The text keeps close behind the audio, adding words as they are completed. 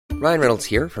Ryan Reynolds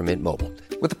here from Mint Mobile.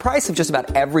 With the price of just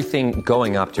about everything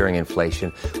going up during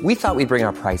inflation, we thought we'd bring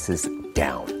our prices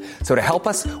down. So to help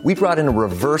us, we brought in a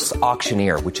reverse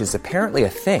auctioneer, which is apparently a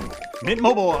thing. Mint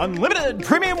Mobile Unlimited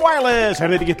Premium Wireless. How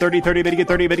to get 30, 30, bit to get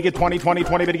 30, bit to get 20, 20,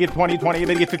 20, bit to get 20, 20,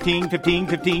 bit to get 15, 15,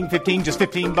 15, 15, just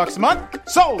 $15 a month?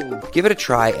 Sold! Give it a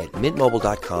try at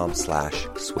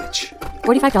mintmobile.com/switch.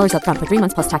 $45 up front for 3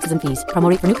 months plus taxes and fees. Promo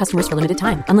rate for new customers for limited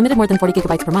time. Unlimited more than 40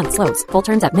 gigabytes per month. Slows full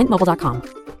terms at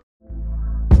mintmobile.com.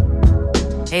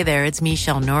 Hey there, it's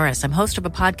Michelle Norris. I'm host of a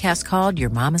podcast called Your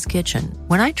Mama's Kitchen.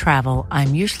 When I travel,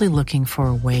 I'm usually looking for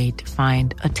a way to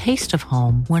find a taste of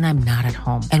home when I'm not at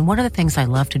home. And one of the things I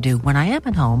love to do when I am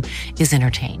at home is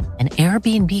entertain. And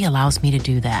Airbnb allows me to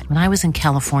do that. When I was in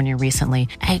California recently,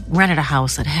 I rented a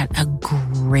house that had a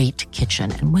great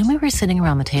kitchen. And when we were sitting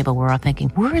around the table, we're all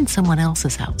thinking, we're in someone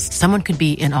else's house. Someone could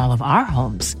be in all of our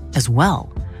homes as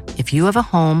well. If you have a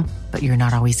home, but you're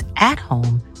not always at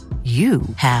home, you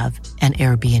have an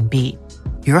Airbnb.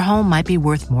 Your home might be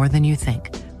worth more than you think.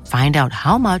 Find out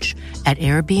how much at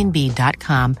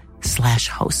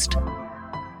airbnb.com/host.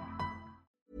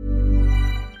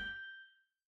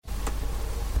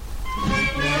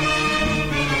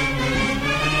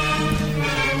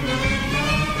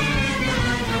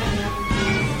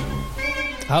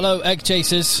 Hello, Egg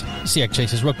Chasers. It's the Egg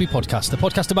Chasers Rugby Podcast, the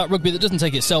podcast about rugby that doesn't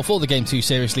take itself or the game too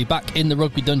seriously. Back in the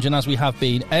rugby dungeon as we have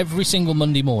been every single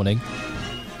Monday morning.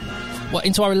 Well,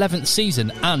 into our 11th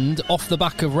season and off the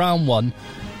back of round 1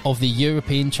 of the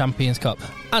European Champions Cup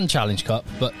and Challenge Cup.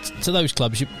 But to those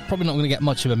clubs, you're probably not going to get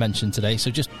much of a mention today,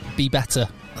 so just be better,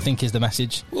 I think is the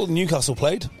message. Well, Newcastle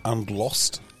played and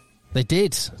lost. They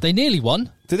did. They nearly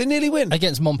won. Did they nearly win?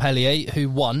 Against Montpellier, who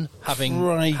won,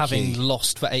 having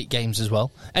lost for 8 games as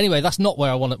well. Anyway, that's not where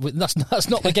I want to... That's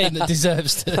not the game that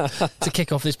deserves to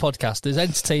kick off this podcast, as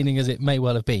entertaining as it may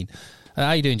well have been.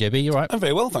 How you doing, JB? You all right? I'm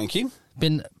very well, thank you.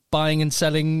 Been buying and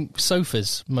selling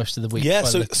sofas most of the week. Yeah,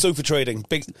 sofa trading.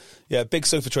 Big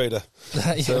sofa trader.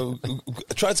 Yeah. So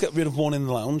I tried to get rid of one in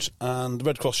the lounge, and the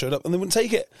Red Cross showed up, and they wouldn't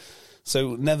take it.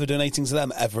 So never donating to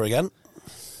them ever again.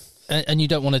 And you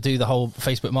don't want to do the whole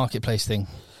Facebook Marketplace thing?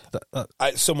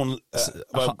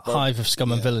 Hive of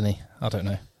scum and villainy. I don't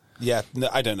know. Yeah, no,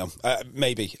 I don't know.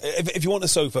 Maybe. If you want a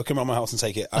sofa, come around my house and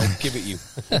take it. I'll give it you.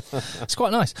 It's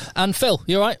quite nice. And Phil,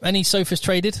 you all right? Any sofas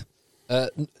traded?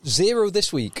 0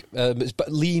 this week. It's a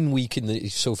lean week in the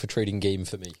sofa trading game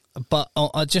for me. But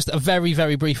just a very,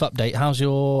 very brief update. How's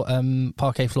your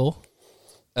parquet floor?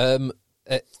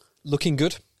 Looking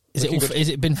good. Is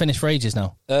it been finished for ages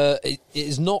now? It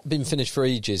has not been finished for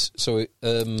ages. So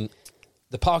the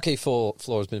parquet floor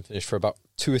has been finished for about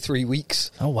 2 or 3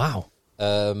 weeks. Oh, wow.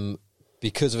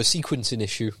 Because of a sequencing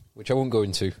issue, which I won't go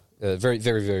into. Very,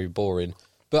 very, very boring.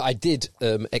 But I did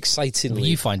excitingly... Well,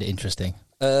 you find it interesting.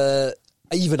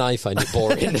 Even I find it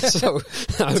boring, so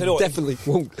I definitely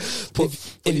won't put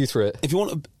you through it. If you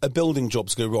want a building job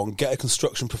to go wrong, get a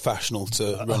construction professional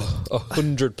to run it.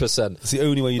 100%. It's the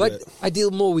only way you do it. I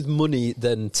deal more with money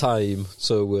than time,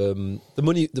 so the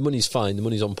money's fine, the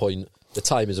money's on point. The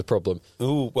time is a problem.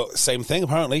 Oh, well, same thing,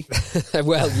 apparently.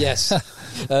 Well, yes.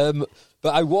 But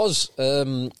I was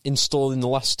installing the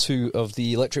last 2 of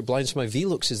the electric blinds for my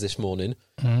Veluxes this morning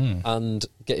and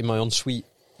getting my ensuite,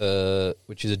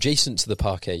 which is adjacent to the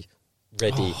parquet,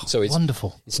 ready. So it's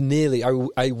wonderful. It's nearly.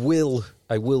 I will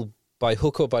by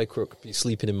hook or by crook be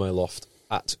sleeping in my loft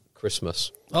at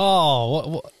Christmas. Oh,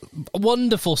 what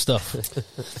wonderful stuff!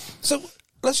 So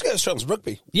let's get straight on to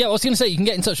rugby. Yeah, I was going to say you can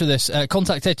get in touch with us.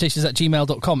 Contact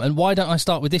edgechasers@gmail.com. And why don't I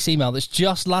start with this email that's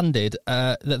just landed?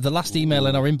 The last email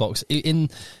in our inbox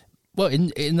in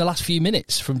the last few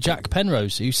minutes from Jack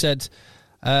Penrose, who said,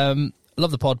 "Love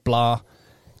the pod, blah.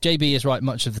 JB is right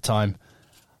much of the time,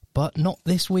 but not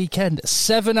this weekend.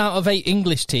 7 out of 8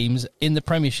 English teams in the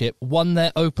Premiership won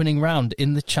their opening round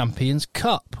in the Champions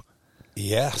Cup."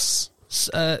 Yes.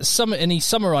 And he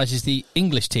summarises the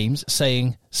English teams,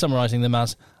 summarising them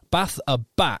as, Bath are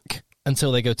back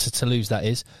until they go to Toulouse, that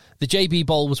is. The JB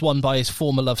Bowl was won by his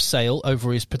former love Sale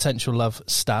over his potential love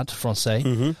Stade Francais.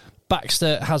 Mm-hmm.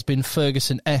 Baxter has been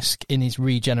Ferguson-esque in his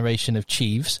regeneration of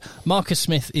Chiefs. Marcus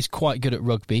Smith is quite good at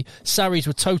rugby. Sarries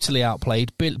were totally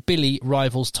outplayed. Billy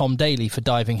rivals Tom Daly for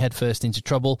diving headfirst into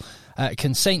trouble.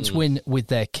 Can Saints win with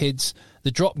their kids?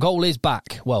 The drop goal is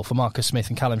back. Well, for Marcus Smith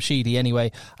and Callum Sheedy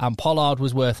anyway. And Pollard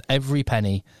was worth every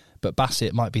penny. But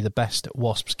Bassett might be the best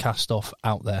Wasps cast-off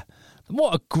out there.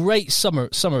 What a great summary.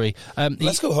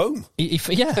 Let's go home.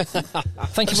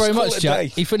 Thank you very much, Jack.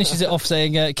 He finishes it off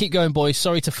saying, keep going, boys.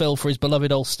 Sorry to Phil for his beloved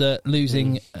Ulster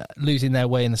losing their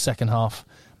way in the second half.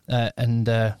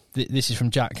 This is from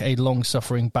Jack, a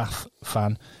long-suffering Bath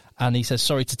fan. And he says,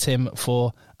 sorry to Tim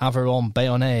for Aveyron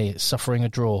Bayonnais suffering a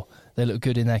draw. They look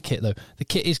good in their kit, though. The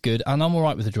kit is good, and I'm all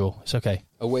right with the draw. It's okay.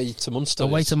 Away to Munster.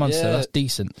 That's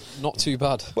decent. Not too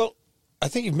bad. Well, I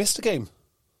think you've missed a game.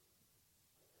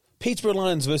 Peterborough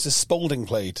Lions versus Spalding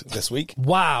played this week.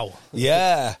 Wow.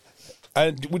 Yeah.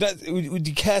 And would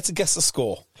you care to guess the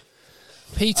score?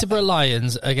 Peterborough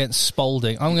Lions against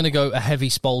Spalding. I'm going to go a heavy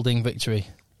Spalding victory.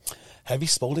 Heavy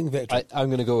Spalding victory. I'm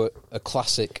going to go a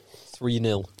classic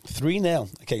 3-0.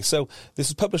 3-0. Okay, so this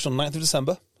was published on 9th of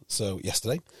December, so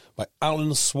yesterday, by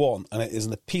Alan Swan, and it is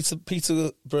in the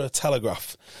Peterborough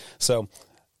Telegraph. So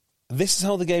this is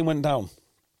how the game went down.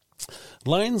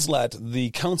 Lions led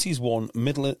the Counties 1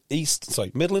 Midland East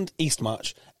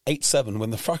match 8-7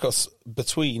 when the fracas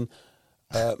between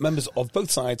members of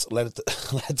both sides led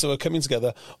to a coming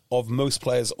together of most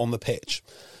players on the pitch.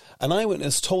 An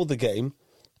eyewitness told the game...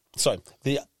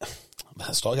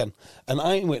 Let's start again. An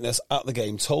eyewitness at the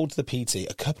game told the PT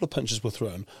a couple of punches were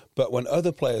thrown, but when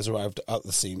other players arrived at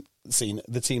the scene,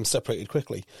 the team separated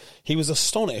quickly. He was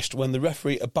astonished when the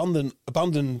referee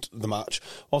abandoned the match,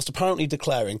 whilst apparently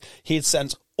declaring he had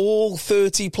sent all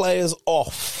 30 players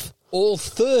off. All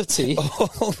 30?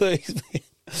 All 30.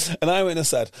 An eyewitness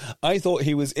said, I thought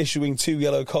he was issuing 2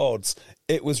 yellow cards.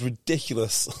 It was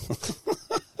ridiculous.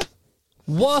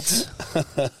 What?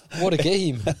 What a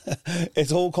game.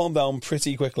 It all calmed down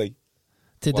pretty quickly.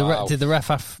 Did the ref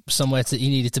have somewhere he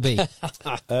needed to be?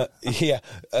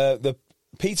 The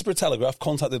Peterborough Telegraph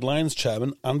contacted Lions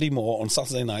chairman Andy Moore on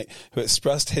Saturday night, who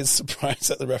expressed his surprise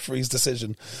at the referee's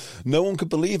decision. No one could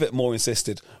believe it, Moore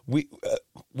insisted.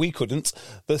 We couldn't.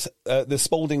 The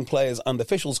Spalding players and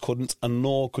officials couldn't, and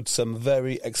nor could some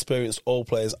very experienced old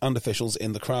players and officials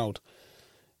in the crowd.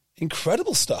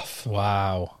 Incredible stuff.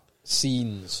 Wow.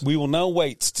 Scenes. We will now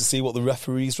wait to see what the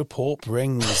referee's report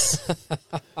brings.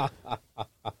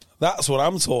 That's what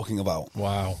I'm talking about.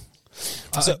 Wow.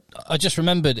 So, I just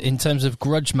remembered, in terms of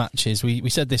grudge matches, we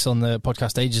said this on the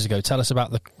podcast ages ago. Tell us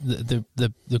about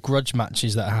the grudge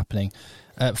matches that are happening.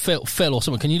 Phil or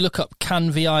someone, can you look up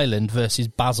Canvey Island versus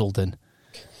Basildon?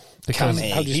 Because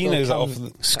he knows that off.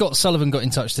 Scott Sullivan got in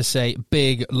touch to say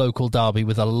big local derby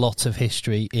with a lot of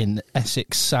history in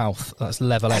Essex South. That's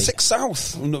level 8. Essex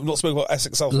South? I'm not speaking about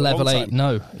Essex South. Level 8,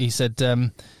 no. He said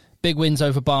big wins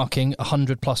over Barking,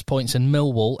 100 plus points, and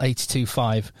Millwall,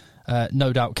 82-5.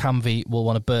 No doubt Canvey will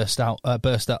want to burst out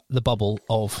the bubble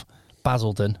of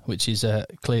Basildon, which is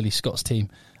clearly Scott's team,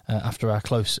 after our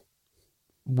close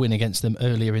win against them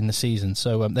earlier in the season.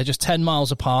 So they're just 10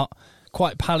 miles apart.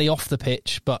 Quite pally off the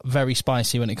pitch, but very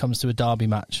spicy when it comes to a derby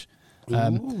match.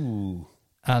 And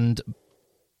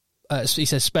he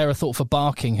says, spare a thought for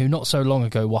Barking, who not so long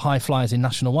ago were high flyers in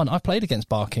National 1. I've played against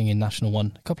Barking in National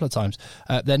 1 a couple of times.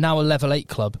 They're now a level 8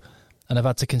 club, and have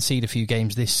had to concede a few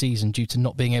games this season due to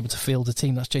not being able to field a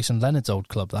team. That's Jason Leonard's old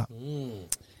club, that.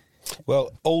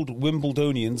 Well, old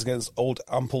Wimbledonians against old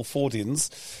Amplefordians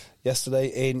yesterday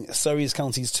in Surrey's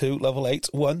Counties 2, level 8,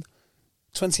 won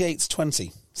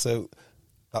 28-20. So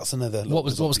that's another. What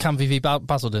was Canvey v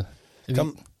Basildon?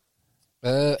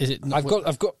 Is it?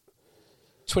 I've got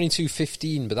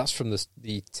 22-15, but that's from the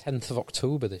 10th of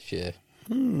October this year.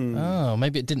 Oh,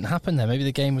 maybe it didn't happen there. Maybe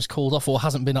the game was called off or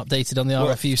hasn't been updated on the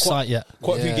RFU site yet.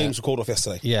 Quite a few games were called off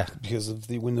yesterday. Yeah, because of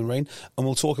the wind and rain. And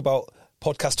we'll talk about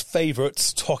podcast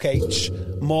favourites: Tok H,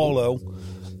 Marlow,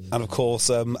 and of course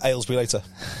Aylesbury later.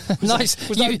 Nice.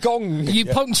 Was that a gong? You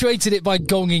punctuated it by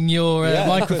gonging your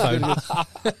microphone.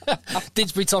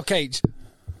 Didsbury Tok H.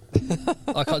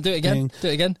 I can't do it again. Do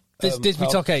it again.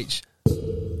 Didsbury Tok H.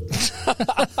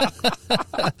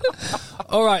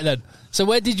 All right then. So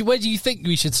where do you think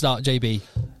we should start, JB?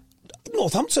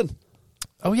 Northampton.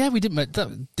 Oh yeah, we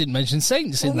didn't mention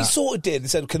Saints in that. We sort of did. They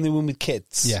said, can they win with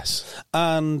kids? Yes.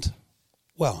 And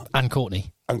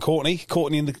Courtney. And Courtney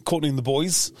and the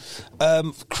boys.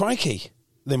 Crikey,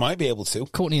 they might be able to.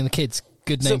 Courtney and the Kids,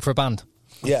 good name for a band.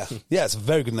 Yeah, it's a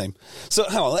very good name. So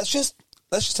hang on, let's just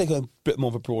take a bit more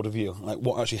of a broader view, like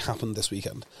what actually happened this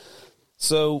weekend.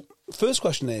 So first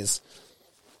question is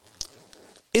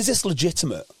this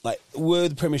legitimate? Like, were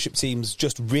the Premiership teams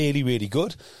just really, really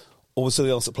good, or was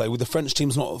something else at play? Were the French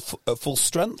teams not at full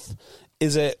strength?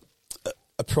 Is it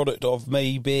a product of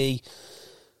maybe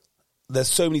there's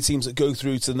so many teams that go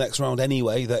through to the next round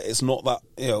anyway that it's not that,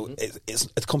 it's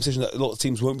a competition that a lot of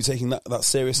teams won't be taking that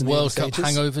serious in World the Cup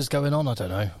hangovers going on, I don't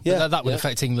know. Yeah. That would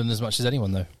affect England as much as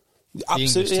anyone, though.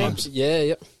 Absolutely.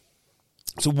 Yeah.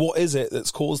 So what is it that's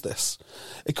caused this?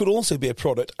 It could also be a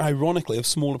product, ironically, of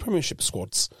smaller Premiership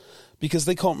squads, because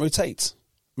they can't rotate.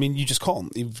 I mean, you just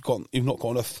can't. You've not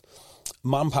got enough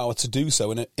manpower to do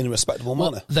so in a respectable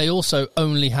manner. They also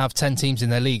only have 10 teams in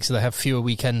their league, so they have fewer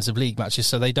weekends of league matches,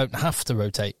 so they don't have to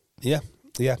rotate. Yeah.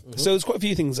 Mm-hmm. So there's quite a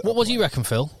few things. What do you reckon,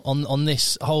 Phil, on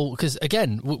this whole... Because,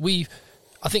 again, we've,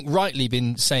 I think, rightly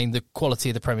been saying the quality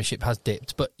of the Premiership has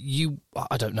dipped, but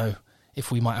I don't know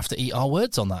if we might have to eat our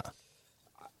words on that.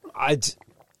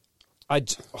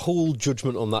 I'd hold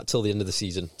judgment on that till the end of the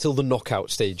season, till the knockout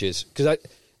stages, because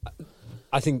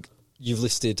I think you've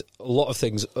listed a lot of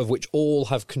things of which all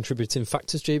have contributing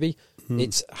factors, JB.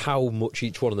 It's how much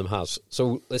each one of them has.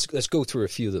 So let's go through a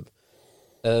few of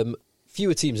them.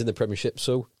 Fewer teams in the Premiership,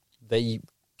 so they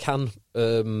can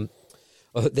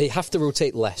they have to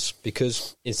rotate less,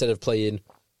 because instead of playing,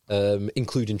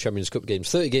 including Champions Cup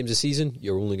games, 30 games a season,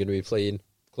 you're only going to be playing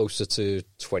closer to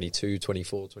 22,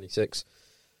 24, 26.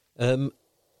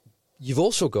 You've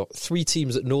also got 3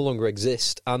 teams that no longer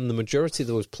exist, and the majority of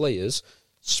those players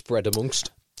spread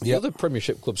amongst the other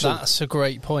Premiership clubs. That's a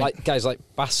great point. Like guys like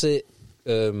Bassett,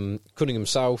 Cunningham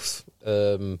South.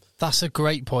 That's a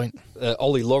great point.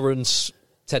 Ollie Lawrence,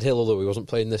 Ted Hill, although he wasn't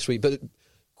playing this week. But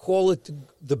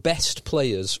the best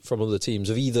players from other teams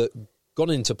have either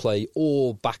gone into play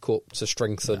or back up to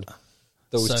strengthen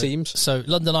those teams. So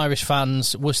London Irish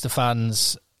fans, Worcester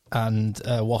fans, and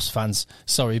Wasp fans,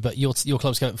 sorry, but your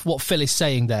club's going... What Phil is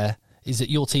saying there is that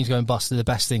your team's going bust are the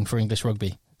best thing for English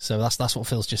rugby. So that's what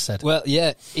Phil's just said. Well,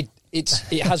 yeah, it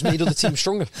has made other teams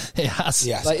stronger. It has.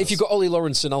 Yes, like, if you've got Ollie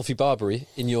Lawrence and Alfie Barbary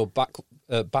in your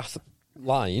Bath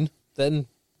line, then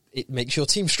it makes your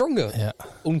team stronger,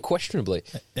 unquestionably.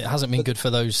 It hasn't been good for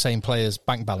those same players'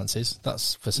 bank balances,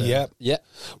 that's for certain. Yeah.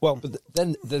 Well, but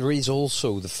then there is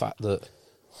also the fact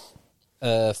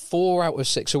that 4 out of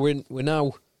 6, so we're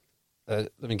now, let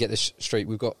me get this straight,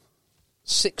 we've got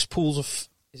 6 pools of...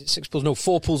 Is it 6 pools? No,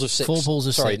 4 pools of 6. 4 pools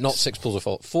of 6. Sorry, not 6 pools of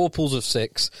 4. 4 pools of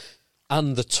 6.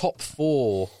 And the top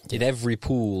 4 in every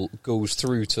pool goes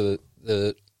through to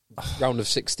the round of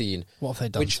 16. What have they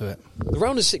done to it? The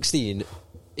round of 16,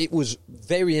 it was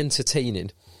very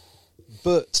entertaining,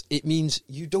 but it means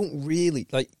you don't really...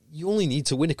 you only need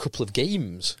to win a couple of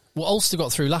games. Well, Ulster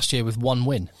got through last year with 1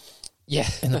 win. Yeah.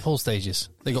 In the pool stages.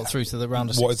 They got through to the round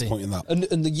of 16. What is the point in that?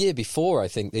 And the year before, I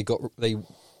think, they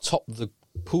topped the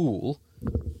pool,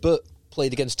 but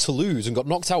played against Toulouse and got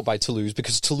knocked out by Toulouse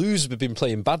because Toulouse have been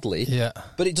playing badly. Yeah.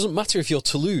 But it doesn't matter if you're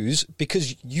Toulouse,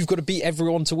 because you've got to beat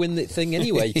everyone to win the thing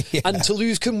anyway. And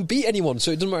Toulouse couldn't beat anyone,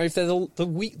 so it doesn't matter if they're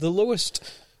the lowest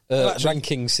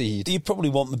ranking seed. You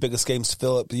probably want the biggest games to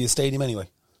fill up your stadium anyway.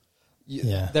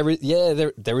 Yeah. There is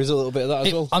a little bit of that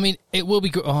as well. I mean, it will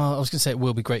be I was going to say it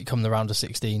will be great come the round of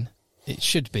 16. It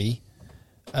should be.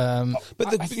 But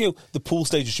the pool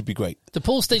stages should be great. The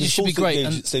pool stages should be great.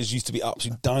 The stages used to be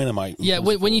absolute dynamite. Yeah,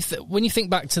 when you think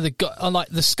back to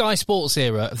the Sky Sports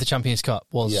era of the Champions Cup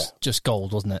was just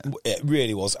gold, wasn't it? It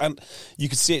really was, and you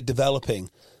could see it developing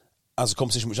as a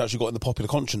competition which actually got in the popular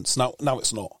conscience. Now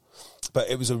it's not, but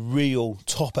it was a real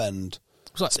top end.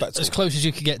 It was like as close as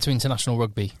you could get to international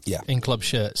rugby in club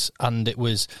shirts, and it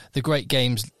was the great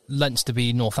games. Leinster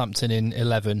beat Northampton in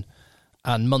 11.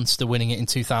 And Munster winning it in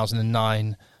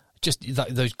 2009. Just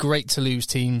those great Toulouse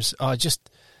teams are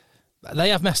they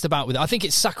have messed about with it. I think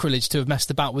it's sacrilege to have messed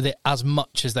about with it as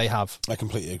much as they have. I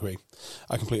completely agree.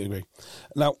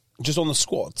 Now, just on the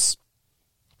squads,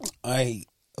 I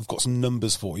have got some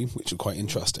numbers for you, which are quite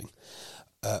interesting,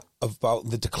 about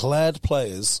the declared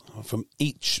players from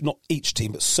not each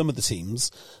team, but some of the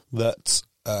teams that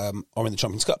are in the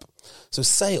Champions Cup. So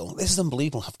Sale, this is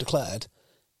unbelievable, have declared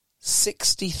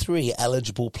 63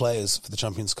 eligible players for the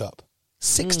Champions Cup.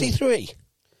 63.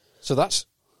 So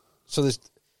there's...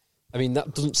 I mean,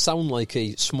 that doesn't sound like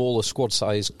a smaller squad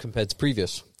size compared to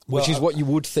previous, which is what you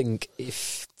would think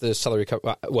if the salary cap...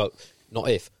 Well, not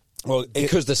if. Well,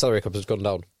 because the salary cap has gone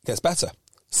down. It gets better.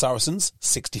 Saracens,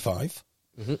 65.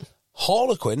 Mm-hmm.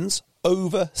 Harlequins,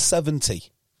 over 70.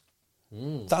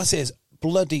 That is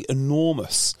bloody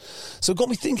enormous. So it got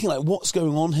me thinking, what's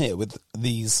going on here with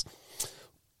these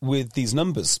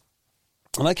numbers?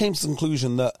 And I came to the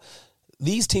conclusion that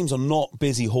these teams are not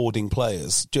busy hoarding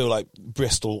players, like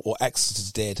Bristol or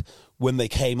Exeter did when they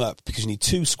came up, because you need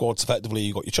 2 squads effectively.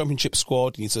 You've got your Championship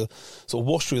squad, you need to sort of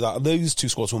wash through that, and those 2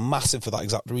 squads were massive for that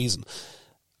exact reason,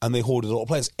 and they hoarded a lot of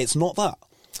players. It's not that.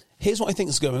 Here's what I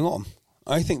think is going on.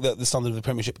 I think that the standard of the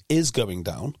Premiership is going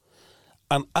down,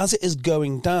 and as it is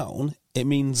going down, it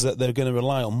means that they're going to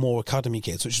rely on more academy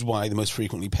kids, which is why the most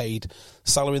frequently paid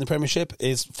salary in the Premiership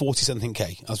is 40-something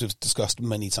K, as we've discussed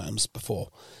many times before.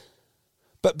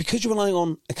 But because you're relying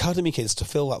on academy kids to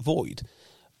fill that void,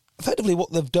 effectively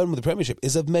what they've done with the Premiership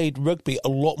is they've made rugby a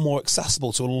lot more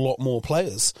accessible to a lot more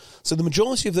players. So the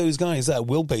majority of those guys there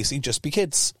will basically just be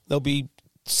kids. They'll be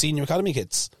senior academy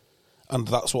kids. And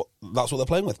that's what they're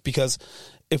playing with. Because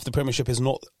if the Premiership is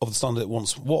not of the standard it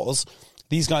once was,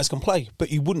 these guys can play.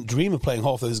 But you wouldn't dream of playing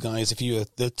half those guys if you were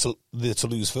the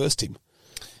Toulouse first team.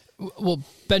 Well,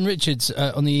 Ben Richards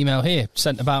on the email here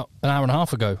sent about an hour and a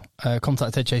half ago,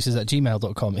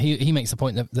 contactheadchasers@gmail.com. He makes the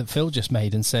point that Phil just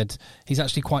made and said he's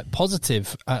actually quite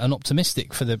positive and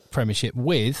optimistic for the Premiership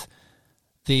with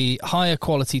the higher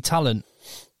quality talent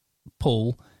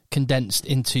pool condensed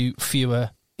into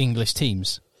fewer English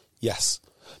teams. Yes,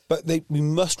 but we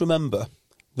must remember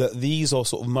that these are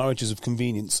sort of marriages of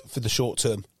convenience for the short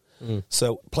term.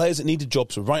 So players that needed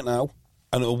jobs right now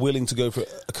and are willing to go for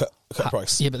a cut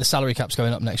price. Yeah, but the salary cap's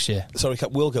going up next year. The salary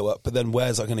cap will go up, but then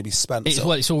where's that going to be spent?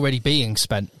 Well, it's already being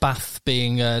spent. Bath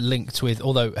being linked with,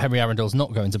 although Henry Arundel's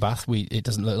not going to Bath, it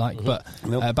doesn't look like, but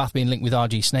Bath being linked with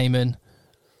R.G. Sneijman.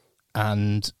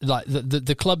 And like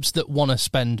the clubs that want to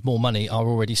spend more money are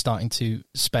already starting to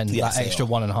spend that extra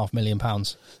 £1.5 million,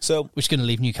 so which is going to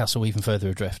leave Newcastle even further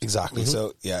adrift. Exactly.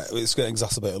 So yeah, it's going to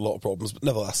exacerbate a lot of problems. But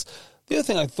nevertheless, the other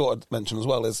thing I thought I'd mention as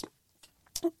well is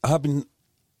I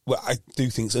do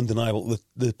think it's undeniable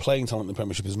the playing talent in the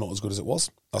Premiership is not as good as it was.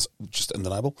 That's just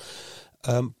undeniable.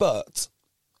 But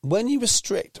when you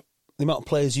restrict the amount of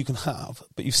players you can have,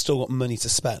 but you've still got money to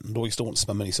spend, or you still want to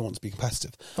spend money, so want to be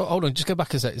competitive. Oh, hold on, just go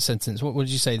back a sentence. What did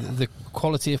you say? The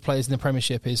quality of players in the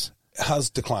Premiership has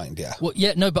declined, yeah. Well,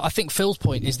 yeah, no, but I think Phil's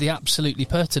point is the absolutely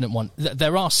pertinent one.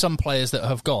 There are some players that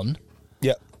have gone,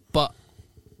 yeah, but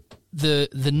the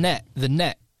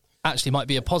net actually might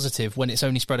be a positive when it's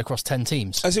only spread across 10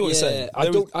 teams. I see what you're saying.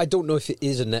 I don't know if it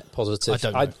is a net positive. I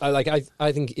don't know.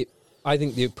 I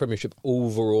think the Premiership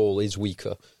overall is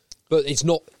weaker, but it's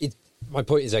not. My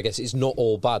point is, I guess, it's not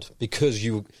all bad because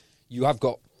you have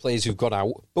got players who've gone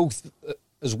out, both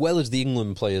as well as the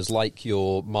England players like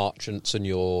your Marchants and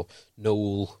your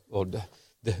Noel, or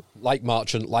like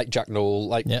Marchant, like Jack Noel,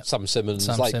 like Sam Simmons,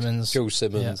 Joe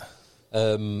Simmons,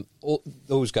 all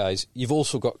those guys. You've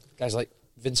also got guys like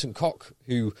Vincent Koch,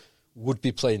 who would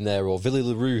be playing there, or Villy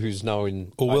LaRue, who's now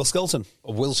in... Or Will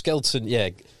Skelton. Yeah.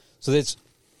 So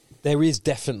there is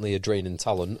definitely a drain in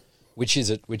talent, which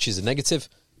is a negative.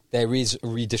 There is a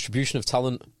redistribution of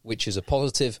talent, which is a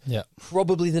positive. Yeah.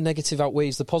 Probably the negative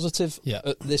outweighs the positive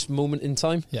at this moment in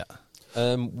time. Yeah.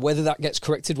 Whether that gets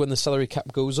corrected when the salary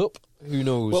cap goes up, who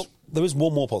knows? Well, there is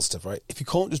one more positive, right? If you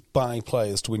can't just buy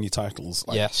players to win your titles,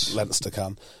 like Leinster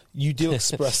can, you do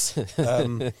express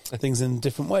things in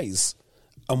different ways.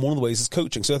 And one of the ways is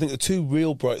coaching. So I think the two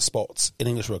real bright spots in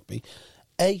English rugby,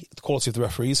 the quality of the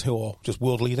referees, who are just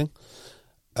world-leading,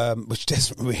 which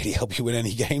doesn't really help you win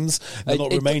any games. They're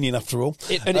not Romanian after all.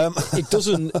 It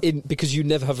doesn't, because you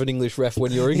never have an English ref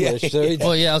when you're English. So I was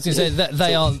going to say that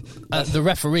they are the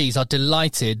referees are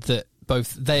delighted that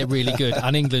both they're really good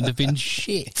and England have been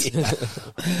shit.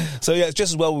 So it's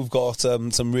just as well we've got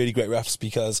some really great refs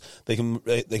because they can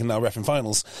now ref in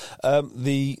finals.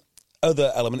 The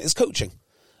other element is coaching.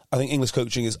 I think English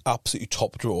coaching is absolutely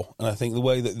top draw, and I think the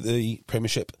way that the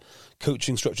Premiership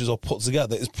coaching structures are put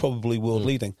together is probably world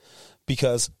leading,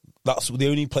 because that's the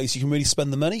only place you can really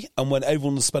spend the money. And when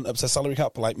everyone has spent up to their salary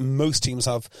cap, like most teams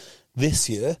have this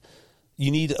year, you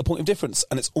need a point of difference,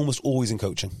 and it's almost always in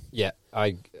coaching. Yeah,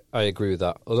 I agree with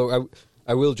that. Although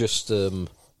I will just,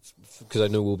 because I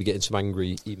know we'll be getting some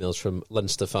angry emails from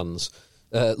Leinster fans.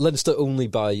 Leinster only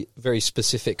buy very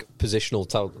specific positional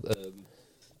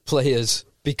players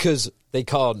because they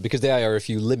can't, because the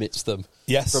IRFU limits them.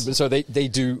 Yes. So they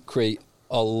do create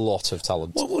a lot of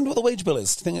talent. I wonder what the wage bill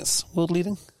is. Do you think it's world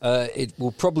leading? It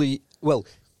will probably, well,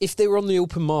 if they were on the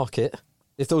open market,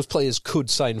 if those players could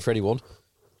sign for anyone,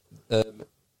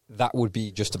 that would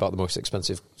be just about the most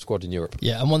expensive squad in Europe.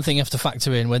 Yeah, and one thing you have to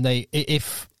factor in when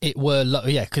if it were low,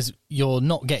 because you're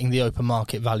not getting the open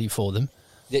market value for them.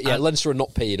 Yeah, Leinster are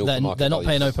not paying open market value. They're not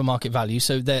paying open market value,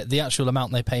 so the actual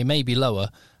amount they pay may be lower.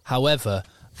 However,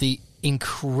 the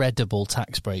incredible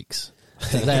tax breaks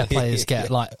that their players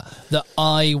get, like the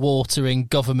eye-watering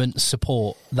government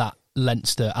support that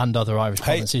Leinster and other Irish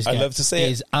provinces get, love to see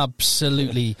is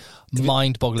absolutely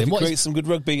mind-boggling. If it creates some good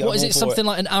rugby, what is it? Something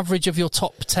like an average of your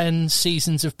top 10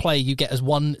 seasons of play you get as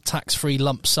one tax-free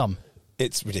lump sum.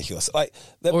 It's ridiculous. Or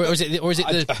is it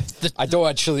the I don't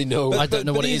actually know. I don't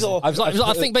know what it is.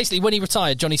 I think basically when he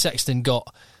retired, Johnny Sexton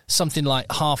got something like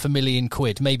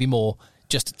 £500,000, maybe more,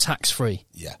 just tax-free.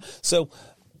 Yeah. So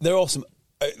there are some...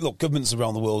 look, governments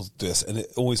around the world do this, and it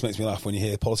always makes me laugh when you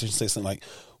hear politicians say something like,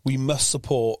 we must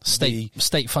support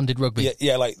state-funded rugby.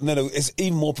 Yeah, like, no, it's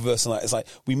even more perverse than that. It's like,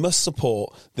 we must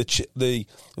support the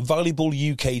valuable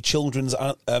UK children's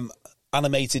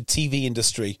animated TV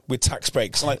industry with tax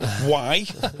breaks. Like, why?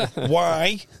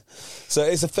 Why? So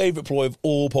it's a favourite ploy of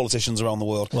all politicians around the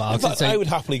world. Well, in fact, I would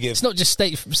happily give... It's not just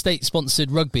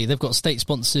state-sponsored rugby. They've got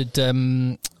state-sponsored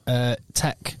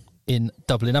tech in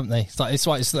Dublin, haven't they? It's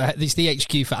the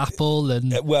HQ for Apple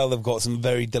and... well, they've got some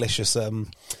very delicious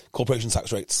corporation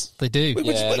tax rates. They do. Which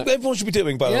everyone should be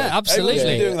doing, by the way. Yeah, absolutely. Everyone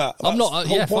should be doing that. I'm That's not... the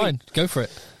whole point. Fine. Go for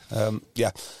it.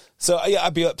 Yeah. So,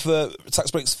 I'd be up for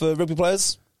tax breaks for rugby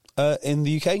players in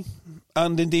the UK.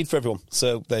 And indeed for everyone.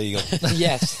 So there you go.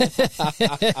 Yes.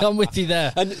 I'm with you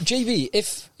there. And JB,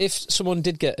 if someone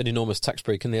did get an enormous tax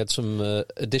break and they had some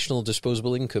additional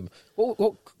disposable income,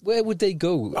 where would they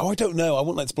go? Oh, I don't know. I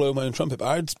wouldn't like to blow my own trumpet, but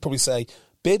I'd probably say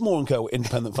Beardmore & Co.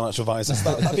 Independent Financial Advisors.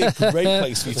 That'd be a great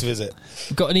place for you to visit.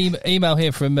 Got an email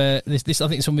here from this. I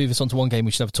think this will move us on to one game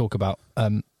we should have a talk about.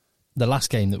 The last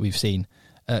game that we've seen.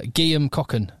 Guillaume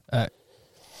Cocken,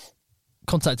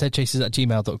 contact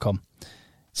headchasers@gmail.com.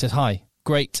 Says, hi,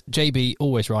 great, JB,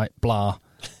 always right, blah.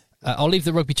 I'll leave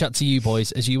the rugby chat to you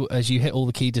boys as you hit all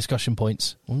the key discussion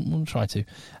points. We'll try to.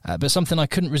 But something I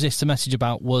couldn't resist to message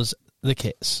about was the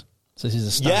kits. So this is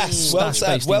a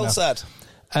stash-based well email. said.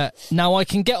 Now, I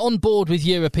can get on board with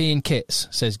European kits,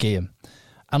 says Guillaume,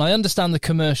 and I understand the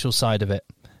commercial side of it.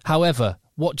 However,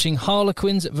 watching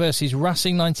Harlequins versus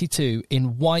Racing 92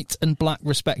 in white and black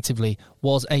respectively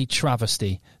was a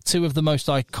travesty. Two of the most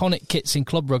iconic kits in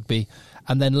club rugby,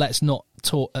 and then let's not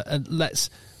talk. He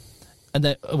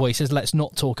says let's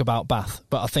not talk about Bath,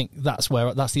 but I think that's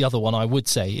the other one I would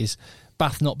say is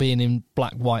Bath not being in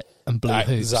black, white, and blue hoops.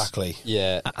 Exactly.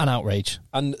 Yeah, an outrage.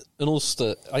 And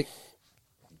Ulster,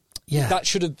 that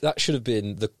should have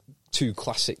been the two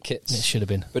classic kits. It should have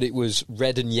been, but it was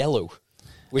red and yellow.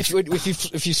 Which,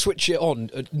 if you switch it on,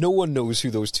 no one knows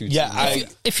who those two teams are.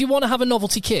 If you want to have a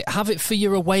novelty kit, have it for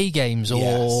your away games or...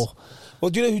 Yes. Well,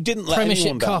 do you know who didn't let Premiership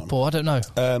anyone down? Cup, or I don't know.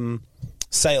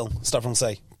 Sale, Stade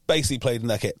Francais, basically played in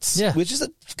their kits. Yeah. Which is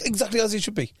exactly as it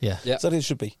should be. Yeah. Exactly as it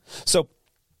should be. So,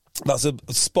 that's a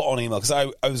spot-on email,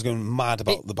 because I was going mad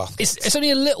about the Bath kits. It's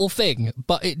only a little thing,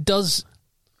 but it does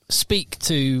speak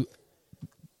to...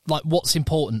 like what's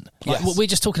important. Like, yes. We're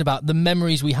just talking about the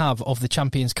memories we have of the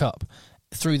Champions Cup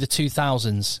through the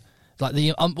 2000s. Like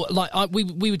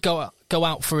we would go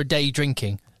out for a day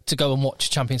drinking to go and watch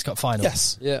Champions Cup final.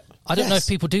 Yes. Yeah. I don't know if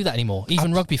people do that anymore,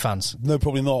 even rugby fans. No,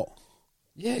 probably not.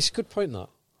 Yeah, it's a good point, that.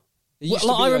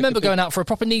 I remember going out for a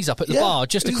proper knees up at the bar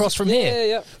just across from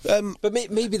here. Yeah. But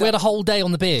maybe we had a whole day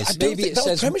on the beers. Maybe it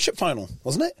was Premiership final,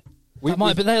 wasn't it? That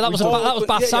might be there. That was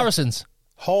Bath Saracens.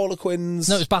 Harlequins.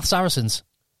 No, it was Bath Saracens.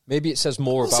 Maybe it says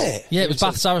more about... it? Yeah, it was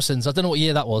Bath Saracens. I don't know what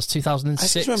year that was. 2006.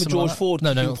 I just remember George Ford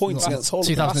no, points against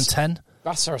Harlequins. 2010.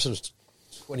 Bath Saracens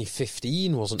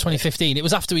 2015, wasn't it? 2015. It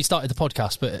was after we started the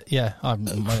podcast, but yeah.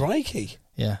 Crikey.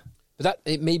 Yeah. But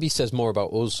it maybe says more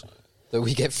about us, that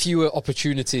we get fewer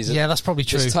opportunities at that's probably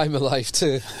true. This time of life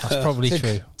that's probably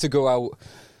true. To go out.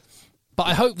 But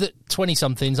I hope that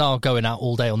 20-somethings are going out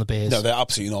all day on the beers. No, they're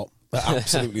absolutely not. They're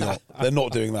absolutely not. They're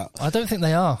not doing that. I don't think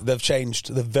they are. They've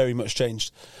changed. They've very much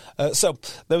changed. So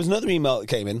there was another email that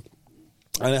came in,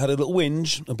 and it had a little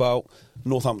whinge about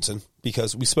Northampton,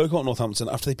 because we spoke about Northampton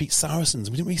after they beat Saracens.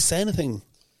 We didn't really say anything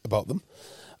about them.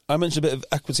 I mentioned a bit of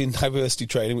equity and diversity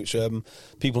training, which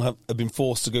people have been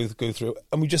forced to go through,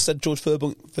 and we just said George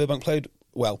Furbank played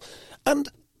well. And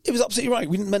it was absolutely right.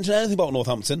 We didn't mention anything about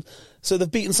Northampton. So they've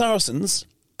beaten Saracens,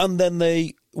 and then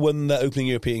they won their opening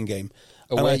European game.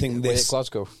 Away, and I think at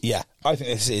Glasgow. Yeah, I think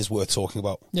this is worth talking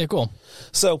about. Yeah, go on.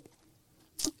 So,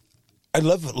 I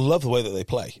love the way that they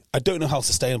play. I don't know how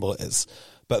sustainable it is,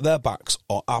 but their backs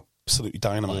are absolutely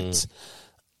dynamite.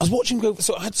 I was watching them go,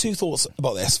 so I had two thoughts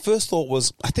about this. First thought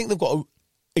was, I think they've got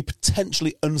a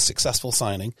potentially unsuccessful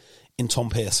signing in Tom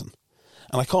Pearson,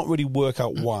 and I can't really work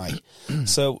out why.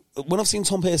 So, when I've seen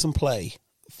Tom Pearson play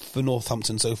for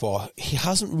Northampton so far, he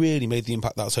hasn't really made the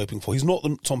impact that I was hoping for. He's not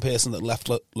the Tom Pearson that left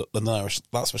London Irish,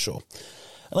 that's for sure.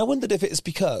 And I wondered if it's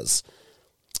because,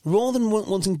 rather than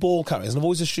wanting ball carriers, and I've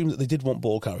always assumed that they did want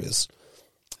ball carriers,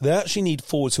 they actually need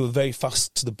forwards who are very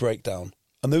fast to the breakdown.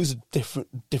 And those are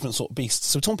different sort of beasts.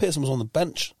 So Tom Pearson was on the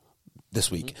bench this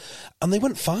week, and they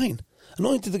went fine. And not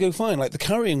only did they go fine, like the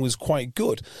carrying was quite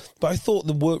good, but I thought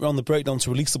the work around the breakdown to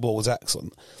release the ball was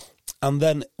excellent. And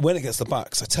then when it gets the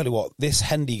backs, I tell you what, this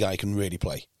Hendy guy can really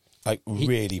play.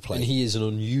 Really play. And he is an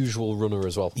unusual runner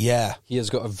as well. Yeah. He has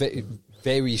got a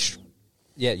very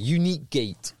unique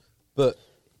gait, but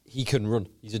he can run.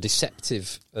 He's a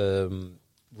deceptive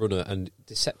runner and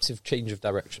deceptive change of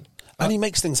direction. And he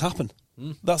makes things happen.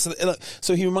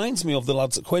 So he reminds me of the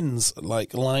lads at Quins,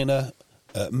 like Liner,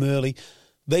 Murley.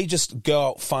 They just go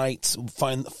out, fight,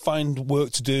 find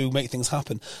work to do, make things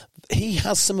happen. He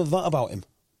has some of that about him.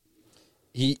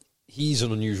 He's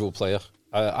an unusual player.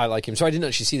 I like him. So I didn't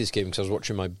actually see this game because I was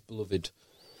watching my beloved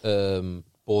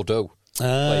Bordeaux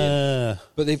playing.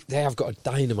 But they have got a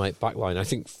dynamite backline. I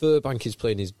think Furbank is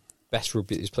playing his best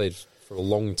rugby that he's played for a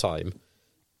long time.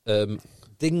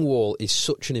 Dingwall is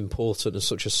such an important and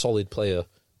such a solid player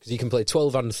because he can play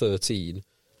 12 and 13,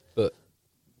 but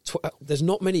there's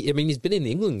not many. I mean, he's been in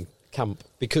the England camp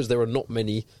because there are not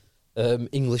many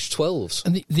English 12s.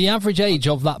 And the average age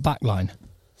of that back line,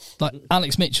 like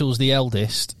Alex Mitchell's the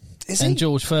eldest, and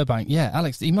George Furbank, yeah,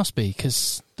 Alex, he must be,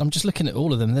 because I'm just looking at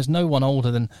all of them. There's no one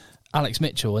older than Alex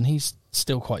Mitchell, and he's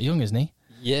still quite young, isn't he?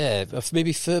 Yeah,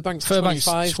 maybe Furbank's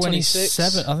 25, 26.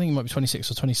 27. I think he might be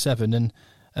 26 or 27, and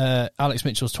Alex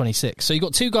Mitchell's 26. So you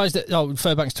got two guys that... Oh,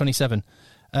 Furbank's 27.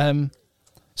 So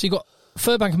you got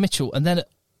Furbank and Mitchell, and then,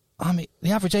 I mean,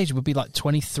 the average age would be like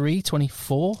 23,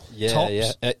 24 tops.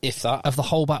 Yeah, if that. Of the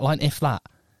whole back line, if that.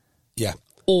 Yeah.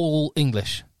 All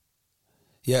English.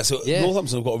 Yeah, so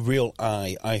Northampton have got a real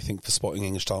eye, I think, for spotting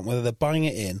English talent, whether they're buying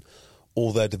it in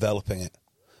or they're developing it.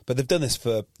 But they've done this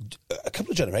for a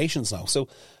couple of generations now. So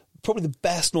probably the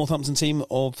best Northampton team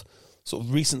of sort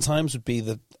of recent times would be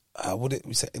the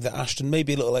Ashton,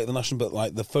 maybe a little later than Ashton, but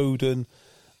like the Foden,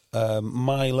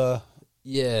 Myler.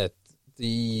 Yeah,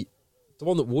 the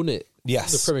one that won it.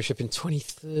 Yes. The Premiership in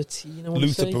 2013, I want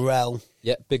Luther to say. Burrell.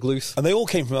 Yeah, Big Luth. And they all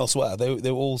came from elsewhere.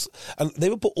 They were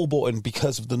all brought in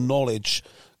because of the knowledge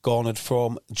garnered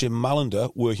from Jim Malander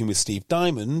working with Steve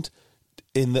Diamond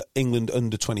in the England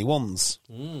under-21s.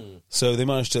 So they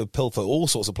managed to pilfer all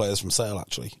sorts of players from Sale,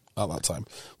 actually, at that time,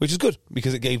 which is good,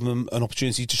 because it gave them an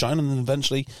opportunity to shine, and then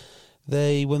eventually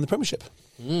they won the Premiership.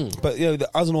 But, you know,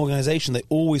 as an organisation, they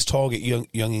always target young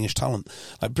English talent.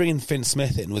 Like, bringing Finn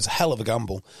Smith in was a hell of a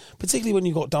gamble, particularly when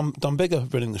you've got Dan Bigger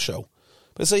running the show.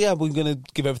 But so, yeah, we're going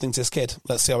to give everything to this kid.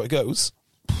 Let's see how it goes.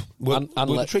 And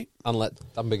let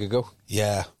Dan Bigger go.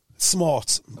 Yeah.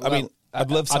 Smart. I mean, I'd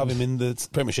love to have him in the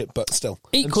Premiership, but still.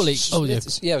 Equally, I was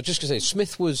just going to say,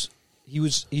 Smith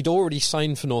he'd already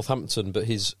signed for Northampton, but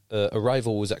his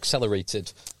arrival was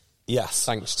accelerated. Yes,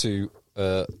 thanks to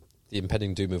the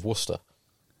impending doom of Worcester.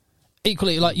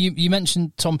 Equally, like you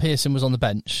mentioned, Tom Pearson was on the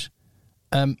bench,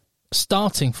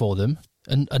 starting for them,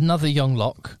 and another young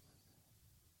lock,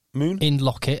 Moon in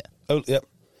Lockett. Oh, yep.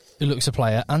 Who looks a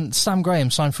player, and Sam Graham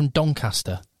signed from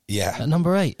Doncaster. Yeah, at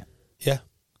number 8. Yeah.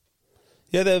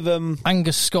 Yeah, they've...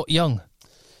 Angus Scott Young.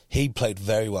 He played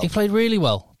very well. He played really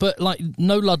well. But, like,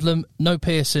 no Ludlam, no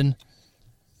Pearson.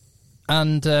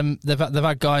 And they've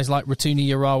had guys like Ratuni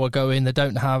Yarawa go in. They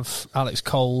don't have Alex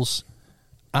Coles.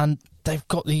 And they've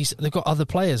got other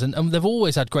players. And they've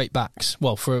always had great backs.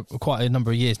 Well, for quite a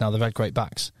number of years now, they've had great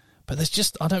backs. But there's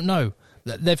just, I don't know.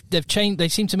 They've changed. They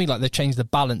seem to me like they've changed the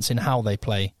balance in how they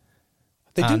play.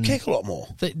 They do kick a lot more.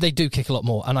 They do kick a lot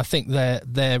more. And I think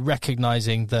they're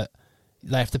recognising that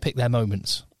they have to pick their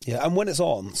moments. Yeah, and when it's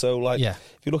on, so like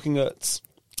if you're looking at,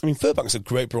 I mean, Furbank's a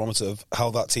great barometer of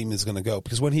how that team is going to go,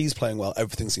 because when he's playing well,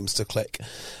 everything seems to click.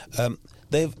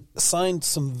 They've signed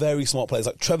some very smart players,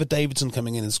 like Trevor Davidson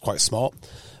coming in is quite smart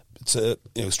to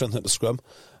strengthen up the scrum.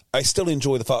 I still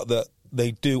enjoy the fact that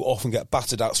they do often get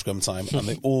battered at scrum time, and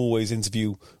they always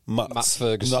interview Matt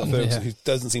Ferguson, who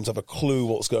doesn't seem to have a clue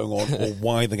what's going on or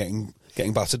why they're getting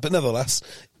battered. But nevertheless,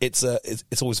 it's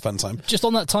always a fun time. Just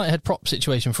on that tight head prop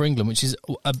situation for England, which is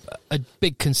a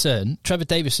big concern. Trevor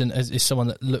Davison is someone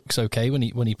that looks okay when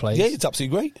he plays. Yeah, it's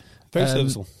absolutely great. Very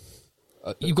serviceable.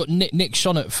 You've got Nick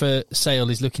Shonnett for Sale.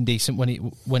 He's looking decent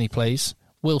when he plays.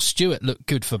 Will Stewart looked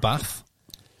good for Bath.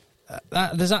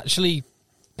 There's actually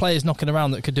players knocking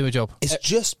around that could do a job. It's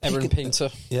just Aaron Painter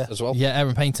as well. Yeah,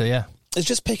 Aaron Painter, yeah. It's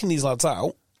just picking these lads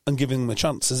out and giving them a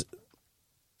chance,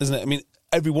 isn't it? I mean,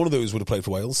 every one of those would have played for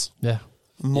Wales. Yeah.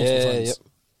 Multiple times.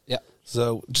 Yeah.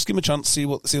 So just give them a chance, see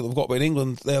what they've got. But in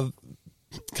England, they're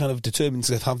kind of determined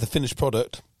to have the finished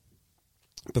product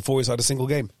before he's had a single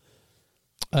game.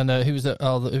 And who was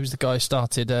the guy who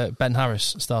started? Ben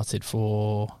Harris started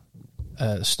for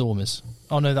the Stormers.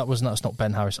 Oh no, that's not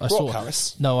Ben Harris.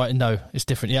 Harris. No, it's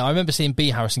different. Yeah, I remember seeing B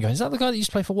Harris and going, is that the guy that used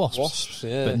to play for Wasps? Wasps,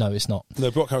 yeah. But no, it's not. No,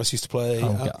 Brock Harris used to play.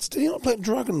 Did he not play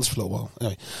Dragons for a while?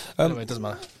 Anyway, it doesn't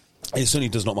matter. It certainly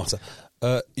does not matter.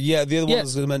 The other one I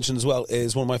was going to mention as well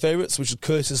is one of my favourites, which is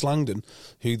Curtis Langdon,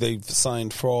 who they've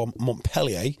signed from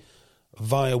Montpellier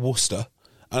via Worcester,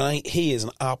 and he is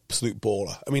an absolute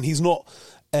baller. I mean, he's not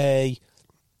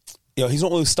he's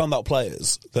not one of those standout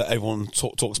players that everyone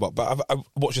talks about, but I've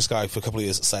watched this guy for a couple of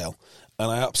years at Sale, and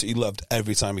I absolutely loved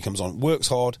every time he comes on. Works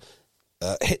hard,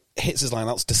 hits his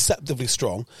lineouts, deceptively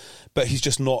strong, but he's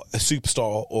just not a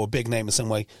superstar or a big name in the same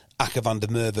way Aka van der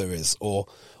Merwe is, or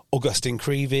Augustine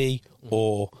Creevy,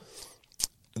 or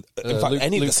in fact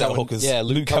any of the centre hookers. Yeah,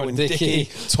 Luke Cowan-Dickey,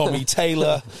 Tommy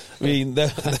Taylor. I mean,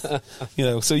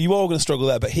 so you are going to struggle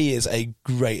there, but he is a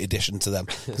great addition to them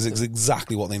because it's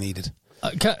exactly what they needed.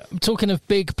 Talking of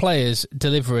big players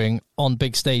delivering on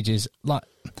big stages, like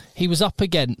he was up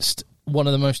against one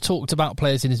of the most talked about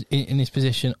players in his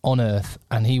position on earth,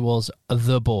 and he was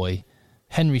the boy,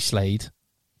 Henry Slade,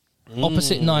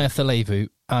 opposite Naya Thalevu,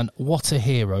 and what a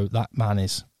hero that man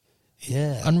is.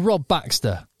 Yeah. And Rob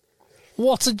Baxter,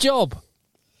 what a job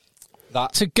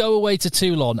to go away to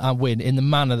Toulon and win in the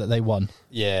manner that they won.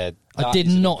 Yeah, I did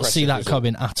not see that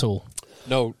coming at all.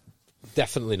 No,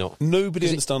 definitely not. Nobody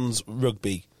understands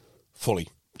rugby fully.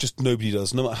 Just nobody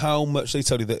does. No matter how much they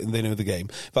tell you that they know the game.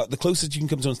 In fact, the closest you can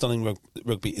come to understanding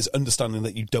rugby is understanding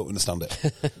that you don't understand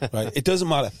it. Right? It doesn't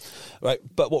matter. Right?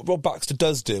 But what Rob Baxter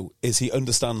does do is he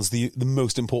understands the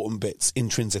most important bits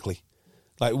intrinsically.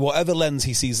 Like, whatever lens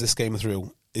he sees this game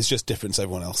through is just different to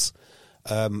everyone else.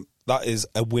 That is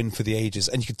a win for the ages.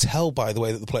 And you could tell by the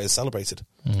way that the players celebrated.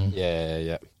 Mm.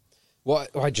 Yeah. Well,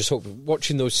 I just hope,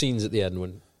 watching those scenes at the end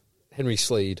when Henry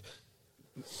Slade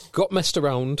got messed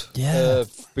around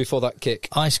before that kick.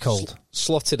 Ice cold.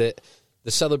 Slotted it.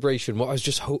 The celebration, what I was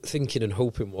just thinking and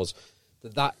hoping was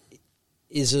that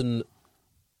isn't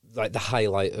like the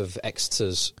highlight of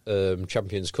Exeter's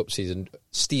Champions Cup season,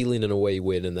 stealing an away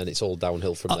win, and then it's all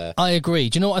downhill from there. I agree.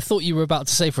 Do you know what I thought you were about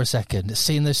to say for a second?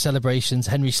 Seeing those celebrations,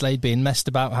 Henry Slade being messed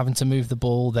about, having to move the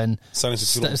ball, then... I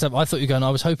thought you were going, I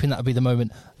was hoping that would be the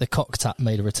moment the cock tap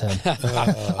made a return.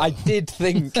 I did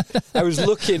think, I was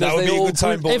looking... That would be a good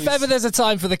time, boys. If ever there's a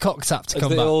time for the cock tap to come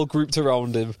back. They all grouped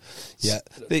around him. Yeah.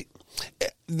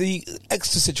 The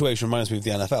Exeter situation reminds me of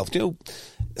the NFL. Do you know,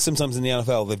 sometimes in the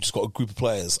NFL they've just got a group of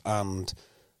players and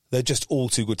they're just all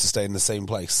too good to stay in the same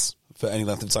place for any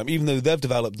length of time, even though they've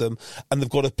developed them and they've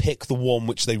got to pick the one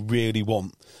which they really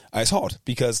want. And it's hard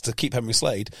because to keep Henry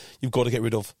Slade, you've got to get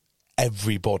rid of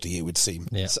everybody, it would seem.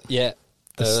 Yeah.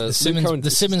 The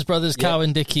Simmons brothers,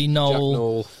 Cowan-Dickey,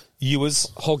 Noel. Ewers.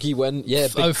 Hoggy went. Yeah.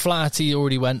 O'Flaherty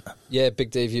already went. Yeah,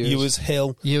 Big Dave Ewers.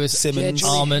 Hill. Simmons.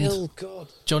 Armand. Hill, God.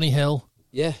 Johnny Hill.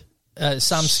 Yeah.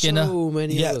 Sam Skinner. So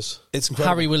many others. It's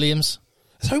incredible. Harry Williams.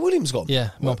 Is Harry Williams gone? Yeah,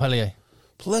 Montpellier.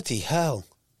 Bloody hell.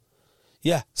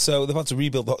 Yeah, so they've had to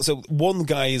rebuild. So one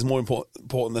guy is more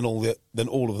important than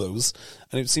all of those,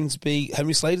 and it seems to be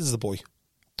Henry Slade is the boy.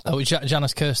 Oh,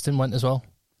 Janice Kirsten went as well.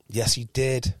 Yes, he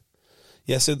did.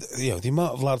 Yeah, so the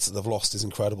amount of lads that they've lost is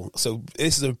incredible. So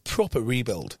this is a proper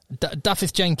rebuild.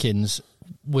 Daffith Jenkins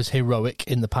was heroic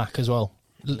in the pack as well,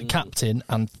 captain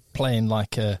and playing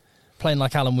like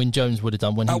Alan Wynne-Jones would have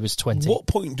done when he was 20. What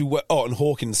point and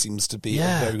Hawkins seems to be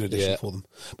a very good addition for them.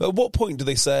 But at what point do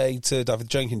they say to David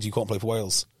Jenkins, you can't play for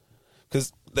Wales?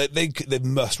 Because they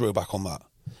must row back on that.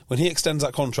 When he extends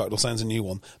that contract or signs a new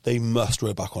one, they must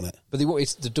row back on it. But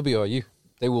it's the WRU.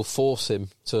 They will force him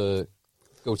to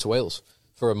go to Wales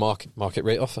for a market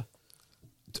rate offer.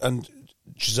 And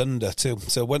Zunder too.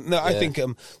 So I think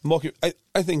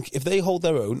I think if they hold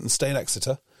their own and stay in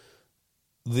Exeter,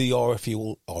 the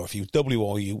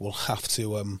WRU will have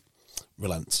to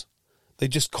relent. They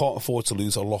just can't afford to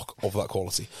lose a lock of that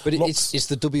quality. But it's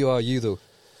the WRU though.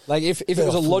 Like if it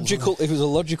was a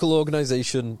logical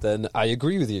organisation, then I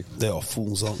agree with you. They are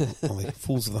fools, aren't they?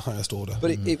 Fools of the highest order.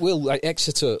 But it will, like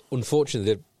Exeter,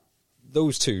 unfortunately,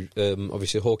 those two,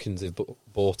 obviously Hawkins they've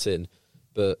bought in,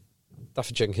 but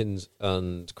Daffy Jenkins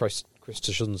and Chris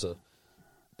Tashunza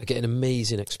are getting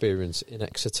amazing experience in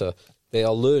Exeter. They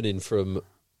are learning from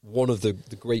one of the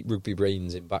great rugby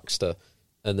brains in Baxter,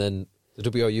 and then the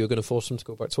WRU are going to force them to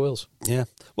go back to Wales. Yeah.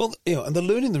 Well, and they're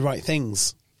learning the right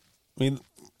things. I mean,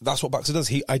 that's what Baxter does.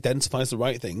 He identifies the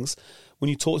right things. When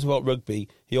you talk to him about rugby,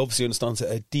 he obviously understands it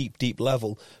at a deep, deep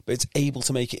level, but it's able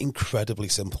to make it incredibly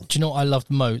simple. Do you know what I loved,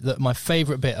 Mo? That my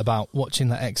favourite bit about watching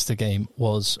that Exeter game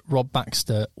was Rob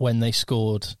Baxter when they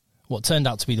scored what turned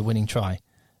out to be the winning try,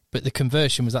 but the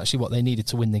conversion was actually what they needed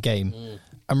to win the game.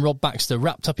 And Rob Baxter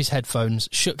wrapped up his headphones,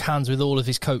 shook hands with all of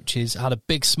his coaches, had a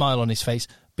big smile on his face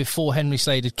before Henry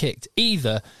Slade had kicked.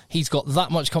 Either he's got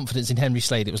that much confidence in Henry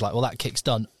Slade, it was like, well, that kick's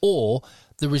done, or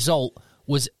the result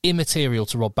was immaterial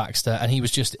to Rob Baxter, and he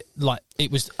was just like,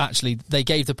 it was actually, they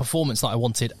gave the performance that I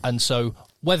wanted, and so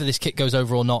whether this kick goes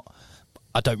over or not,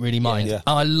 I don't really mind. Yeah.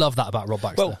 And I love that about Rob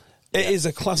Baxter. Well, it is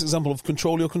a classic example of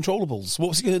control your controllables. What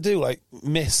was he going to do? Like,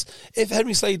 miss? If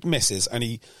Henry Slade misses and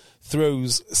he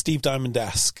throws Steve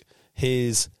Diamond-esque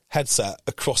his headset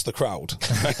across the crowd,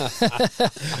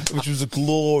 which was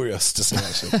glorious to see.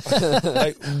 Actually,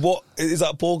 like, what is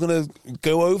that ball going to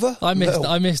go over? I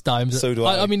missed Dimes. So do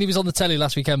I. I mean, he was on the telly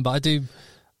last weekend, but I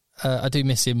do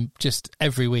miss him just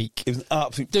every week. It was an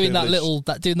absolute doing privilege.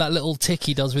 that little tick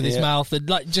he does with his mouth, and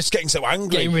like just getting so angry,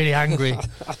 getting really angry.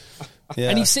 Yeah.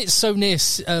 And he sits so near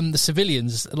the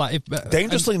civilians, like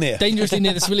dangerously near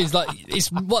the civilians. Like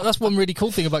that's one really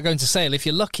cool thing about going to Sale. If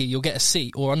you're lucky, you'll get a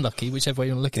seat, or unlucky, whichever way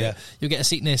you want to look at it. You'll get a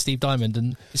seat near Steve Diamond,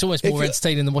 and it's almost more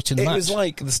entertaining than watching the match. It was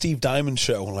like the Steve Diamond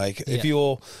show. Like if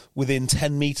you're within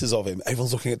 10 meters of him,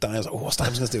 everyone's looking at Diamond. Like, what's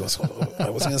Diamond going to do? What's he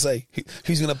going to say?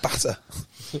 Who's going to batter?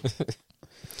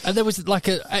 And there was like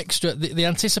an extra the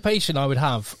anticipation I would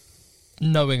have,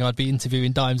 knowing I'd be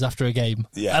interviewing Dimes after a game.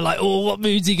 Yeah. And like, what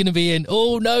mood's he going to be in?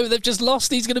 Oh, no, they've just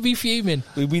lost. He's going to be fuming.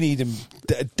 We need him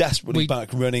desperately back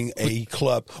running a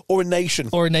club or a nation.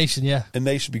 Or a nation, yeah. A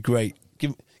nation would be great.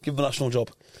 Give him a national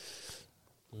job.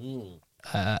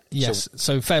 Yes,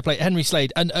 so fair play. Henry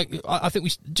Slade. And I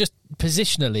think just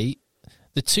positionally,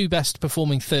 the two best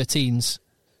performing 13s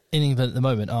in England at the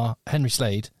moment are Henry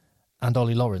Slade and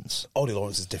Ollie Lawrence. Ollie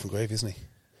Lawrence is a different grave, isn't he?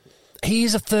 He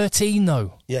is a 13,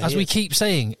 though. Yeah, as we keep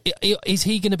saying. Is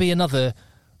he going to be another...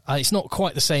 it's not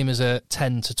quite the same as a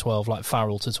 10 to 12, like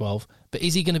Farrell to 12, but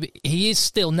is he going to be... He is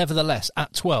still, nevertheless,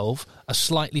 at 12, a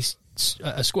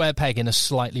square peg in a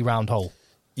slightly round hole.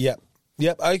 Yeah.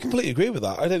 Yep, I completely agree with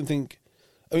that. I don't think...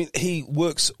 I mean, he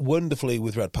works wonderfully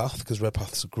with Redpath, because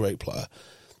Redpath's a great player.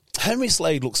 Henry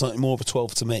Slade looks like more of a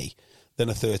 12 to me than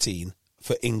a 13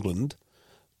 for England,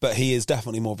 but he is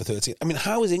definitely more of a 13. I mean,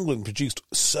 how has England produced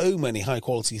so many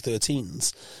high-quality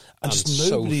 13s and just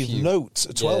nobody of note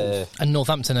at 12? Yeah. And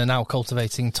Northampton are now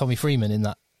cultivating Tommy Freeman in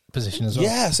that position as well.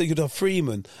 Yeah, so you could have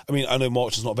Freeman. I mean, I know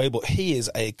Marchant's not available, but he is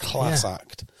a class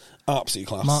act. Absolute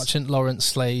class. Marchant, Lawrence,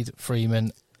 Slade,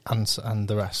 Freeman, and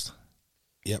the rest.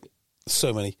 Yep,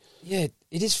 so many. Yeah,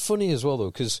 it is funny as well,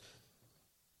 though, because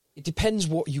it depends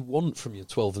what you want from your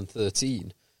 12 and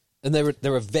 13. And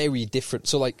there are very different...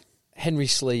 So, like, Henry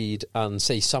Slade and,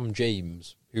 say, Sam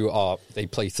James, they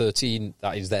play 13,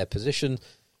 that is their position,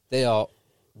 they are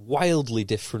wildly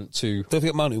different to... Don't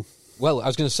forget Manu. Well, I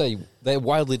was going to say, they're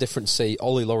wildly different to, say,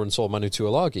 Ollie Lawrence or Manu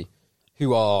Tuilagi,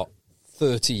 who are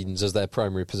 13s as their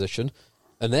primary position,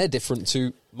 and they're different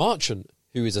to Marchant,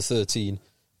 who is a 13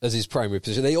 as his primary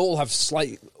position. They all have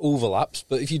slight overlaps,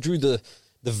 but if you drew the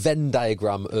Venn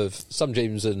diagram of Sam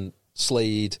James and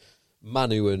Slade...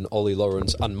 Manu and Ollie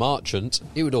Lawrence and Marchant,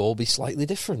 it would all be slightly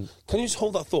different. Can you just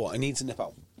hold that thought? I need to nip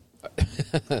out.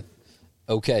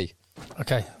 Okay,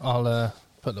 I'll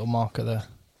put a little marker there.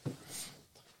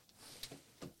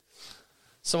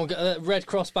 Someone get a red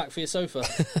cross back for your sofa.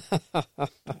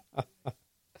 Are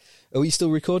we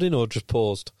still recording or just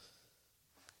paused?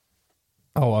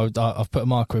 Oh, I've put a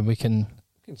marker in. We can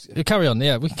carry on.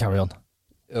 Yeah, we can carry on.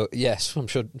 Yes, I'm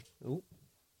sure. Ooh.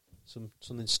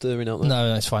 Something stirring out there.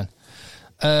 No, it's fine.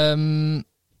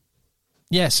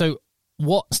 So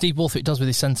what Steve Borthwick does with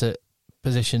his centre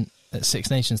position at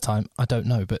Six Nations time, I don't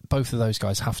know, but both of those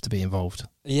guys have to be involved.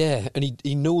 Yeah, and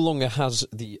he no longer has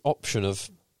the option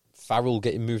of Farrell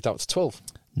getting moved out to 12.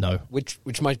 No. Which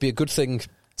might be a good thing,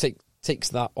 takes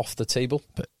that off the table.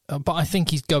 But I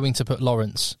think he's going to put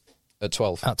Lawrence... At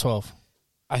 12? At 12.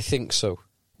 I think so.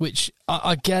 Which,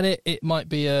 I get it, it might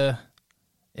be a...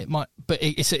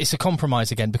 it's a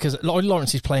compromise again, because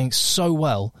Lawrence is playing so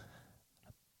well.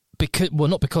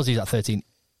 Not because he's at 13.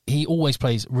 He always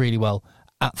plays really well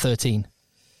at 13.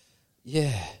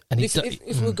 Yeah. And if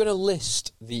we're going to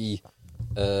list the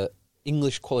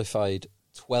English qualified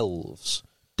 12s,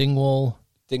 Dingwall.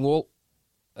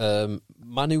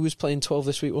 Manu was playing 12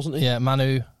 this week, wasn't he? Yeah,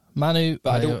 Manu. But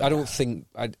I don't think.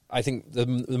 I think the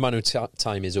Manu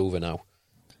time is over now.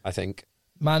 I think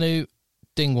Manu,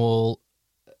 Dingwall.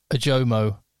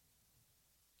 Ajomo.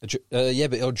 Yeah,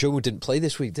 but Ajomo didn't play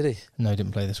this week, did he? No, he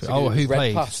didn't play this week. So who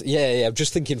played? Yeah, I'm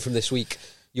just thinking from this week.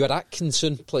 You had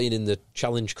Atkinson playing in the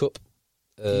Challenge Cup.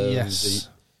 Yes.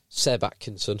 Seb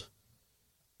Atkinson.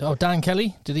 Oh, Dan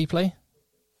Kelly, did he play?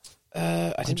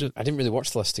 I didn't really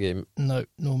watch the Leicester game. No,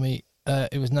 nor me.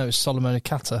 It was Solomon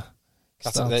Kata.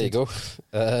 There you go.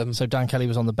 So Dan Kelly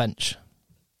was on the bench.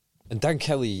 And Dan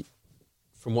Kelly,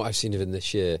 from what I've seen of him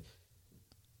this year,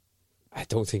 I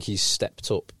don't think he's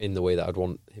stepped up in the way that I'd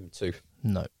want him to.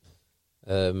 No.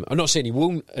 I'm not saying he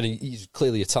won't, and he's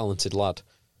clearly a talented lad,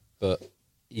 but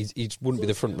he wouldn't be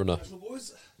the front runner.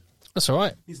 That's all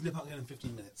right. He's nip out again in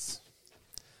 15 minutes.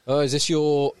 Oh, is this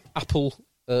your apple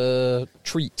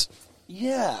treat?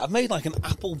 Yeah, I've made like an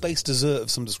apple-based dessert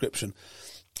of some description.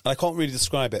 I can't really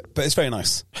describe it, but it's very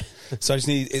nice. So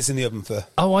it's in the oven for...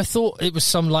 Oh, I thought it was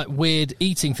some like weird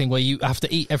eating thing where you have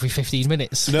to eat every 15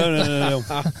 minutes. No.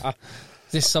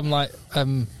 Is this some like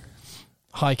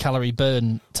high calorie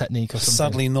burn technique or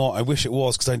something? Sadly not. I wish it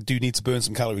was, because I do need to burn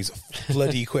some calories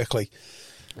bloody quickly.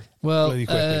 Well,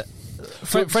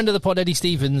 friend of the pod, Eddie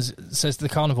Stevens, says the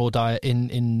carnivore diet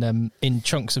in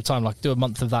chunks of time, like do a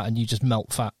month of that and you just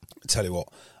melt fat. I tell you what,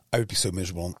 I would be so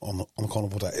miserable on the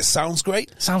carnivore diet. It sounds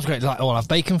great. Sounds great. Like, I'll have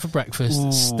bacon for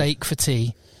breakfast, steak for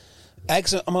tea.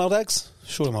 Eggs? Am I allowed eggs?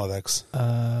 Sure I'm allowed eggs.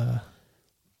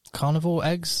 Carnivore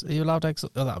eggs? Are you allowed eggs? Oh,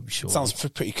 that would be sure. Sounds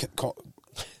pretty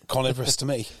carnivorous to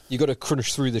me. You got to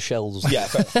crunch through the shells. Yeah.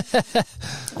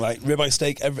 Like ribeye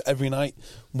steak every night.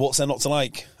 What's there not to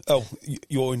like? Oh,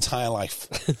 your entire life.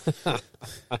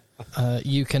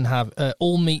 You can have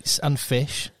all meats and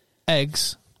fish,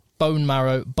 eggs, bone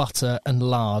marrow, butter and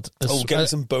lard. Get me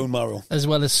some bone marrow. As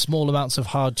well as small amounts of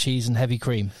hard cheese and heavy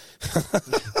cream.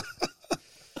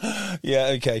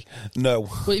 Yeah, okay. No.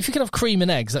 Well, if you can have cream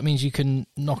and eggs, that means you can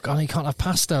knock... Oh, you can't have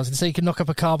pasta. I was going to say you can knock up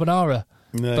a carbonara.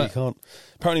 No, you can't.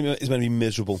 Apparently it's meant to be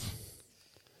miserable.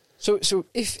 So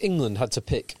if England had to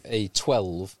pick a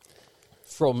 12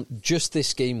 from just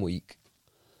this game week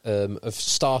of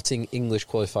starting English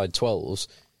qualified 12s,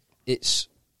 it's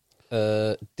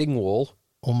Dingwall...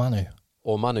 Or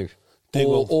Manu.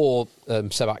 Dingwall. Or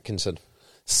Seb Atkinson.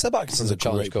 Seb Atkinson's a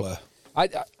great player.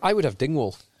 I would have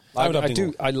Dingwall. I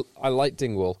like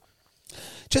Dingwall.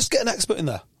 Just get an expert in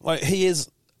there. Like he's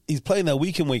playing there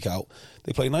week in, week out.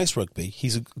 They play nice rugby.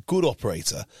 He's a good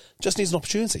operator. Just needs an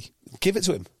opportunity. Give it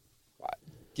to him.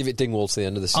 Give it Dingwall to the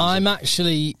end of the season. I'm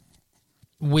actually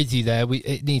with you there.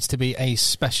 It needs to be a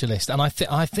specialist. And I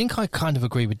think I kind of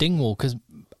agree with Dingwall, because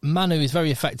Manu is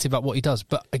very effective at what he does.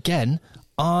 But again,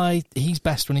 he's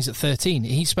best when he's at 13.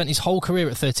 He spent his whole career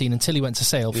at 13 until he went to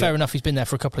Sale. Yeah. Fair enough, he's been there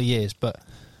for a couple of years, but...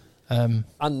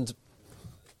 and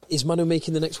is Manu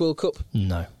making the next World Cup?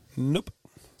 No. Nope.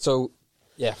 So,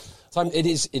 yeah. It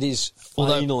is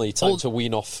finally time to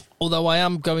wean off. Although I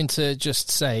am going to just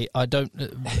say, I don't...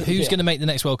 who's going to make the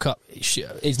next World Cup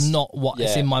is not what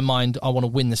is in my mind. I want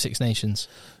to win the Six Nations.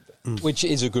 Which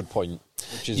is a good point.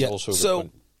 Which is also a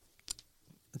good point.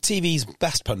 TV's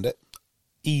best pundit,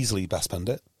 easily best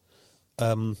pundit,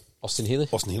 Austin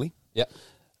Healy. Yeah.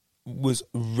 Was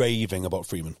raving about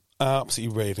Freeman.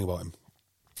 Absolutely raving about him.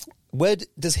 Where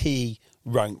does he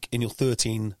rank in your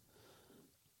 13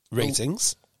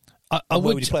 ratings? I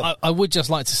would just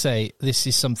like to say this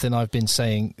is something I've been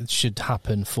saying should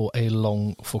happen for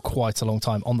quite a long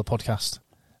time on the podcast.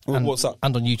 Well, what's that?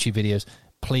 And on YouTube videos.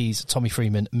 Please, Tommy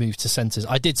Freeman, move to centres.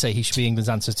 I did say he should be England's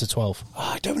answer to 12.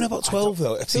 I don't know about 12,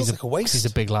 though. It feels like a waste. He's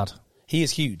a big lad. He is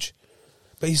huge.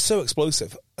 But he's so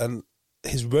explosive. And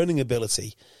his running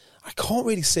ability, I can't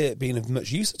really see it being of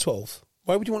much use at 12.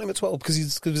 Why would you want him at 12?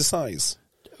 Because of his size?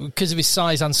 Because of his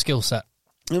size and skill set.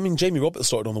 I mean, Jamie Roberts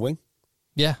started on the wing.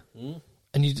 Yeah.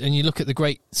 And you look at the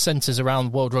great centres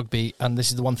around world rugby, and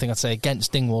this is the one thing I'd say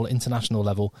against Dingwall at international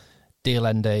level: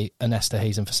 Diolende and Esther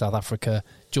Hazen for South Africa,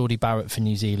 Geordie Barrett for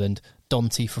New Zealand,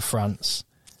 Donty for France.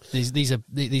 These are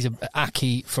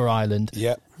Aki for Ireland.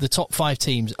 Yeah. The top 5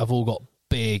 teams have all got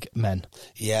big men.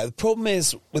 Yeah, the problem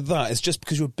is with that is just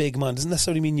because you're a big man doesn't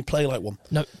necessarily mean you play like one.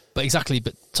 No, but exactly.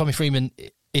 But Tommy Freeman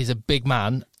is a big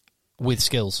man with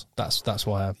skills. That's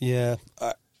why.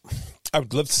 I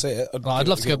would love to see it. I'd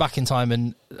love to go back in time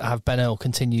and have Ben Earl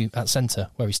continue at centre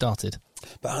where he started.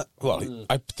 But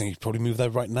I think he'd probably move there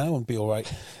right now and be all right.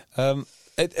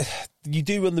 You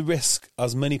do run the risk,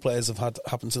 as many players have had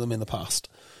happen to them in the past,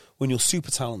 when you're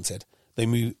super talented. They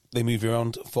move you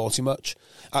around far too much.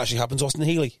 Actually happened to Austin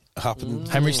Healy.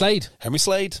 Henry Slade. Henry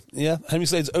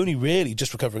Slade's only really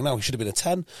just recovering now. He should have been a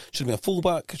 10, should have been a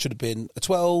fullback, should have been a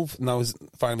 12, now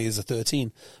finally is a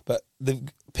 13. But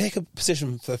pick a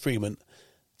position for Freeman,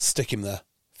 stick him there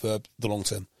for the long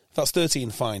term. If that's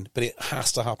 13, fine, but it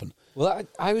has to happen. Well,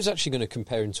 I was actually going to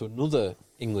compare him to another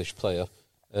English player,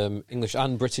 English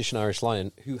and British and Irish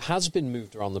Lion, who has been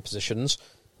moved around the positions,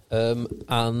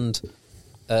 and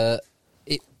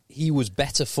he was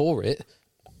better for it.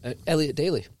 Elliot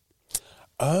Daly.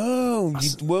 Oh,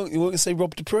 you weren't say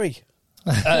Rob Dupree?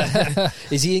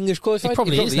 Is he English qualified? He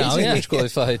probably is now. English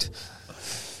qualified.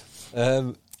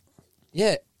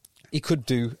 He could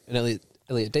do an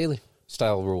Elliot Daly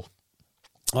style role.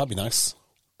 That'd be nice.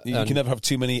 You can never have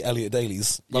too many Elliot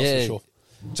Dailies. That's for sure.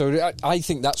 So I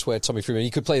think that's where Tommy Freeman,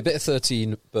 he could play a bit of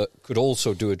 13, but could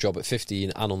also do a job at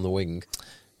 15 and on the wing.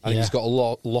 I think he's got a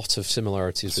lot of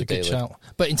similarities with Daly. Shout.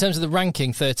 But in terms of the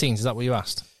ranking 13s, is that what you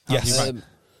asked? Yes.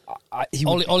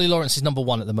 Ollie Lawrence is number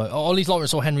one at the moment. Ollie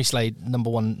Lawrence or Henry Slade, number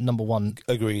one.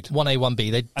 Agreed. 1A,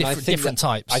 1B. They're different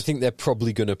types. I think they're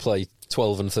probably going to play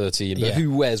 12 and 13, but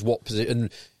who wears what position?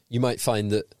 And you might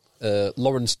find that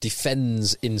Lawrence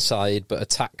defends inside but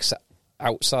attacks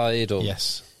outside. Or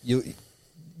yes. You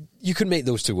can make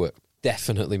those two work.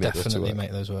 Definitely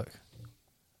make those work.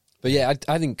 But yeah,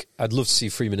 I think I'd love to see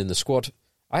Freeman in the squad.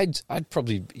 I'd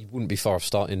probably, he wouldn't be far off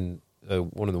starting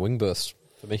one of the wing berths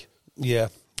for me. Yeah,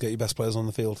 get your best players on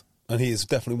the field. And he is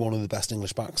definitely one of the best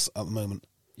English backs at the moment.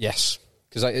 Yes,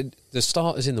 because the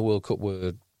starters in the World Cup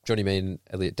were Johnny May and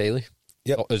Elliot Daly.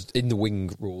 Yep. In the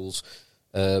wing roles.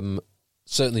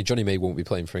 Certainly Johnny May won't be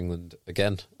playing for England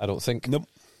again, I don't think. Nope.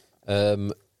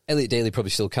 Elliot Daly probably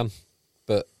still can,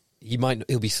 but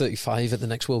he'll be 35 at the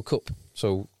next World Cup.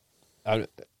 So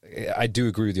I do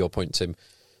agree with your point, Tim.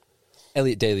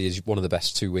 Elliot Daly is one of the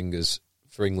best two wingers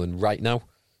for England right now,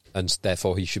 and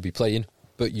therefore he should be playing,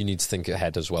 but you need to think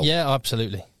ahead as well. Yeah,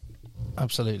 absolutely.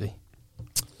 Next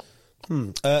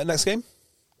game?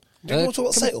 Do you want to talk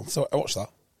about Sale? Sorry, I watched that.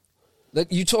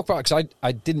 You talk about, because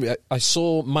I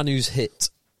saw Manu's hit,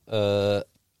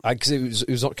 because it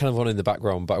was kind of on in the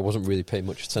background, but I wasn't really paying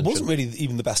much attention. It wasn't really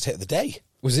even the best hit of the day.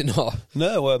 Was it not?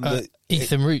 No.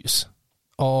 Ethan Roots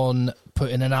on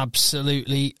putting an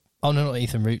absolutely... Oh, no, not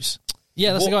Ethan Roots.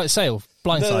 Yeah, that's the guy at Sale.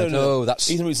 Blindside. No, that's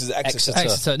Ethan Roots is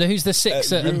Exeter. No, who's the six?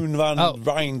 Rune van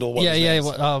Rind or what?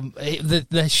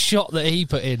 The shot that he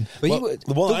put in. The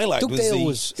one I liked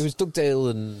was it was Dugdale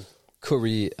and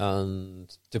Curry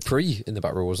and Dupree in the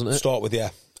back row, wasn't it? Start with,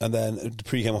 and then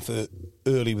Dupree came off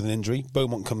early with an injury.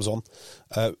 Beaumont comes on.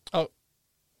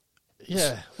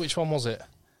 Which one was it?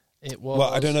 It was. Well,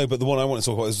 I don't know, but the one I want to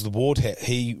talk about is the Ward hit.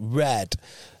 He read.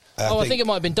 I think it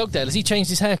might have been Dugdale. Has he changed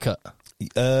his haircut?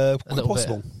 A little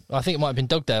possible. Bit. I think it might have been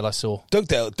Dugdale. I saw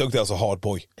Dugdale's a hard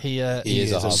boy. He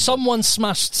is a hard boy. Someone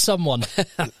smashed someone.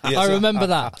 I remember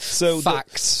that. So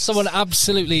facts. Someone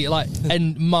absolutely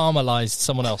marmalised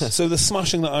someone else. So the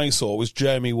smashing that I saw was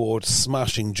Jeremy Ward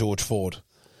smashing George Ford.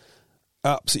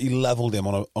 Absolutely levelled him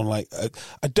on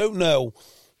I don't know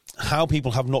how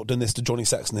people have not done this to Johnny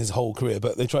Sexton his whole career,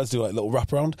 but they tried to do a little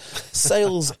wraparound.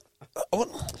 Sale's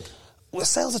was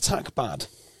Sale's attack bad?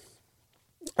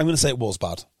 I'm going to say it was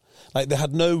bad. They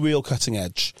had no real cutting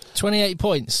edge. 28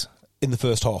 points in the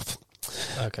first half.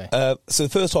 Okay. So the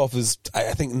first half was,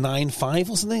 I think, 9-5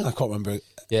 or something. I can't remember.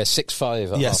 Yeah,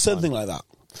 6-5. Yeah, something like that.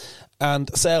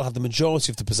 And Sale had the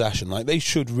majority of the possession. They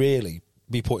should really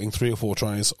be putting 3 or 4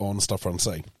 tries on Stade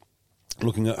Francais,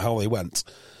 looking at how they went.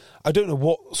 I don't know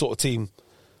what sort of team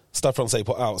Stade Francais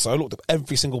put out, so I looked up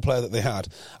every single player that they had.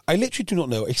 I literally do not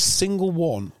know a single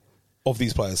one of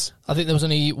these players. I think there was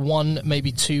only 1,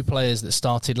 maybe 2 players that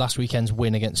started last weekend's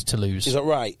win against Toulouse. Is that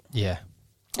right? Yeah.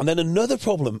 And then another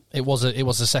problem... It was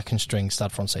a second string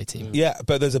Stade Francais team. Yeah,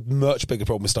 but there's a much bigger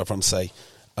problem with Stade Francais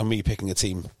and me picking a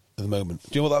team at the moment.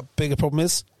 Do you know what that bigger problem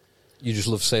is? You just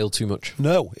love Sale too much.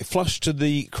 No, it flashed to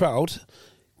the crowd.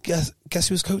 Guess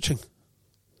who was coaching?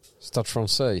 Stade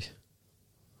Francais.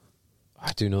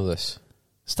 I do know this.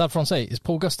 Stade Francais, is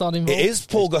Paul Gustard involved? It is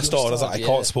Paul Gustard. I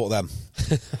can't support them.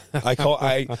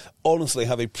 I honestly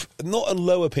have not a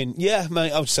low opinion. Yeah,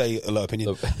 mate, I would say a low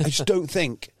opinion. I just don't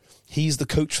think he's the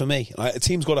coach for me. A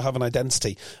team's got to have an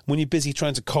identity. When you're busy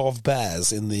trying to carve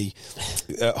bears in the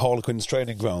Harlequins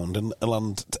training ground and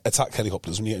land attack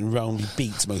helicopters when you're getting roundly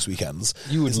beat most weekends.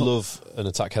 You would love an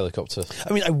attack helicopter.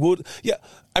 I mean, I would. Yeah.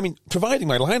 I mean, providing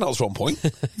my lineouts are on point.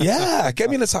 Yeah, get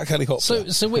me an attack helicopter.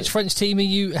 So which French team are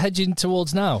you hedging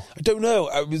towards now? I don't know.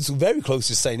 I was very close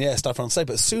to saying, Stade Francais,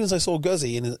 but as soon as I saw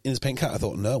Guzzi in his pink hat, I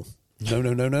thought, no.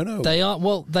 They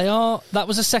are. That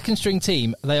was a second string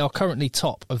team. They are currently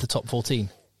top of the top 14.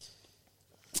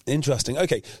 Interesting.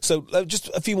 Okay, so just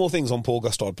a few more things on Paul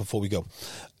Gustard before we go.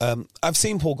 I've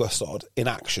seen Paul Gustard in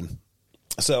action.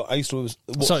 So I used to...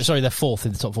 Sorry, they're 4th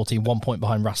in the top 14, 1 point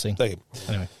behind Racing. There you go.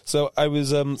 Anyway. So I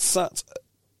was sat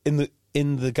in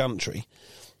the gantry,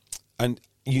 and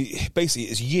basically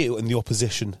it's you and the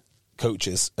opposition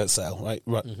coaches at Sale,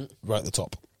 right at the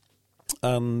top.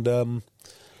 And the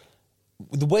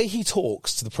way he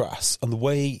talks to the press and the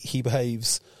way he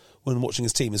behaves when watching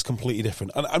his team is completely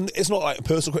different. And it's not like a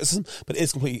personal criticism, but it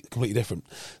is completely different.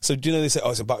 So do you know they say,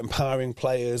 it's about empowering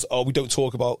players, we don't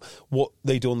talk about what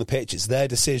they do on the pitch, it's their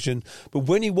decision. But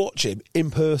when you watch him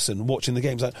in person, watching the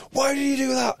games, why did he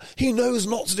do that? He knows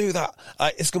not to do that.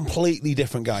 It's a completely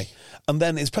different guy. And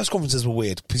then his press conferences were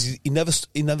weird, because he never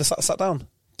sat down.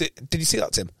 Did you see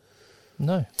that, Tim?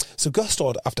 No. So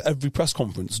Gustard, after every press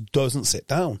conference, doesn't sit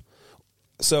down.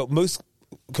 So most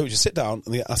coaches sit down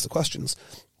and they ask the questions.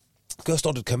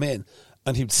 Gustard would come in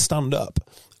and he would stand up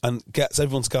and gets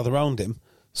everyone to gather around him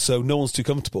so no one's too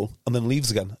comfortable, and then leaves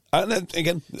again. And then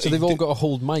again, So they've all got to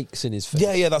hold mics in his face.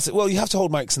 Yeah, that's it. Well, you have to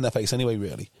hold mics in their face anyway,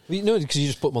 really. No, because you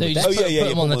just put them on the you desk. just Oh yeah, put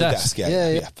them on the desk.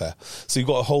 Yeah, fair. So you've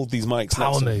got to hold these mics.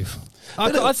 Power next to them. move.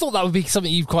 I thought that would be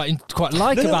something you quite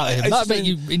like about him. That make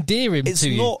you endear him It's to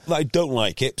you. not that I don't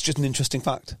like it. It's just an interesting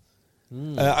fact.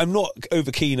 I'm not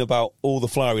over keen about all the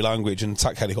flowery language and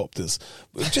attack helicopters.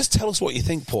 But just tell us what you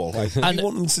think, Paul. Like, if you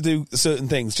want them to do certain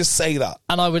things, just say that.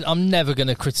 And I'm never going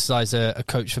to criticise a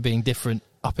coach for being different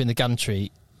up in the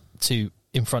gantry to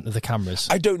in front of the cameras.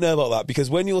 I don't know about that, because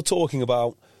when you're talking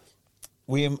about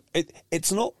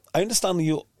it's not. I understand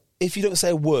that if you don't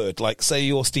say a word, like say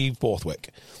you're Steve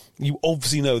Borthwick, you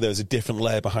obviously know there's a different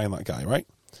layer behind that guy, right?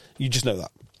 You just know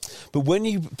that. But when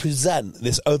you present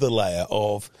this other layer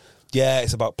of,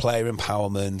 it's about player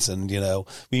empowerment and,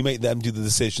 we make them do the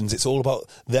decisions. It's all about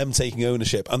them taking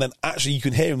ownership. And then actually you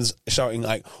can hear him shouting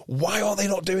like, why are they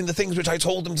not doing the things which I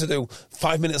told them to do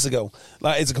 5 minutes ago?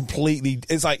 Like,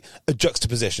 it's like a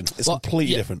juxtaposition. It's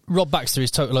completely different. Rob Baxter is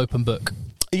total open book.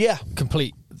 Yeah.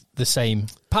 Complete the same.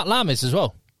 Pat Lam is as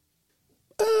well.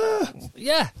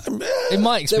 In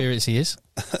my experience, he is.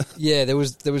 Yeah, there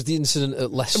was the incident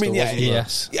at Leicester. Wasn't there?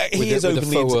 Yes. Yeah, he is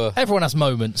openly. Everyone has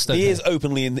moments. Don't He they? is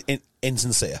openly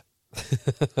insincere.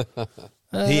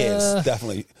 He is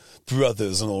definitely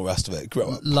brothers and all the rest of it. Grow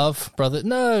up, love, brother.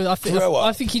 No, I think Grow up.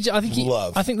 I think he.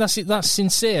 Love. I think that's it. That's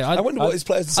sincere. I wonder what his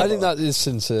players. Decide I think about that is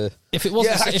sincere. If it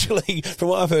wasn't, actually, from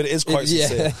what I've heard, it is quite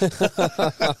sincere.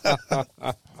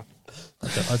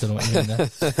 I don't know what you mean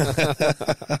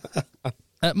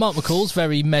there. Mark McCall's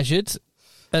very measured,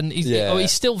 and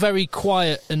he's still very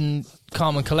quiet and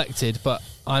calm and collected, but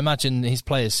I imagine his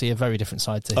players see a very different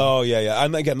side to him. Oh, yeah.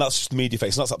 And again, that's just media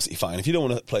face, and that's absolutely fine. If you don't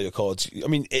want to play your cards, I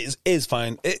mean, it is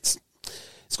fine. It's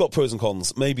got pros and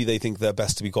cons. Maybe they think they're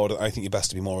best to be guarded. I think you're best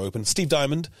to be more open. Steve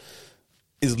Diamond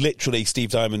is literally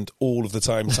Steve Diamond all of the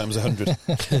time, times 100.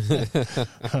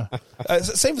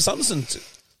 Same for Sanderson,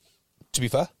 to be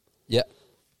fair. Yeah.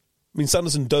 I mean,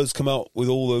 Sanderson does come out with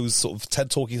all those sort of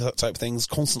TED Talky type things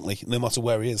constantly, no matter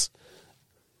where he is.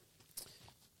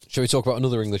 Shall we talk about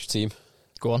another English team?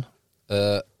 Go on.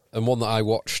 And one that I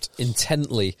watched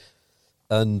intently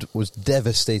and was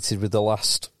devastated with the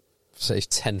last, say,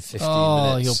 10, 15 minutes.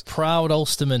 Oh, you're proud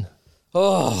Ulsterman.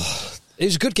 Oh, it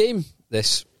was a good game,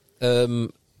 this. All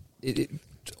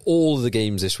of the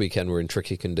games this weekend were in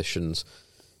tricky conditions.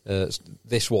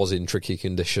 This was in tricky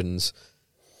conditions.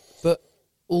 But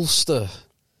Ulster.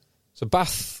 So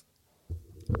Bath,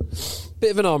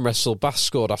 bit of an arm wrestle. Bath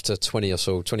scored after 20 or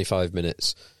so, 25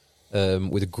 minutes,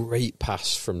 with a great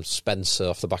pass from Spencer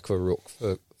off the back of a ruck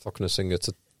for Thockenasinger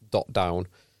to dot down.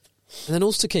 And then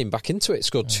Ulster came back into it,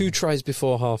 scored 2 tries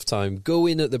before half-time, go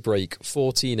in at the break,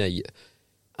 14-8,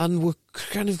 and were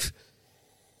kind of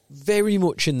very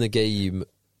much in the game,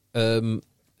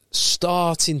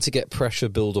 starting to get pressure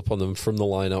build up on them from the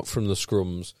line-out, from the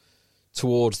scrums,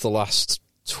 towards the last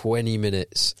 20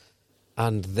 minutes.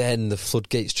 And then the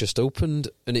floodgates just opened,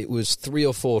 and it was 3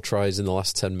 or 4 tries in the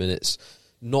last 10 minutes,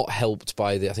 not helped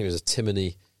by I think it was a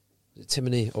Timoney,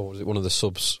 or was it one of the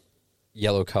subs,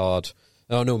 yellow card?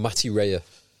 Oh no, Matty Ray,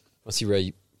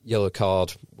 yellow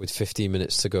card with 15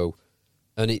 minutes to go.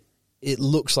 And it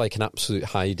looks like an absolute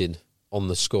hiding on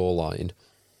the scoreline.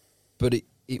 But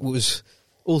it was,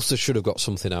 Ulster should have got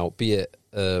something out, be it,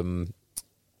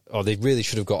 they really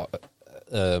should have got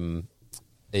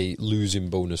a losing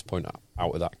bonus point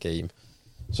out of that game.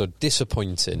 So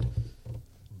disappointing.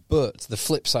 But the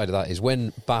flip side of that is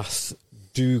when Bath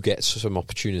do get some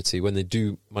opportunity, when they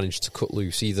do manage to cut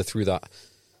loose, either through that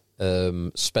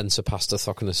Spencer pass to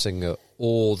Thockenasinger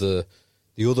or the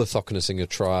other Thockenasinger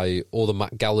try or the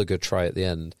Matt Gallagher try at the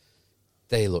end,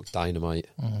 they look dynamite.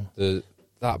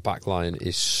 That back line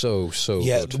is so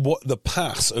good. The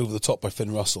pass over the top by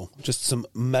Finn Russell, just some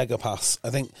mega pass. I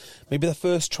think maybe the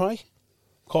first try.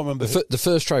 Can't remember. The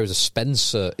first try was a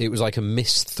Spencer. It was like a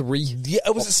missed 3. Yeah,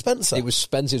 was it Spencer? It was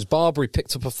Spencer. It was Barbary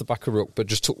picked up off the back of ruck, but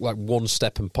just took like one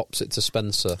step and pops it to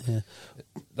Spencer. Yeah.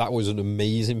 That was an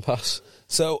amazing pass.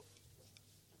 So,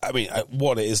 I mean,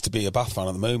 what it is to be a Bath fan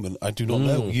at the moment, I do not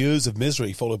know. Years of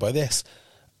misery followed by this.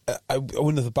 I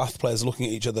wonder if the Bath players are looking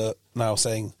at each other now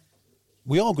saying,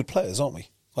 we are good players, aren't we?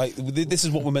 Like, this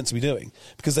is what we're meant to be doing.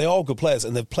 Because they are good players,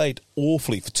 and they've played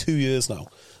awfully for 2 years now,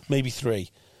 maybe 3.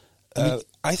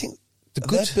 I think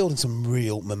they're building some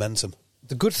real momentum.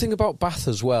 The good thing about Bath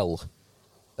as well,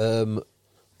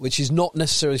 which is not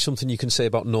necessarily something you can say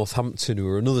about Northampton, who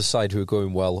are another side who are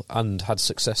going well and had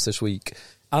success this week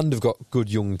and have got good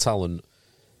young talent,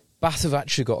 Bath have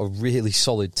actually got a really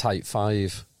solid tight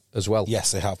 5 as well.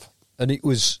 Yes, they have. And it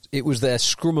was their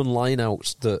scrum and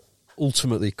line-outs that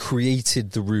ultimately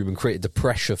created the room and created the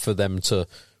pressure for them to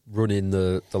run in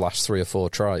the last 3 or 4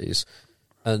 tries.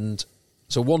 And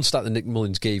so one stat that Nick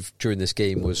Mullins gave during this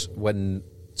game was when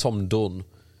Tom Dunn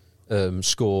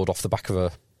scored off the back of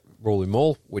a rolling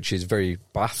maul, which is very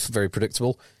Bath, very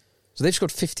predictable. So they've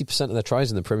scored 50% of their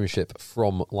tries in the Premiership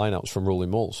from lineouts from rolling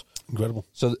mauls. Incredible.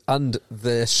 So, and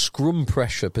their scrum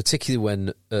pressure, particularly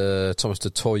when Thomas de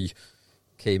Toy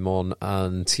came on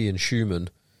and Tian Schumann,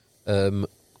 the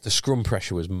scrum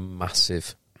pressure was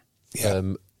massive. Yeah.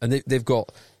 And they've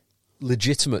got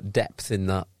legitimate depth in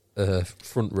that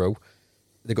front row.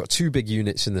 They've got 2 big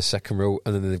units in the second row,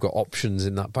 and then they've got options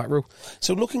in that back row.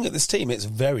 So looking at this team, it's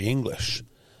very English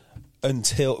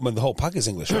the whole pack is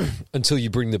English. Until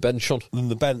you bring the bench on. Then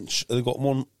the bench, they've got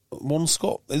one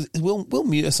Scot. Will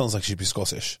Muir sounds like he should be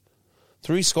Scottish.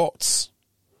 3 Scots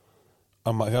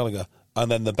and Matt Gallagher. And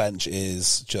then the bench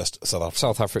is just South Africa.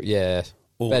 South Africa, yeah.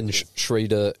 All bench,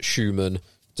 Schrader, Schumann,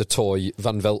 De Toy,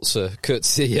 Van Veltzer,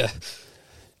 Coetzee.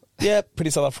 Yeah,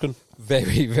 pretty South African.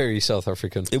 Very, very South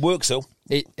African. It works, though.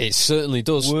 It certainly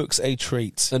does. Works a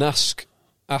treat. And ask.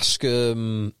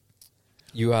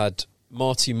 You had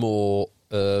Marty Moore,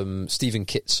 Stephen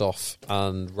Kitsoff,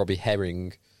 and Robbie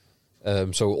Herring.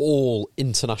 So all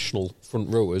international front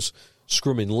rowers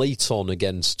scrumming late on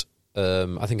against.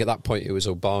 I think at that point it was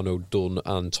Obano, Dunn,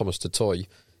 and Thomas de Toy,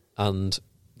 and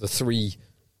the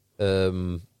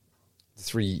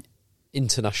three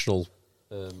international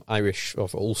Irish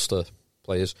of Ulster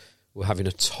players were having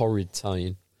a torrid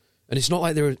time. And it's not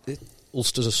like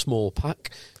Ulster's a small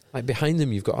pack. Like behind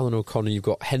them, you've got Alan O'Connor, you've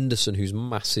got Henderson, who's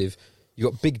massive,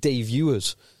 you've got Big Dave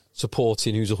Ewers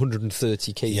supporting, who's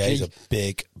 130 kg. Yeah, he's a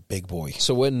big boy.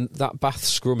 So when that Bath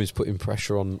scrum is putting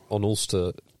pressure on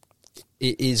Ulster,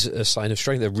 it is a sign of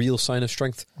strength, a real sign of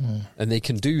strength. And they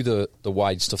can do the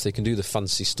wide stuff, they can do the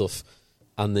fancy stuff,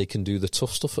 and they can do the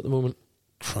tough stuff at the moment.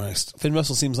 Christ. Finn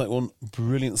Russell seems like one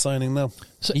brilliant signing now.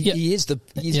 So, He's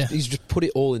just put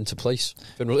it all into place.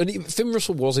 Finn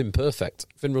Russell was imperfect.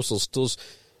 Finn Russell does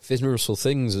Finn Russell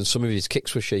things, and some of his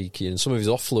kicks were shaky, and some of his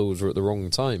offloads were at the wrong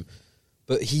time.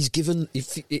 But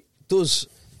it does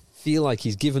feel like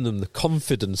he's given them the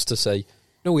confidence to say,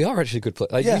 no, we are actually good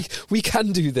players. Like, we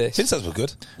can do this. Since we're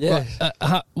good. Yeah.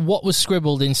 What was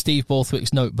scribbled in Steve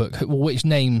Borthwick's notebook? Which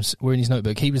names were in his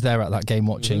notebook? He was there at that game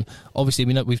watching. Obviously,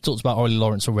 we've talked about Ollie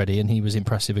Lawrence already, and he was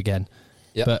impressive again.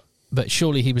 Yep. But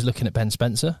surely he was looking at Ben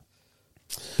Spencer?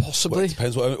 Possibly. Well, it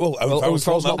depends what... Owen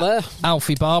Farrell's not there.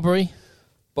 Alfie Barbary?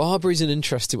 Barbаry's an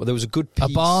interesting one. There was a good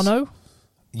piece. Abano?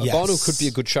 Yes. Abano could be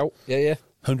a good shout. Yeah.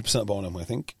 100% Abano, I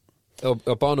think.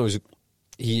 Abano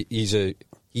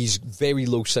he's very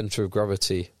low centre of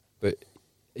gravity, but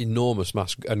enormous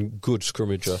mass and good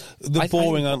scrummager. The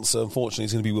boring answer, unfortunately,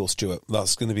 is going to be Will Stewart.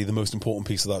 That's going to be the most important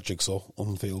piece of that jigsaw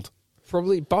on the field.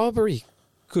 Probably Barbary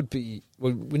could be.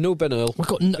 Well, we know Ben Earl. We've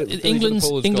got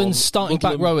England's starting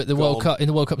back row at the World Cup in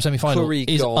the World Cup semi-final Curry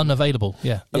is gone. unavailable.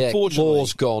 Yeah, Unfortunately,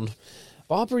 Moore's gone.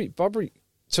 Barbary.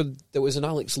 So there was an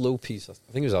Alex Lowe piece. I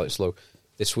think it was Alex Lowe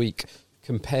this week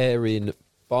comparing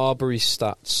Barbary's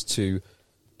stats to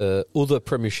other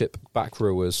Premiership back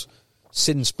rowers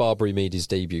since Barbary made his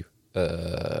debut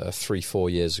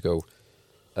 3-4 years ago,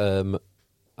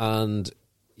 and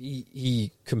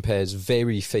he compares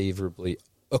very favourably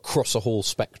across a whole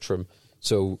spectrum.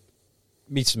 So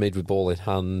meters made with ball in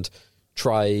hand,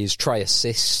 try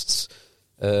assists,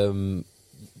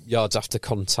 yards after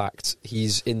contact.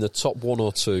 He's in the top 1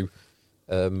 or 2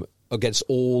 against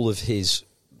all of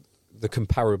the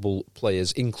comparable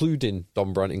players, including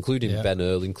Don Brandt, including Ben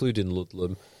Earl, including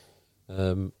Ludlam,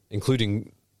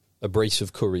 including a brace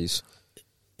of Curries.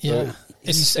 Yeah,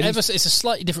 So it's a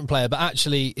slightly different player, but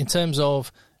actually, in terms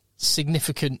of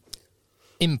significant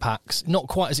impacts, not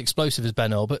quite as explosive as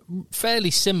Ben Earl, but fairly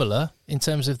similar in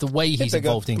terms of the way he's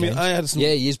involved in games.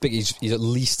 He is big. He's at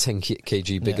least 10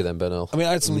 kg bigger than Ben Earl. I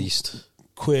had some least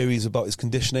queries about his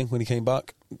conditioning when he came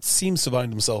back. Seems to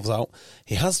find himself out.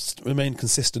 He has remained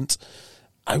consistent.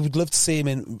 I would love to see him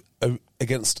in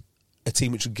against a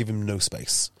team which would give him no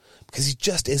space, because he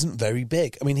just isn't very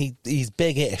big. He's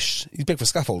big-ish. He's big for a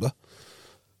scaffolder.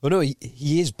 Oh no,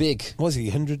 he is big. What is he,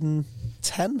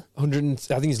 110? I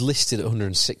think he's listed at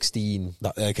 116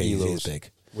 Okay, he kilos. is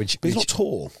big. But he's not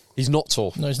tall. He's not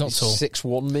tall. No, he's not tall.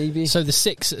 6'1", maybe. So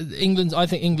I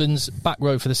think England's back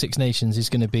row for the Six Nations is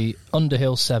going to be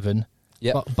Underhill 7,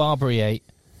 Barbary 8.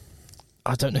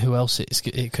 I don't know who else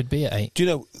it could be at 8. Do you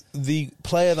know, the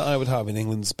player that I would have in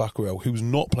England's back row, who's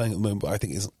not playing at the moment, but I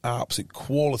think is an absolute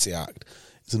quality act,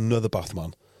 is another Bath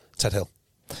man, Ted Hill.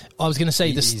 I was going to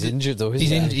say he's injured though.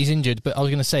 Isn't He's injured, but I was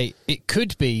going to say it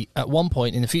could be at one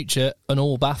point in the future an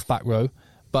all Bath back row,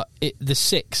 but the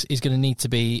 6 is going to need to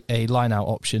be a line-out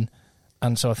option,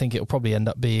 and so I think it'll probably end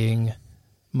up being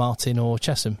Martin or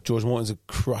Chesham. George Martin's a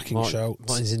cracking shout.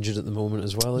 Martin's injured at the moment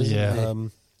as well, isn't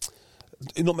he?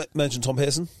 You not mentioned Tom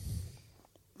Pearson,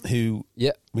 who,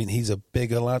 I mean, he's a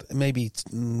bigger lad. Maybe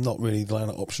not really the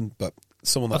line-out option, but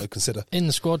someone that I'd consider. In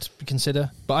the squad,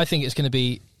 consider. But I think it's going to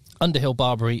be Underhill,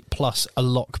 Barbary, plus a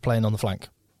lock playing on the flank.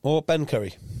 Or Ben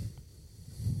Curry.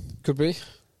 Could be.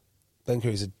 Ben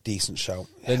Curry's a decent shout.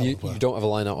 Then you don't have a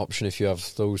line-out option if you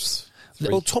have those three.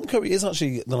 Well, Tom Curry is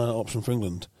actually the line-out option for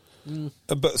England.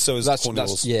 But so is Courtney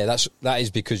Laws. Yeah, that is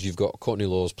because you've got Courtney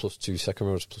Laws plus 2 second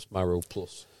rows plus Marrow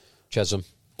plus Chesham.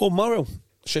 Or Marrow.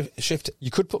 Shift it. You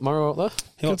could put Marrow out there.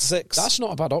 He got 6. That's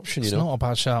not a bad option, It's you know. not a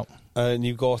bad shout. And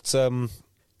you've got,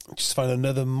 just find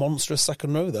another monstrous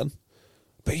second row then.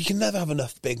 But you can never have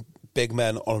enough big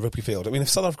men on a rugby field. I mean, if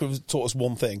South Africa has taught us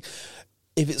one thing,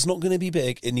 if it's not going to be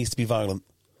big, it needs to be violent.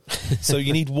 So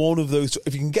you need one of those.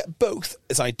 If you can get both,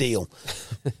 it's ideal.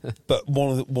 But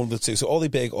one of the two. So are they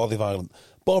big or are they violent?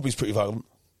 Barbie's pretty violent.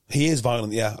 He is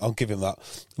violent, yeah, I'll give him that.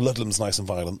 Ludlam's nice and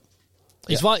violent.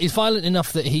 He's violent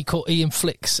enough that he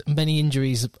inflicts many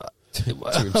injuries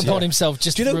upon himself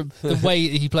just for the way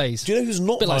that he plays. Do you know who's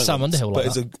not a bit violent, like Sam Underhill,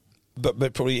 like that.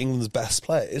 But probably England's best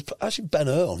player is actually Ben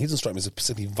Earl. He doesn't strike me as a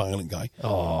particularly violent guy.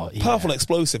 Oh, yeah. Powerful and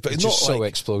explosive, but It's it's just not so like,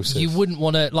 explosive. You wouldn't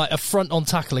want to, like, a front-on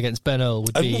tackle against Ben Earl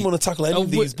would be... I wouldn't want to tackle any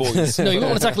of these boys. No, you wouldn't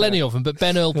want to tackle any of them, but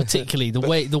Ben Earl particularly, the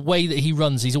way that he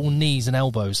runs, he's all knees and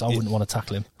elbows. I wouldn't want to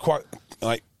tackle him.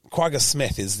 Quagga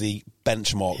Smith is the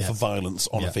benchmark for violence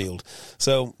on a field.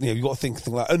 So you've got to think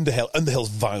like Underhill. Underhill's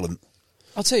violent.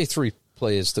 I'll tell you 3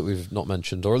 players that we've not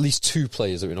mentioned, or at least 2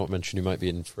 players that we've not mentioned who might be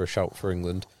in for a shout for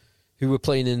England, who were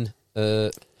playing in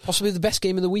possibly the best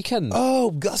game of the weekend.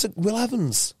 Oh, that's Will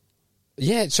Evans.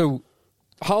 Yeah, so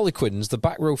Harlequins, the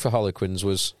back row for Harlequins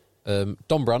was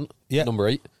Don Brandt, number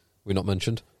 8, we're not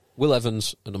mentioned. Will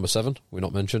Evans at number 7, we're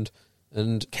not mentioned.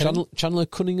 And Chandler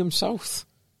Cunningham South.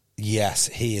 Yes,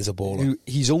 he is a baller.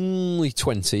 He's only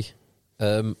 20,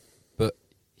 but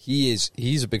he's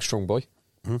a big, strong boy,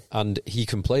 and he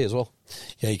can play as well.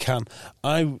 Yeah, he can.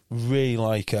 I really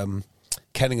like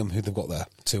Kenningham, who they've got there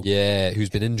too. Yeah, who's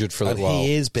been injured for a little while.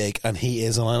 He is big, and he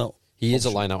is a line-out. He is a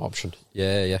line-out option.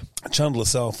 Yeah. Chandler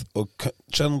South or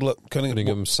Chandler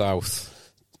Cunningham South.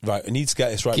 Right, he needs to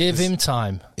get this right. Give him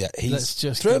time. Yeah, let's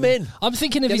just throw him in. I'm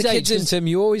thinking of Get his the age. kids in, Tim.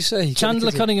 You always say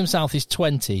Chandler Cunningham South is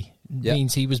 20.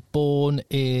 Means he was born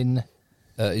in...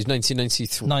 he's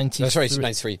 1993.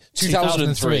 93.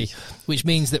 2003. Which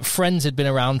means that Friends had been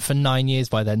around for 9 years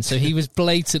by then. So he was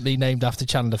blatantly named after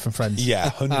Chandler from Friends. Yeah,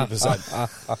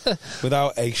 100%.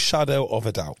 Without a shadow of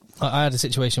a doubt. I had a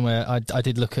situation where I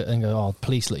did look at and go, oh,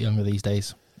 police look younger these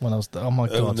days. When I was, oh my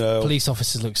God, no. Police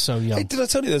officers look so young. Hey, did I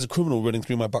tell you there's a criminal running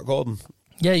through my back garden?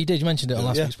 Yeah, you did. You mentioned it on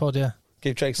last week's pod, yeah.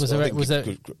 Gave chase. Was there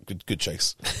good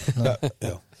chase. No.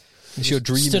 Yeah. It's your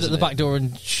dream. Stood at the back door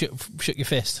and shook your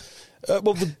fist.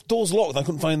 Well, the door's locked. I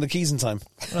couldn't find the keys in time.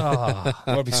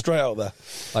 I'd be straight out there.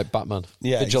 Like Batman.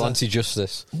 Yeah, Vigilante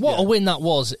justice. What a win that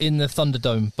was in the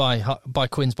Thunderdome by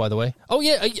Quins, by the way. Oh,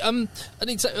 yeah. I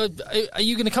need to, are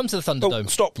you going to come to the Thunderdome? Oh,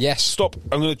 stop. Yes. Stop.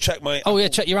 I'm going to check my... Oh, yeah,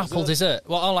 check your Apple dessert.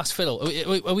 Well, I'll ask Phil.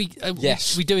 Are we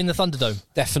doing the Thunderdome?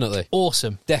 Definitely.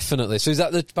 Awesome. Definitely. So is that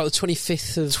about the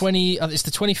 25th of... It's the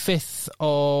 25th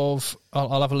of...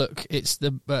 I'll have a look. It's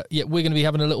the... we're going to be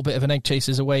having a little bit of an Egg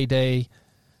Chasers away day.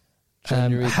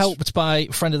 Helped by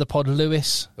friend of the pod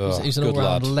Lewis, who's an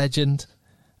all-round legend,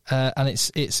 and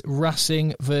it's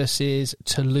Racing versus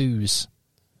Toulouse,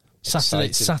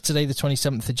 Saturday the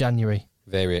 27th of January.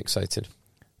 Very excited.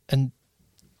 And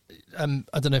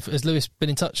I don't know if has Lewis been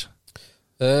in touch.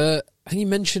 I think he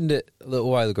mentioned it a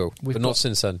little while ago, but not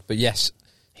since then. But yes,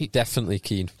 he's definitely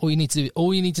keen. All you need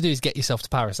to do is get yourself to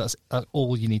Paris. That's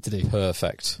all you need to do.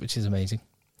 Perfect. Which is amazing.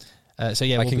 So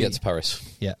yeah, I can get to Paris.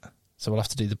 Yeah. So we'll have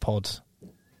to do the pod.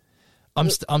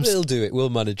 We'll do it. We'll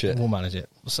manage it. We'll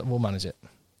manage it.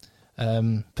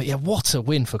 But yeah, what a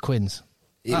win for Quins!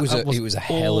 It was a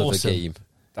hell of a game.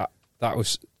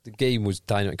 The game was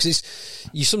dynamic because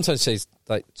you sometimes say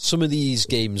like some of these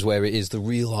games where it is the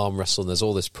real arm wrestling. There's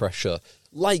all this pressure,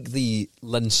 like the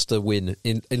Leinster win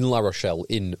in La Rochelle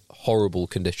in horrible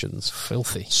conditions,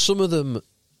 filthy. Some of them,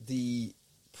 the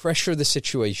pressure of the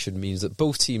situation means that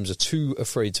both teams are too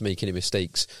afraid to make any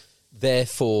mistakes.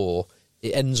 Therefore,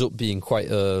 it ends up being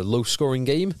quite a low-scoring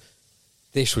game.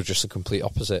 This was just the complete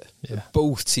opposite. Yeah.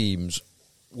 Both teams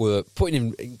were putting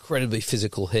in incredibly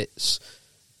physical hits,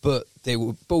 but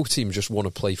both teams just want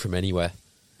to play from anywhere.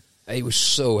 It was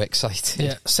so exciting.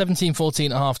 Yeah,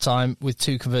 17-14 at half-time with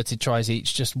 2 converted tries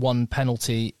each, just 1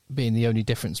 penalty being the only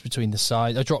difference between the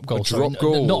side. A drop goal,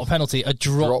 goal. Not a penalty, a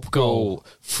drop goal.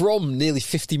 From nearly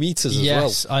 50 metres as well.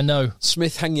 Yes, I know.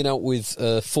 Smith hanging out with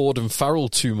Ford and Farrell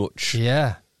too much.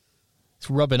 Yeah. It's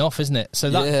rubbing off, isn't it?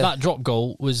 So that drop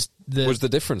goal was the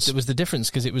difference. It was the difference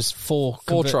because it was 4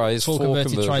 tries, 4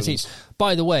 converted tries each.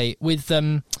 By the way, with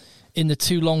in the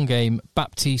Toulon game,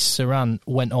 Baptiste Serran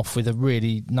went off with a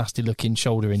really nasty-looking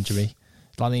shoulder injury.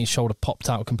 I think his shoulder popped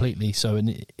out completely,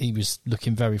 and he was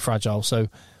looking very fragile. So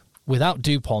without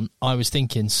Dupont, I was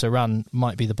thinking Serran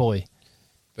might be the boy.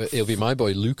 But it'll be my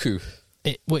boy, Luku.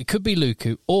 It could be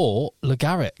Luku or Le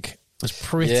Garrick. Was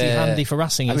pretty handy for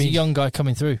Racing. He's a young guy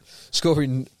coming through.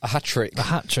 Scoring a hat-trick. A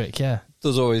hat-trick, yeah.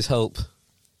 Does always help.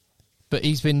 But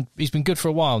he's been good for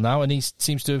a while now, and he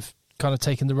seems to have kind of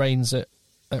taken the reins at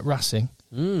Racing,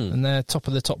 and they're top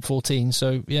of the top 14.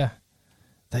 So yeah,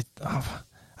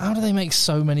 how do they make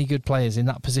so many good players in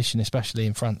that position, especially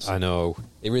in France? I know.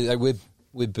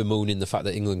 We're bemoaning the fact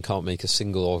that England can't make a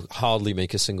single or hardly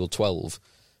make a single 12,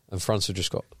 and France have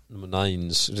just got number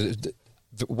 9s.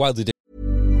 Wildly different.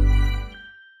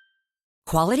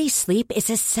 Quality sleep is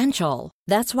essential.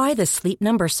 That's why the Sleep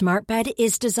Number Smart Bed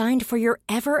is designed for your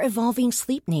ever-evolving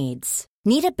sleep needs.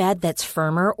 Need a bed that's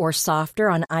firmer or softer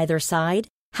on either side?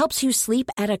 Helps you sleep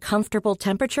at a comfortable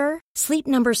temperature? Sleep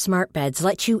Number Smart Beds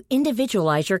let you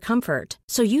individualize your comfort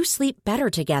so you sleep better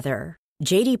together.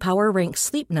 J.D. Power ranks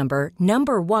Sleep Number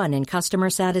number 1 in customer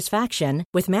satisfaction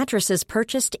with mattresses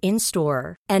purchased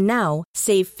in-store. And now,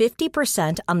 save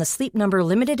 50% on the Sleep Number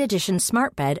Limited Edition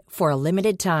Smart Bed for a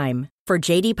limited time. For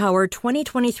J.D. Power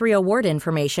 2023 award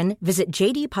information, visit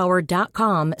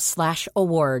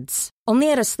jdpower.com/awards.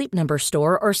 Only at a Sleep Number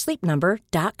store or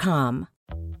sleepnumber.com.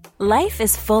 Life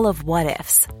is full of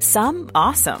what-ifs. Some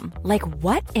awesome, like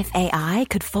what if AI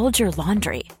could fold your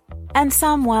laundry? And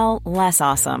some, well, less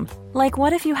awesome, like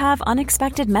what if you have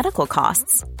unexpected medical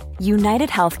costs? United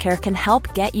Healthcare can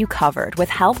help get you covered with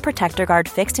Health Protector Guard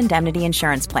fixed indemnity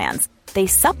insurance plans. They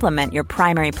supplement your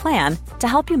primary plan to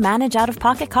help you manage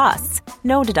out-of-pocket costs.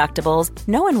 No deductibles,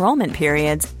 no enrollment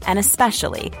periods, and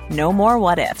especially no more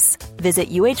what-ifs. Visit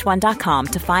uh1.com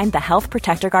to find the Health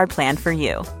Protector Guard plan for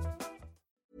you.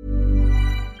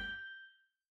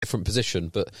 Different position,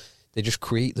 but they just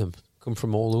create them, come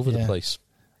from all over the place.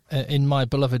 In my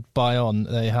beloved Bayonne,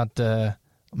 they had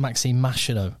Maxime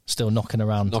Machineau still knocking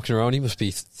around. He must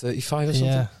be 35 or something.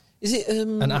 Yeah. Is it...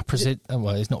 and Apricid...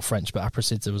 well, he's not French, but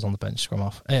Apricid was on the bench, scrum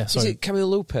half. Yeah, sorry. Is it Camille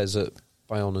Lopez at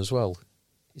Bayonne as well?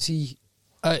 Is he...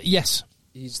 yes.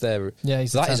 He's there. Yeah,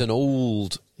 he's That is an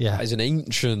old... Yeah. That is an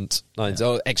ancient...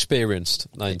 experienced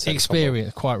 9-10.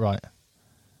 Experienced, quite right.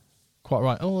 Quite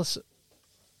right. Oh, is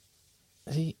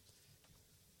he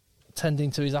tending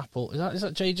to his apple? Is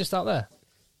that Jay just out there?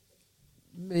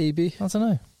 Maybe. I don't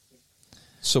know.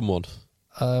 Someone.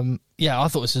 Yeah, I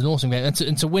thought this was an awesome game.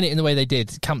 And to win it in the way they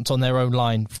did, camped on their own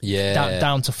line,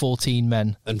 down to 14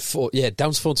 men. And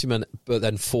down to 14 men, but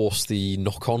then forced the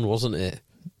knock-on, wasn't it?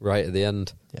 Right at the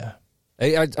end. Yeah.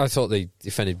 I thought they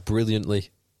defended brilliantly.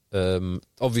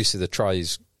 Obviously, the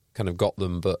tries kind of got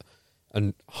them,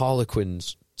 and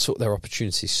Harlequins took their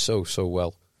opportunities so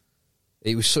well.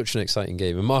 It was such an exciting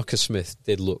game. And Marcus Smith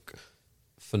did look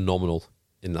phenomenal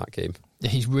in that game.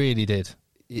 He really did.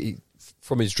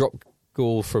 From his drop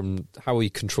goal, from how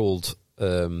he controlled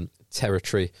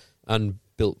territory and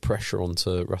built pressure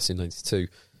onto Racing 92,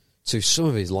 to some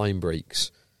of his line breaks.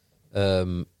 I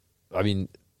mean,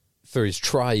 for his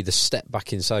try, the step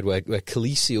back inside where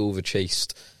Khaleesi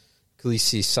overchased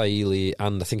Khaleesi, Saili,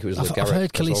 and I think it was Le Garrec. I've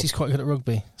heard Khaleesi's quite good at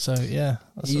rugby, so yeah.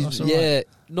 That's all right.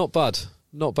 Not bad.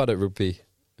 Not bad at rugby.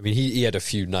 I mean, he had a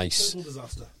few nice... Total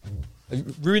disaster.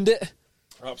 Ruined it?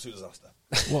 Absolute disaster.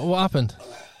 What happened?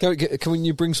 Can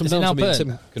you bring some down to me and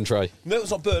Tim can try? No,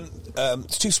 it's not burnt.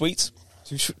 It's too sweet.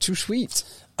 Too sweet?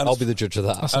 And I'll be the judge of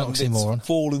that. That's an oxymoron. It's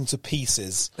fallen to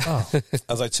pieces. Oh.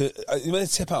 As when they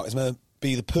tip out, it's going to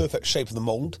be the perfect shape of the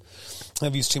mould.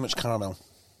 I've used too much caramel.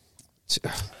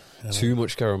 Too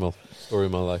much caramel. Story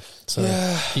of my life. So,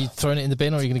 are you throwing it in the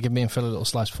bin, or are you going to give me and Phil a little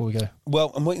slice before we go?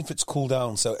 Well, I'm waiting for it to cool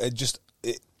down, so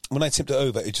when I tipped it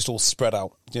over, it just all spread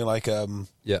out. You know, like...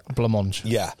 blancmange.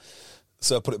 Yeah.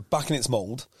 So I put it back in its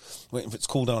mould, waiting for it to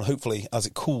cool down. Hopefully, as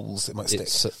it cools, it might stick.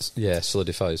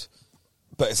 Solidifies.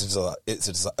 But it's a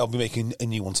disaster. I'll be making a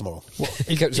new one tomorrow.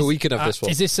 So we can have this one.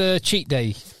 Is this a cheat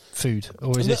day food,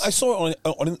 or is this... I saw it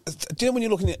on... Do you know when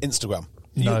you're looking at Instagram?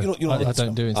 No, you're not I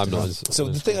don't do Instagram. I'm not. So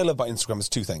the thing I love about Instagram is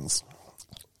two things.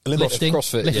 Lifting.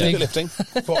 CrossFit, lifting.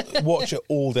 Watch it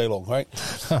all day long, right?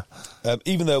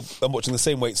 Even though I'm watching the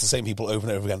same weights, the same people over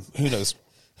and over again. Who knows?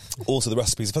 Also, the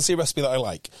recipes. If I see a recipe that I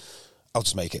like, I'll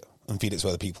just make it and feed it to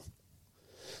other people.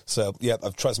 So, yeah,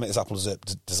 I've tried to make this apple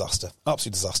dessert disaster.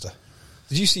 Absolute disaster.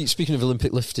 Did you see, speaking of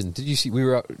Olympic lifting, did you see, we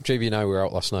were out, JB and I were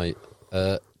out last night,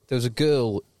 there was a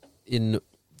girl in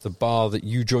the bar that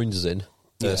you joined us in,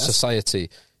 Yes. Society,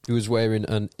 who was wearing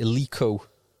an Eleiko.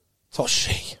 Oh,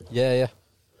 she? Yeah.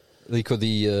 Eleiko,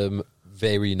 the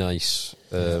very nice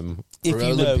If you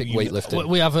know, Olympic you- weightlifting.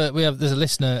 We have there's a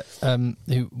listener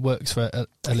who works for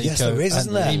Alico. Yes, there is,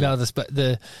 isn't and there? Emailed us, but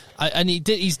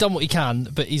he's done what he can,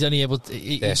 but he's only able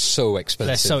to. They're so expensive.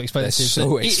 They're so expensive. They're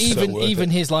so expensive. Even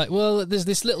his like, well, there's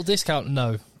this little discount.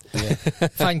 No,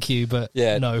 thank you, but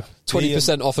no.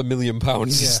 20% off £1 million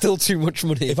is still too much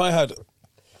money. If I had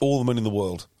all the money in the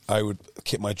world, I would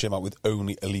kit my gym out with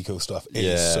only Eleiko stuff. It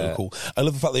is so cool. I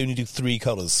love the fact they only do 3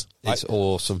 colours. It's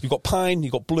awesome. You've got pine,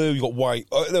 you've got blue, you've got white,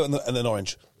 and then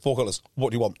orange. 4 colours. What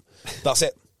do you want? That's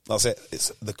it.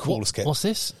 It's the coolest kit. What's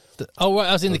this? Oh right,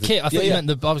 I was in the kit. I thought you meant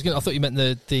the. I thought you meant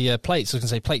the plates. I was going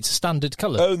to say plates are standard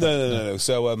colour. Oh no.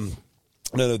 So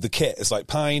no, the kit is like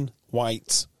pine,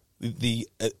 white, the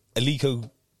Eleiko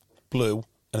blue,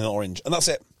 and an orange, and that's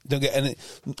it. Don't get any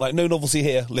no novelty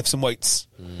here. Lift some weights.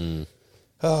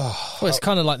 Well, it's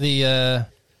kind of like the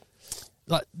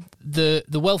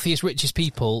wealthiest, richest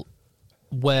people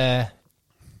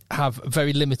have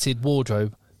very limited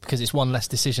wardrobe because it's one less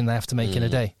decision they have to make in a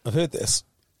day. I've heard this.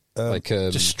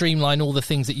 Just streamline all the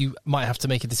things that you might have to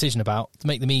make a decision about to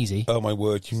make them easy. Oh my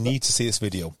word! You need to see this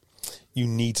video. You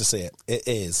need to see it. It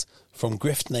is from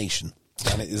Grift Nation,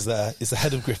 and it's the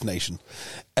head of Grift Nation.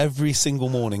 Every single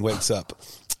morning wakes up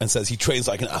and says he trains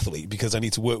like an athlete because I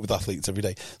need to work with athletes every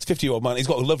day. It's a 50-year-old man. He's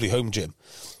got a lovely home gym,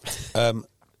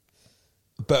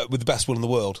 but with the best one in the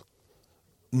world.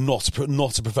 Not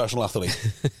a professional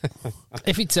athlete.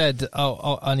 If he'd said,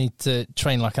 "Oh, I need to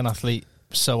train like an athlete,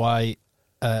 so I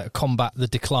combat the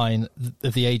decline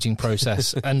of the aging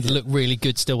process and look really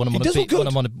good still when I'm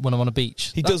on a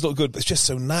beach." He does look good, but it's just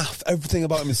so naff. Everything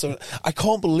about him is so. I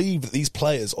can't believe that these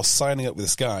players are signing up with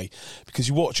this guy because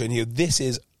you watch it and you go, "This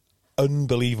is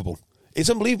unbelievable." It's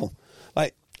unbelievable.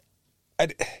 Like,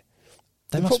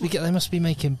 they must be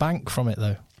making bank from it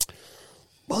though.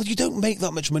 Well, you don't make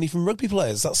that much money from rugby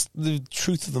players. That's the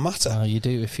truth of the matter. You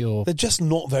do if you're. They're just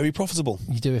not very profitable.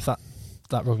 You do if that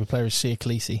rugby player is Sia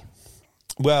Khaleesi.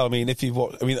 Well, I mean, if you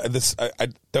watch, I mean, this I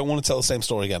don't want to tell the same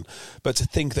story again, but to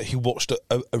think that he watched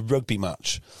a rugby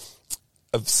match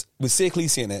with Sia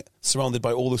Khaleesi in it, surrounded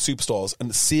by all the superstars,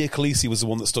 and Sia Khaleesi was the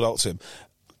one that stood out to him.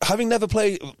 Having never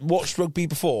watched rugby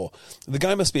before, the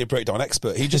guy must be a breakdown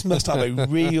expert. He just must have a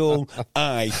real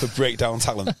eye for breakdown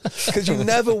talent. Because you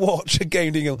never watch a game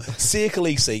and you go, Sia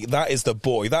Khaleesi, that is the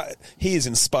boy. He has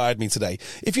inspired me today.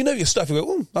 If you know your stuff, you go,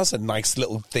 oh, that's a nice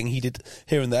little thing he did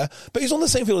here and there. But he's on the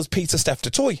same field as Peter Steph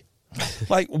Toy.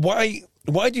 Like, why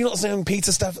do you not say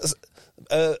Peter Steph?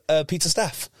 Peter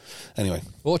Steph? Anyway.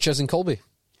 Or Cheslin Colby.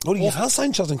 Oh, he has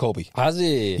signed Cheslin Colby. Has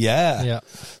he? Yeah.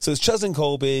 So it's Cheslin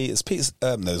Colby, it's Peter...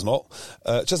 no, there's not.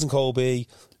 Cheslin Colby...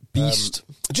 Beast.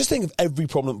 Just think of every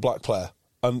prominent black player.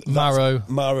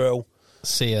 Marrow.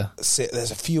 Sia.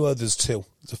 There's a few others too.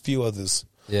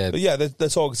 Yeah. But yeah, they're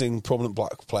targeting prominent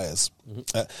black players.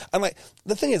 Mm-hmm. And like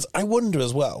the thing is, I wonder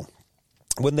as well,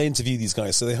 when they interview these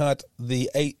guys, so they had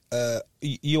the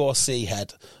URC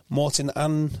head, Martin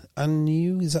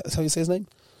Anu, is that how you say his name?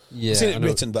 Yeah, I've seen it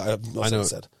written, but I've not seen it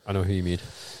said. I know who you mean.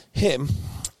 Him,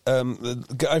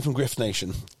 the guy from Grift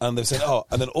Nation, and they've said,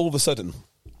 and then all of a sudden,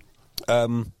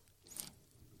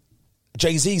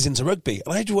 Jay-Z's into rugby.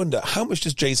 And I do wonder, how much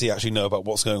does Jay-Z actually know about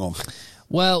what's going on?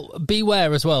 Well,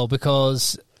 beware as well,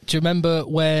 because do you remember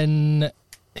when...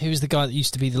 Who was the guy that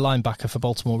used to be the linebacker for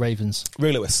Baltimore Ravens?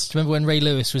 Ray Lewis. Do you remember when Ray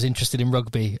Lewis was interested in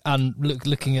rugby and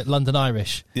looking at London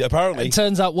Irish? Yeah, apparently. It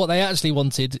turns out what they actually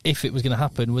wanted, if it was going to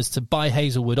happen, was to buy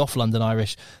Hazelwood off London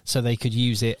Irish so they could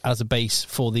use it as a base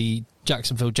for the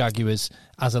Jacksonville Jaguars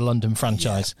as a London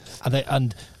franchise. Yeah.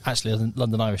 And actually,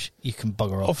 London Irish, you can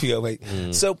bugger off. Off you go, mate.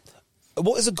 So,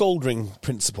 what is a gold ring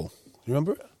principle? You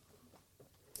remember it?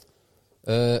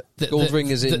 Gold ring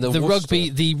is in the rugby.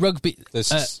 The gold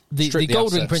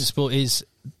ring assets. principle is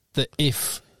that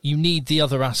if you need the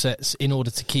other assets in order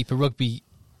to keep a rugby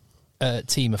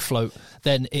team afloat,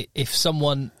 then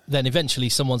eventually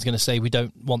someone's going to say we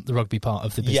don't want the rugby part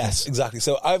of the business. Yes, exactly.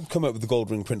 So I've come up with the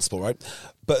gold ring principle, right?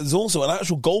 But there's also an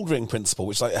actual gold ring principle,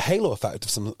 which is like a halo effect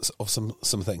of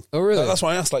something. Oh, really? That's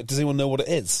why I asked. Like, does anyone know what it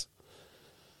is?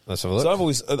 Let's have a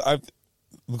look. So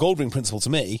the gold ring principle to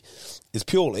me is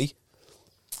purely.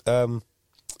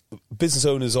 Business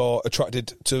owners are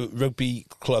attracted to rugby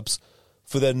clubs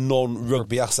for their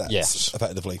non-rugby assets, yes.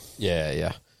 effectively.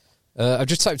 Yeah. I've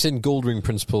just typed in gold ring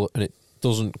principle and it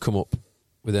doesn't come up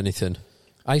with anything.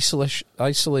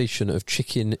 Isolation of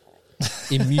chicken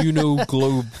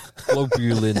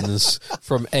immunoglobulins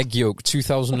from egg yolk,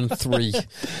 2003.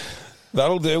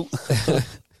 That'll do.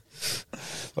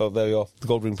 Well, there you are. The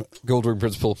gold ring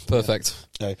principle. Perfect.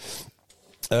 Okay.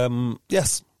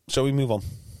 Yes. Shall we move on?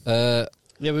 Yeah,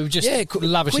 we were just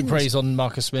lavishing praise on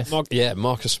Marcus Smith.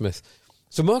 Marcus Smith.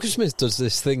 So Marcus Smith does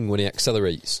this thing when he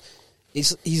accelerates.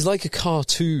 He's like a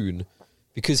cartoon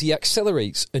because he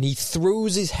accelerates and he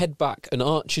throws his head back and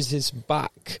arches his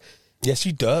back. Yes,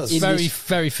 he does. Very,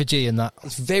 very Fijian, that.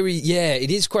 It's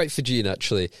it is quite Fijian,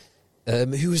 actually.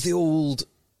 Who was the old...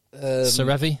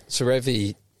 Serevi,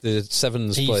 the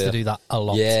Sevens player. He used to do that a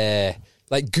lot. Yeah,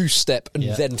 like goose step and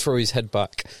then throw his head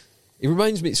back. It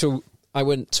reminds me... So I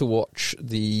went to watch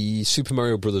the Super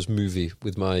Mario Brothers movie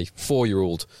with my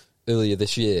 4-year-old earlier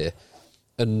this year,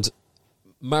 and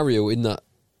Mario in that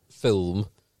film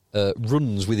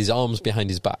runs with his arms behind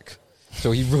his back.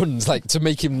 So he runs to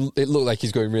make it look like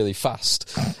he's going really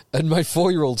fast. And my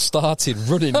 4-year-old started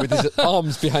running with his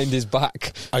arms behind his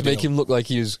back to make him look like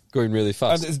he was going really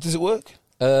fast. And does it work?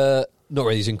 Not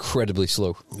really. He's incredibly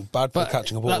slow. Bad for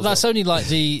catching a ball. That's only like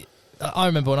the... I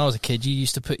remember when I was a kid, you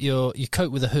used to put your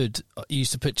coat with a hood. You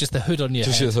used to put just the hood on your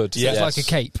head. Just your hood. So it's like a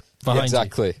cape behind you.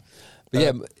 Exactly.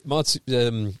 But Marcus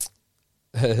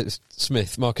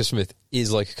Smith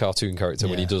is like a cartoon character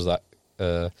when he does that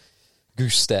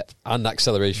goose step and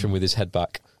acceleration with his head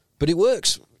back. But it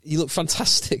works. He looked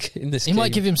fantastic in this game. He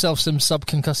might give himself some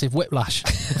subconcussive whiplash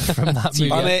from that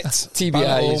movie.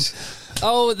 TBIs.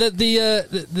 Oh,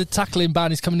 the tackling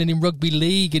ban is coming in rugby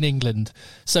league in England.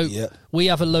 So we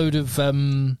have a load of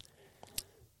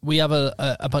we have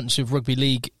a bunch of rugby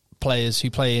league players who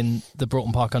play in the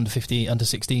Broughton Park under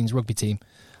 16s rugby team,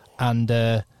 and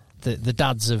the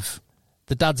dads of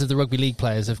the rugby league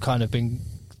players have kind of been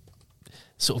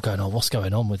sort of going, "Oh, what's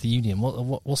going on with the union?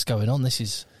 What's going on?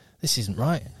 This isn't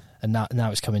right." And now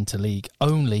it's coming to league,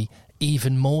 only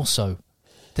even more so.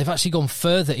 They've actually gone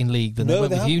further in league than they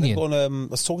went with union. I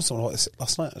was talking to someone about this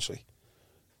last night, actually.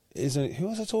 Who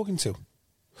was I talking to?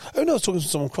 Oh, no, I was talking to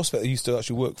someone CrossFit who used to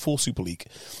actually work for Super League,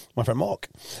 my friend Mark.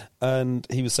 And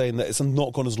he was saying that it's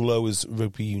not gone as low as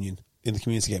rugby union in the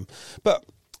community game. But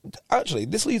actually,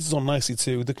 this leads us on nicely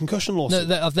to the concussion lawsuit.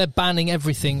 No, they're banning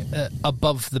everything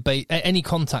above the base. Any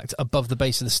contact above the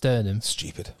base of the sternum.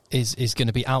 Stupid. Is going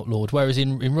to be outlawed. Whereas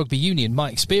in rugby union,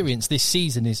 my experience this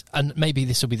season is, and maybe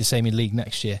this will be the same in league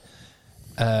next year,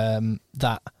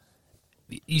 that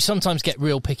you sometimes get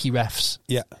real picky refs.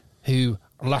 Yeah. Who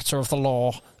letter of the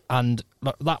law, and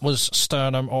that was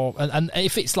sternum, and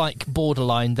if it's like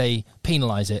borderline, they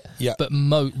penalise it. Yeah. But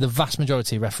the vast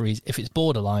majority of referees, if it's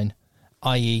borderline,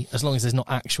 i.e., as long as there's not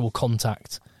actual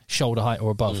contact, shoulder height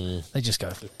or above, they just go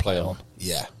play on.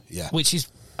 Yeah. Which is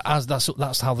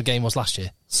that's how the game was last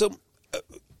year. So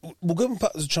we'll go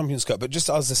back to the Champions Cup, but just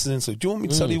as this is into, do you want me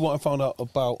to tell you what I found out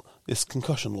about this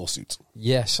concussion lawsuit?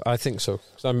 Yes, I think so.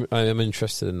 I am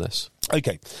interested in this.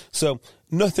 Okay, so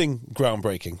nothing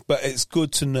groundbreaking, but it's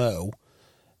good to know.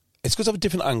 It's good to have a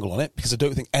different angle on it, because I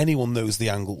don't think anyone knows the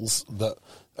angles that...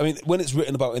 I mean, when it's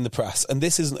written about in the press, and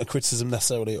this isn't a criticism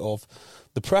necessarily of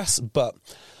the press, but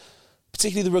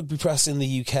particularly the rugby press in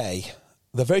the UK,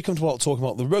 they're very comfortable about talking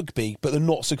about the rugby, but they're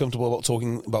not so comfortable about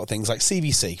talking about things like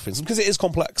CVC, for instance, because it is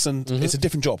complex and it's a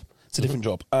different job. It's a different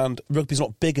job, and rugby's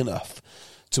not big enough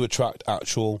to attract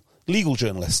actual legal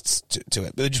journalists to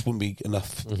it. There just wouldn't be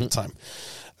enough time.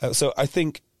 So I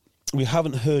think we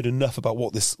haven't heard enough about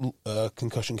what this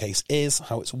concussion case is,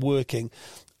 how it's working,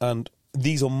 and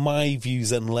these are my views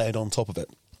then layered on top of it.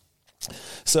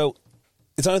 So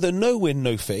it's either no win,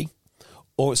 no fee,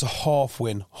 or it's a half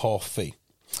win, half fee.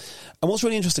 And what's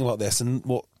really interesting about this, and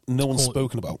what no one's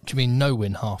spoken about... Do you mean no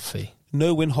win, half fee?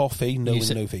 No win, half fee, no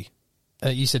fee.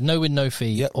 You said no win, no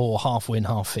fee, or half win,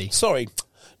 half fee. Sorry,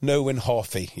 no win, half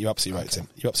fee. You're absolutely right, Tim.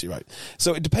 You're absolutely right.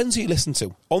 So it depends who you listen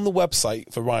to. On the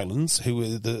website for Rylands, who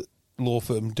are the law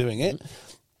firm doing it,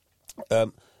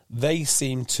 they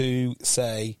seem to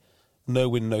say no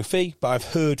win, no fee. But I've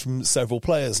heard from several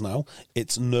players now,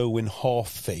 it's no win, half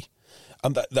fee.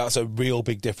 And that's a real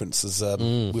big difference, as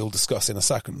we'll discuss in a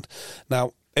second.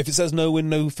 Now, if it says no win,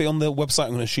 no fee on the website, I'm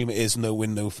going to assume it is no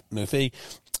win, no fee,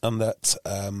 and that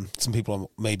some people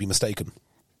may be mistaken.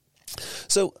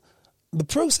 So the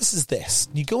process is this.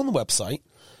 You go on the website,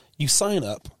 you sign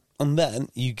up, and then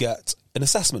you get an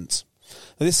assessment.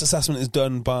 Now, this assessment is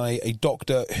done by a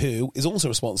doctor who is also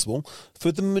responsible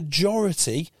for the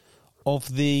majority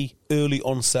of the early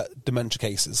onset dementia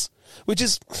cases, which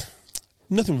is...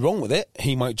 nothing wrong with it.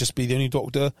 He might just be the only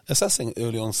doctor assessing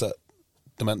early onset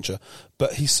dementia,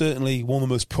 but he's certainly one of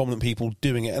the most prominent people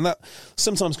doing it, and that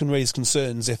sometimes can raise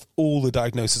concerns if all the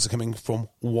diagnoses are coming from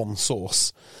one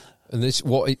source. And this,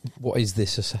 what is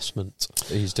this assessment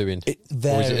that he's doing? It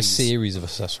varies. Or is it a series of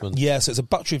assessments? Yeah, so it's a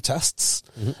battery of tests,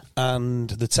 and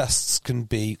the tests can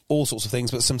be all sorts of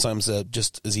things, but sometimes they're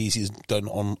just as easy as done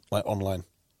online.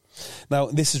 Now,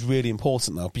 this is really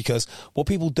important now, because what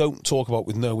people don't talk about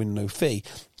with no win, no fee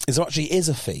is there actually is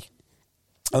a fee.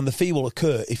 And the fee will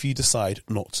occur if you decide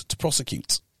not to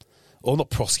prosecute. Or not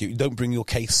prosecute, you don't bring your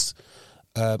case,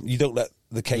 you don't let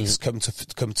the case come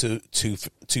to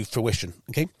fruition.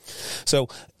 Okay, so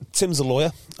Tim's a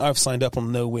lawyer. I've signed up on a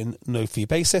no win, no fee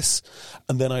basis,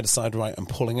 and then I decide, right, I'm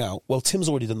pulling out. Well, Tim's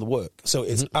already done the work, so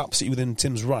it's absolutely within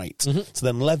Tim's right to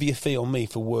then levy a fee on me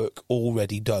for work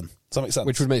already done. Does that make sense?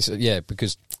 Which would make sense, yeah,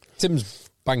 because Tim's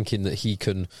banking that he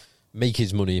can make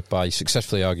his money by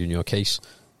successfully arguing your case.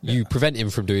 You prevent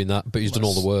him from doing that, but he's done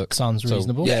all the work. Sounds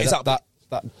reasonable. Yeah,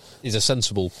 that is a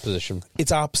sensible position.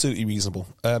 It's absolutely reasonable.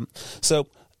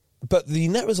 But the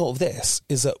net result of this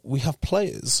is that we have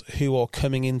players who are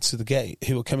coming into the game,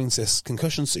 who are coming to this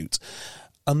concussion suit,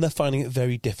 and they're finding it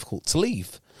very difficult to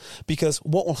leave. Because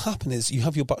what will happen is you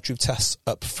have your battery of tests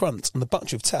up front, and the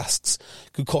battery of tests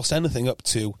could cost anything up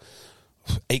to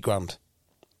 $8,000,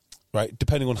 right?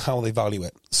 Depending on how they value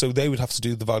it. So they would have to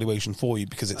do the valuation for you,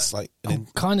 because it's like... I'm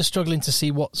kind of struggling to see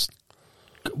what's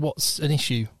an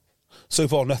issue. So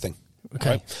far, nothing. Okay,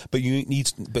 right? But you need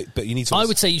to. I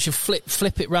would say you should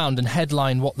flip it round and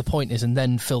headline what the point is, and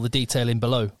then fill the detail in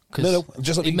below. No,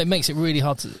 just let me, it makes it really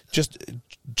hard to. Just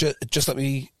let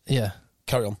me. Yeah.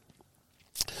 Carry on.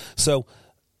 So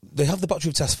they have the battery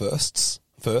of tests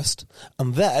first,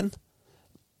 and then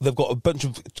they've got a bunch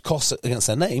of costs against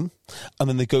their name, and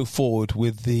then they go forward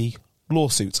with the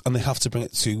lawsuits, and they have to bring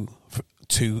it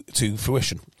to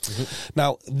fruition.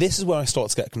 Now, this is where I start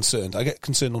to get concerned. I get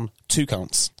concerned on two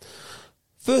counts.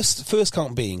 First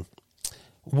count being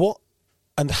what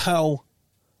and how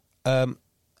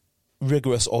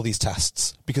rigorous are these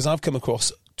tests? Because I've come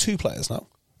across two players now,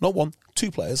 not one,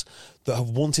 two players that have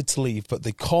wanted to leave, but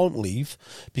they can't leave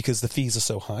because the fees are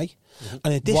so high.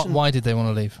 In addition, why did they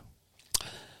want to leave?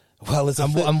 Well,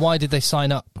 and why did they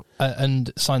sign up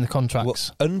and sign the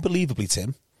contracts? Well, unbelievably,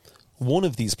 Tim, one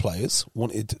of these players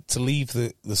wanted to leave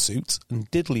the suit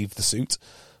and did leave the suit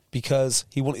because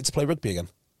he wanted to play rugby again.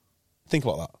 Think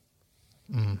about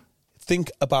that.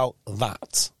 Think about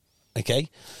that. Okay?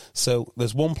 So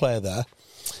there's one player there.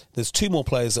 There's two more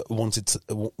players that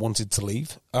wanted to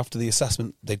leave. After the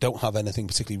assessment, they don't have anything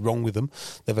particularly wrong with them.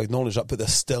 They've acknowledged that, but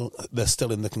they're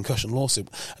still in the concussion lawsuit.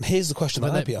 And here's the question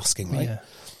that I'd be asking, right? Yeah.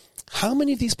 How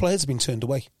many of these players have been turned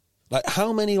away? Like,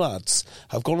 how many lads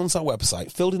have gone onto our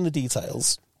website, filled in the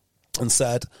details, and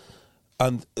said,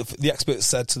 and the experts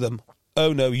said to them,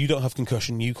 oh no, you don't have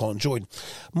concussion, you can't join.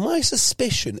 My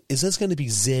suspicion is there's going to be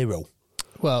zero.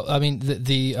 Well, I mean,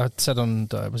 I said on,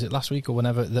 was it last week or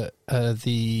whenever, that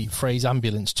the phrase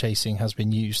ambulance chasing has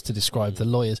been used to describe the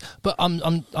lawyers. But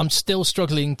I'm still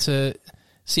struggling to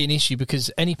see an issue, because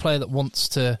any player that wants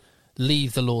to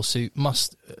leave the lawsuit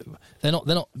must, they're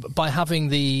not by having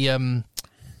the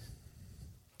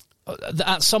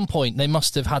at some point they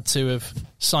must have had to have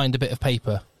signed a bit of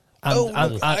paper,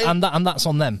 and that's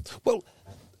on them. Well,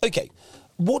 okay,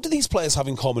 what do these players have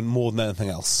in common more than anything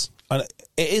else? And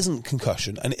it isn't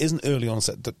concussion, and it isn't early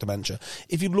onset dementia.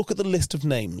 If you look at the list of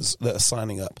names that are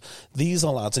signing up, these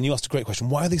are lads, and you asked a great question,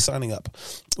 why are they signing up?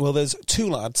 Well, there's two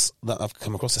lads that I've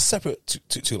come across, a separate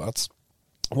two lads.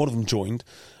 One of them joined,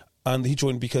 and he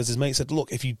joined because his mate said,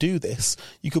 look, if you do this,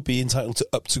 you could be entitled to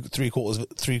up to three quarters of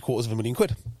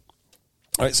 £1,000,000.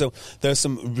 All right, so there's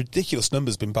some ridiculous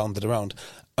numbers been banded around,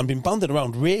 and been banded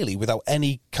around really without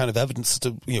any kind of evidence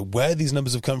to where these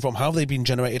numbers have come from, how they've been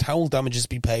generated, how will damages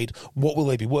be paid, what will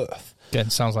they be worth. Again,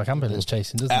 sounds like ambulance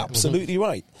chasing, doesn't it? Absolutely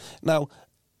right. Now,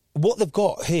 what they've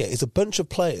got here is a bunch of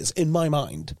players, in my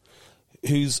mind,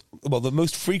 the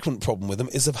most frequent problem with them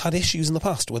is they've had issues in the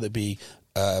past, whether it be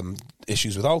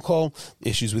issues with alcohol,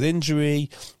 issues with injury,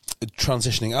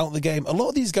 transitioning out of the game. A lot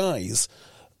of these guys,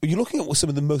 you're looking at some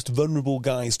of the most vulnerable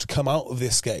guys to come out of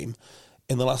this game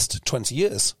in the last 20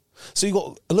 years. So you've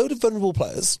got a load of vulnerable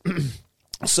players.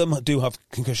 Some do have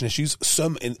concussion issues.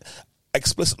 Some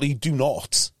explicitly do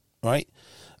not, right?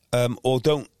 Or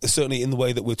don't, certainly in the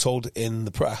way that we're told in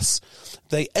the press.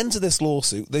 They enter this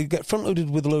lawsuit, they get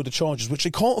front-loaded with a load of charges, which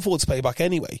they can't afford to pay back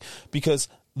anyway, because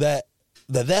they're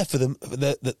there for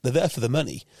the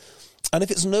money. And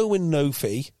if it's no win, no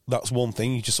fee, that's one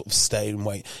thing. You just sort of stay and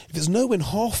wait. If it's no win,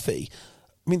 half fee,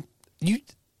 I mean,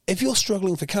 if you're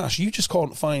struggling for cash, you just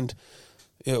can't find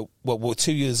Well,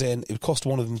 2 years in, it would cost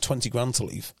one of them 20 grand to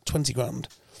leave. 20 grand.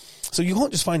 So you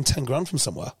can't just find 10 grand from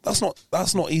somewhere. That's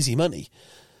not easy money.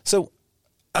 So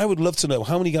I would love to know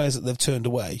how many guys that they've turned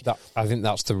away. I think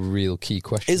that's the real key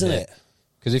question, isn't it?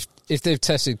 Because if they've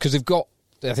tested, because they've got,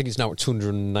 I think it's now at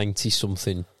 290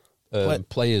 something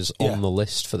players on the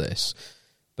list for this.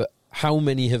 But how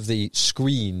many have they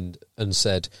screened and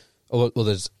said, "Oh, well,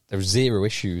 there's zero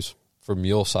issues from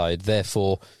your side,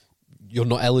 therefore you're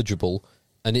not eligible"?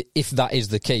 And if that is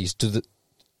the case, does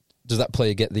that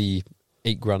player get the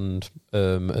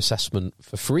 $8,000 assessment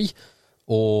for free,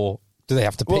 or do they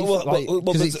have to pay? Well,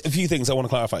 there's a few things I want to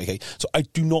clarify. Okay, so I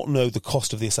do not know the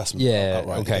cost of the assessment. Yeah,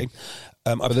 right, okay.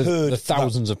 I've heard the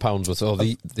thousands of pounds worth, or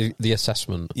the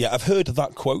assessment. Yeah, I've heard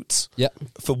that quote. Yeah,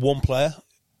 for one player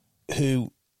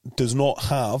who does not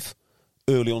have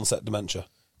early onset dementia,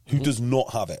 who does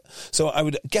not have it. So I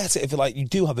would get it if you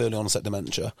do have early onset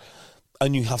dementia,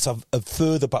 and you have to have a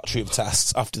further battery of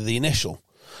tests after the initial.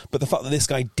 But the fact that this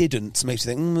guy didn't makes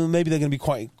you think maybe they're going to be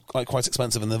quite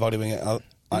expensive and they're valuing it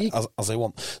as they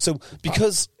want. So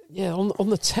because on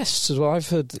the tests as well, I've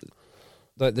heard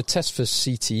like the test for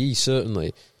CTE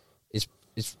certainly is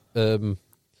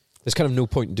there's kind of no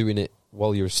point doing it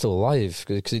while you're still alive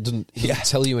because it doesn't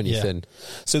tell you anything.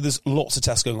 Yeah. So there's lots of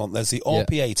tests going on. There's the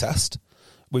RPA test,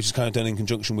 which is kind of done in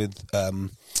conjunction with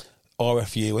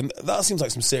RFU, and that seems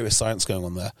like some serious science going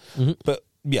on there. Mm-hmm. But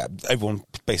yeah, everyone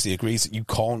basically agrees that you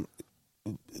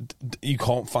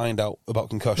can't find out about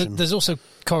concussion. There's also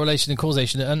correlation and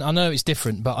causation, and I know it's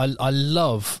different, but I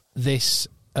love this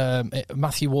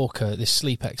Matthew Walker, this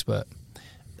sleep expert.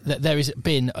 That there has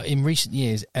been in recent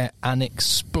years an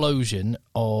explosion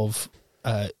of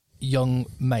young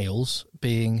males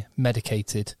being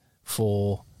medicated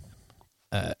for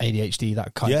ADHD,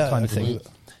 that kind of thing.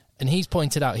 And he's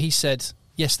pointed out, he said,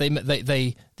 yes,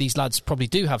 they these lads probably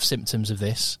do have symptoms of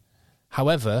this.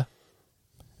 However,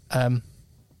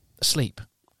 sleep.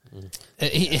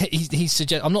 He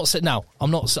suggests. I'm not saying now.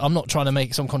 I'm not trying to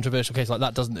make some controversial case like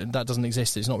that doesn't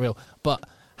exist. It's not real. But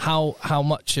how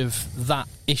much of that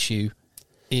issue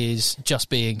is just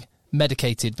being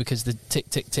medicated because the tick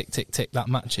tick tick tick tick that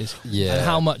matches, and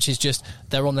how much is just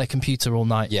they're on their computer all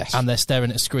night, and they're staring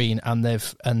at a screen, and they're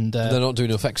not doing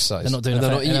enough exercise, they're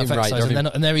not eating right,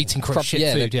 and they're eating crap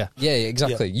shit food.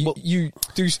 Exactly. Yeah.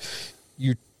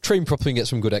 You train properly and get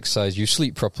some good exercise, you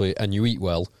sleep properly and you eat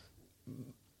well,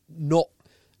 not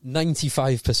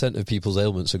 95% of people's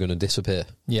ailments are going to disappear.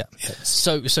 Yeah.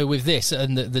 So with this,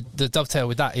 and the dovetail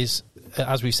with that is,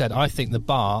 as we've said, I think the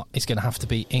bar is going to have to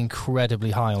be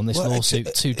incredibly high on this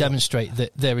lawsuit to demonstrate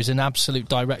that there is an absolute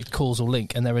direct causal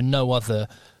link and there are no other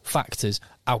factors.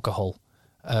 Alcohol,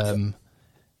 I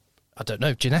don't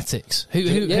know, genetics.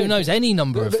 Who knows? Any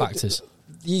number of factors.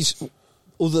 These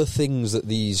other things that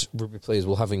these rugby players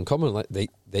will have in common, like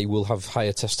they will have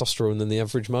higher testosterone than the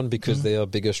average man because they are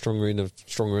bigger, stronger in a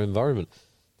stronger environment.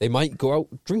 They might go out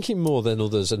drinking more than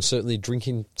others, and certainly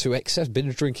drinking to excess,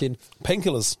 binge drinking,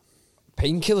 painkillers,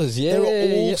 yeah. There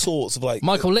are all sorts of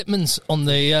Michael Littman's on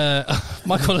the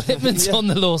on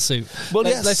the lawsuit. Well,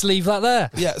 let's leave that there.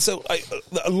 Yeah, so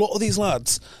a lot of these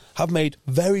lads have made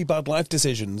very bad life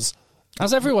decisions.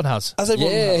 As everyone has. But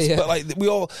we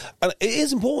all, and it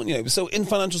is important, So in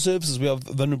financial services, we have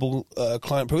vulnerable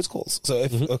client protocols. So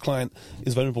if a client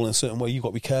is vulnerable in a certain way, you've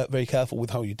got to be very careful with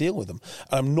how you deal with them.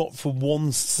 And I'm not for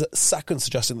one second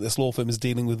suggesting that this law firm is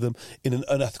dealing with them in an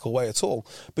unethical way at all.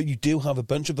 But you do have a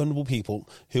bunch of vulnerable people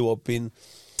who are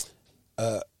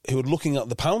looking at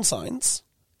the pound signs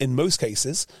in most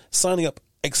cases, signing up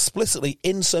explicitly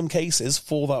in some cases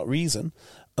for that reason,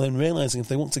 and then realising if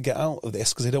they want to get out of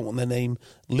this because they don't want their name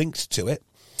linked to it,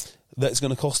 that it's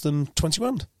going to cost them 20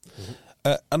 grand.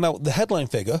 And now the headline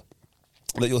figure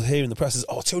that you'll hear in the press is,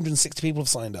 260 people have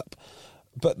signed up.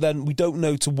 But then we don't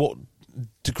know to what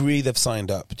degree they've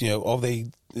signed up. Have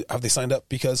they signed up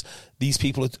because these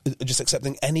people are just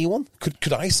accepting anyone?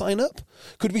 Could I sign up?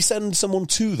 Could we send someone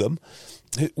to them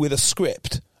with a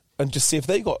script and just see if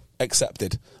they got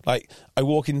accepted? Like, I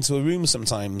walk into a room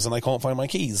sometimes and I can't find my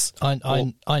keys.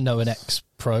 I know an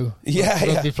ex-pro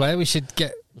rugby player. We should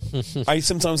get... I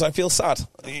feel sad.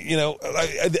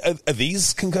 Are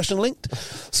these concussion linked?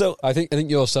 So I think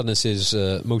your sadness is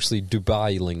mostly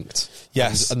Dubai linked.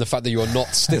 Yes, and the fact that you are not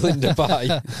still in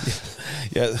Dubai.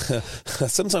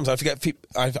 Sometimes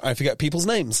I forget people's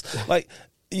names. Like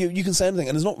you can say anything,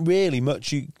 and there's not really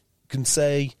much you can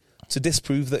say to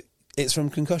disprove that it's from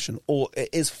concussion or it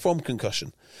is from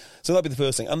concussion. So that'd be the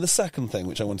first thing. And the second thing,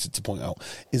 which I wanted to point out,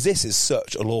 is this is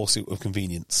such a lawsuit of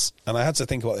convenience. And I had to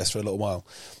think about this for a little while.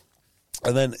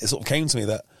 And then it sort of came to me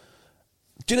that,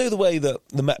 do you know the way that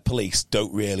the Met Police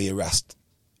don't really arrest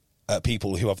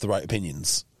people who have the right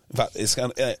opinions. In fact, it's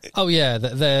kind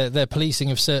of... their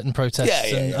policing of certain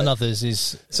protests and others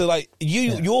is... So, like,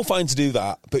 you're fine to do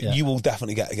that, but you will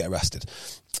definitely get arrested.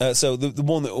 So the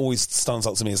one that always stands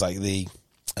out to me is, like,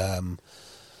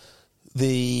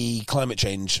 the climate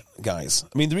change guys.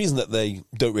 I mean, the reason that they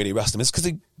don't really arrest them is because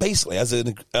they basically, as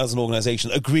an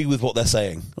organisation, agree with what they're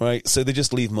saying, right? So they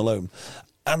just leave them alone.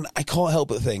 And I can't help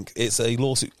but think it's a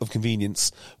lawsuit of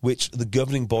convenience, which the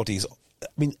governing bodies... I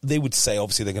mean, they would say,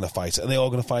 obviously, they're going to fight it, and they are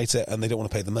going to fight it, and they don't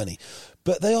want to pay the money.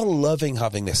 But they are loving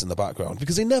having this in the background,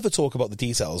 because they never talk about the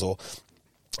details or,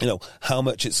 how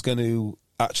much it's going to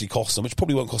actually cost them, which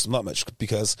probably won't cost them that much,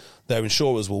 because their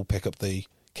insurers will pick up the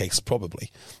case,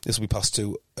 probably. This will be passed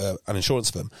to an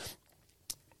insurance firm.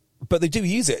 But they do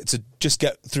use it to just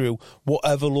get through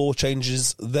whatever law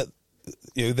changes that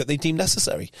they deem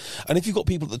necessary. And if you've got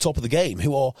people at the top of the game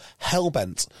who are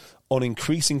hell-bent on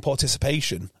increasing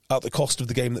participation at the cost of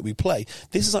the game that we play,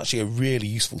 this is actually a really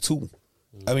useful tool.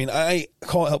 I mean, I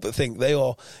can't help but think they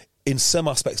are, in some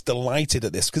aspects, delighted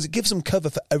at this, because it gives them cover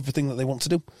for everything that they want to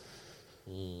do.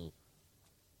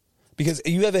 Because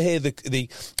if you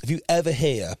ever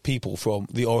hear people from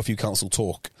the RFU Council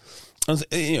talk, and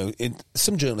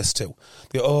some journalists too,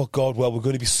 they go, "Oh God, well, we're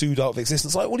going to be sued out of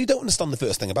existence." Like, well, you don't understand the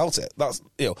first thing about it. That's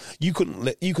you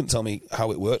couldn't tell me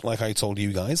how it worked, like I told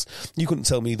you guys. You couldn't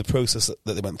tell me the process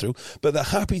that they went through. But they're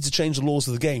happy to change the laws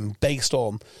of the game based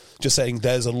on just saying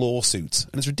there's a lawsuit,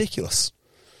 and it's ridiculous.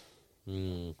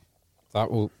 That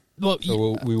will. Well,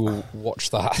 we will watch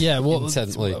that. Yeah,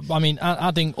 intently. I mean,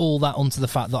 adding all that onto the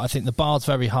fact that I think the bar's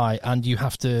very high, and you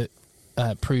have to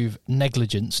prove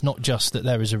negligence, not just that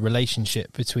there is a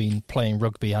relationship between playing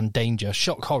rugby and danger.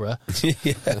 Shock horror.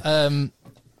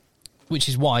 Which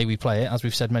is why we play it, as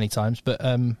we've said many times. But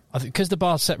I think because the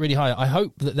bar's set really high, I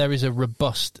hope that there is a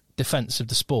robust defence of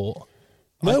the sport.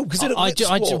 No, because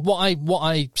what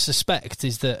I suspect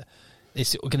is that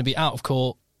it's going to be out of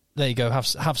court. There you go.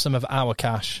 Have some of our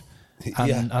cash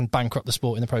and bankrupt the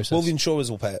sport in the process. Well, the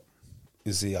insurers will pay it.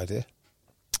 Is the idea?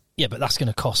 Yeah, but that's going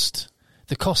to cost.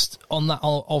 The cost on that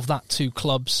of that to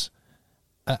clubs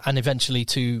and eventually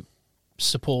to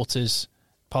supporters,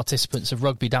 participants of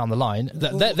rugby down the line,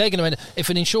 they're going to end. If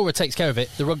an insurer takes care of it,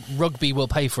 the rugby will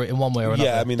pay for it in one way or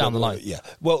another. Down the line. Yeah.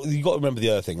 Well, you got to remember the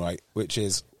other thing, right? Which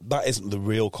is that isn't the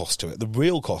real cost to it. The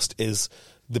real cost is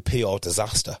the PR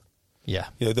disaster. Yeah.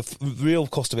 The real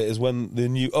cost of it is when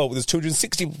there's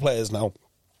 260 players now.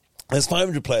 There's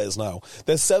 500 players now.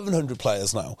 There's 700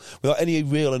 players now, without any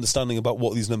real understanding about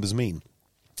what these numbers mean.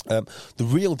 The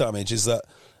real damage is that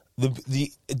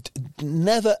the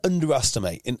never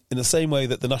underestimate, in the same way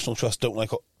that the National Trust don't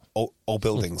like all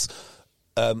buildings,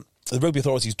 the rugby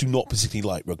authorities do not particularly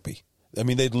like rugby. I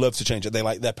mean, they'd love to change it. They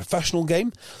like their professional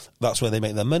game. That's where they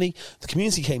make their money. The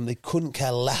community game, they couldn't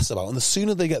care less about. And the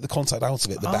sooner they get the contact out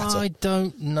of it, the better. I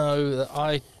don't know.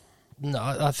 I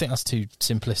think that's too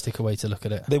simplistic a way to look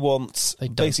at it. They want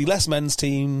basically less men's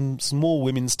teams, more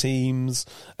women's teams,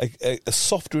 a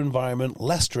softer environment,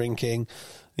 less drinking,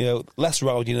 less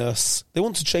rowdiness. They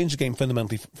want to change the game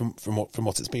fundamentally from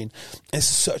what it's been. It's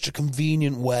such a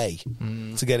convenient way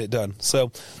to get it done.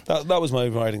 So that was my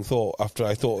overriding thought after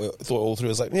I thought it all through.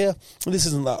 I was like, this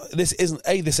isn't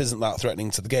that threatening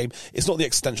to the game. It's not the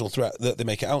existential threat that they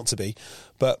make it out to be.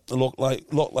 But a lot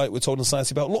like we're told in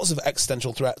society about lots of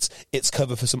existential threats, it's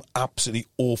cover for some absolutely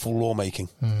awful lawmaking.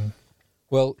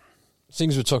 Well,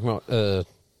 things we're talking about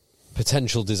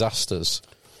potential disasters.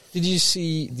 Did you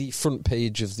see the front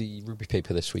page of the rugby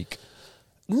paper this week?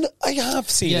 No, I have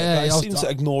seen it, but I seem to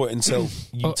ignore it until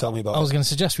you tell me about it. I was going to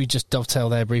suggest we just dovetail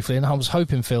there briefly, and I was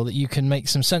hoping, Phil, that you can make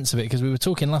some sense of it, because we were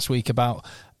talking last week about,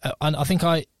 and I think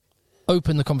I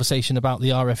opened the conversation about the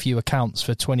RFU accounts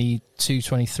for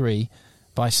 22-23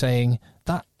 by saying,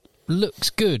 that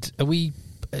looks good.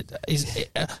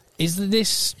 Is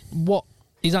this what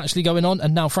is actually going on?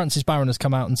 And now Francis Barron has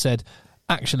come out and said,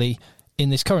 actually, in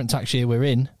this current tax year we're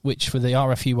in, which for the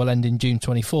RFU will end in June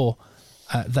 24,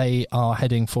 they are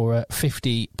heading for a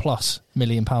 £50+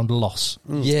 million loss.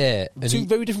 Yeah. Two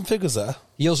very different figures there.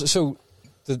 He also, so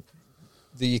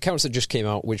the accounts that just came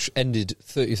out, which ended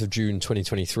 30th of June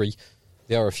 2023,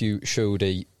 the RFU showed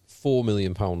a £4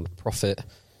 million profit,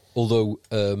 although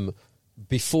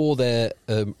before their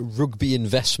rugby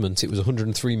investment it was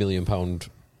 £103 million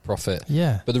profit.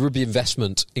 Yeah. But the rugby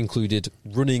investment included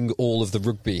running all of the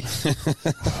rugby.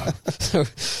 So,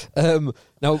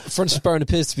 now, Francis Barron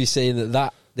appears to be saying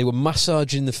that they were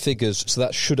massaging the figures, so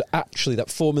that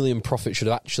 £4 million profit should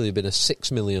have actually been a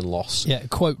 £6 million loss. Yeah,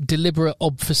 quote, deliberate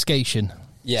obfuscation.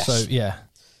 Yes. So, yeah.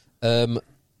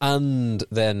 And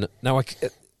then, now,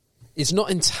 it's not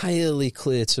entirely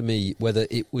clear to me whether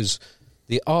it was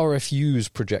the RFU's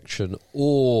projection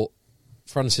or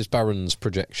Francis Barron's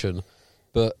projection,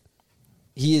 but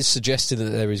he is suggesting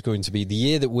that there is going to be the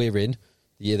year that we're in,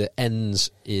 the year that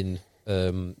ends in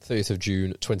 30th of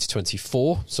June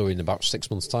 2024, so in about 7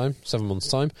 months' time,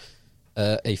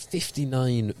 a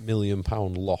 £59 million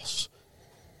loss.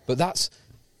 But that's...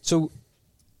 So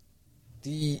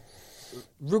the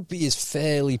rugby is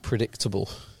fairly predictable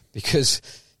because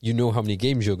you know how many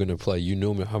games you're going to play, you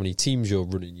know how many teams you're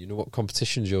running, you know what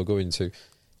competitions you're going to.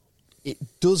 It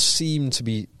does seem to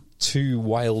be too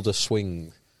wild a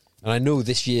swing. And I know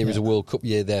this year is a World Cup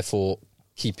year, therefore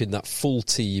keeping that full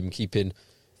team, keeping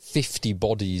 50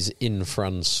 bodies in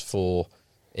France for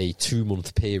a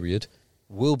 2-month period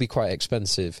will be quite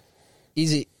expensive.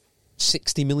 Is it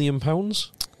 £60 million?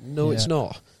 No, it's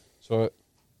not. So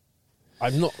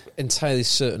I'm not entirely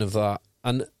certain of that.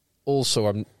 And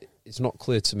also, it's not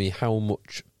clear to me how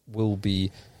much will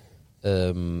be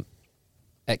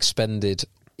expended,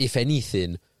 if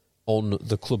anything, on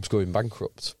the clubs going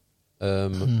bankrupt.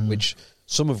 Which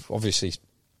some of, obviously,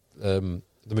 the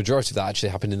majority of that actually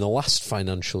happened in the last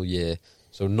financial year,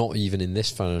 so not even in this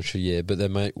financial year, but there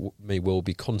may well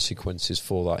be consequences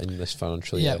for that in this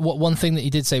financial year. Yeah, one thing that he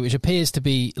did say, which appears to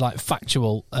be like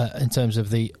factual in terms of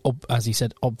the, as he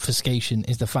said, obfuscation,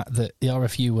 is the fact that the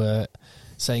RFU were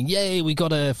saying, yay, we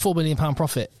got a £4 million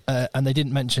profit, and they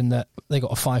didn't mention that they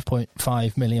got a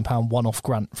 £5.5 million one-off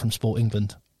grant from Sport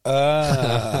England.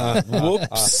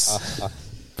 Whoops.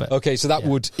 But, okay, so that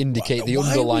would indicate the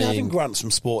underlying... Why are we having grants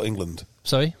from Sport England?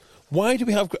 Sorry? Why do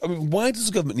we have... I mean, why does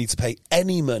the government need to pay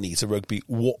any money to rugby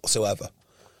whatsoever?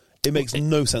 It makes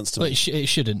no sense to me. It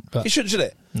shouldn't. But it should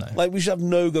it? No. Like, we should have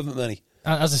no government money.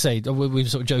 As I say, we were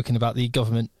sort of joking about the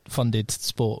government-funded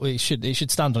sport. It should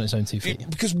stand on its own 2 feet.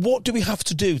 Because what do we have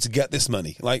to do to get this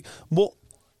money? Like, what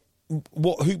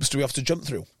hoops do we have to jump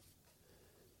through?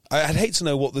 I'd hate to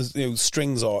know what the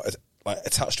strings are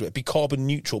attached to it. Be carbon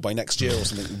neutral by next year or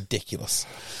something ridiculous,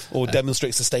 or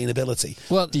demonstrate sustainability.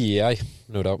 Well, DEI,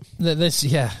 no doubt.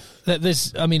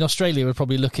 I mean, Australia would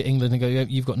probably look at England and go,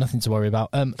 "You've got nothing to worry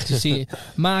about." To see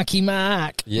Marky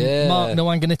Mark, Mark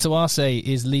Nwanganitawase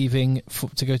is leaving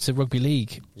to go to rugby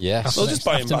league. Yes, well, just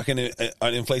buy him back in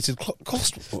an inflated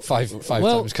cost, five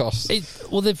times cost.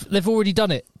 They've already done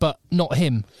it, but not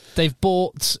him. They've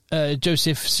bought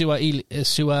Joseph Suaalii,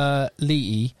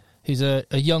 who's a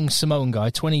young Samoan guy,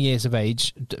 20 years of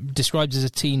age, described as a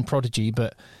teen prodigy,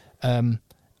 but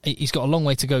he's got a long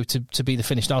way to go to be the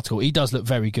finished article. He does look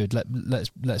very good.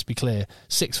 Let's be clear.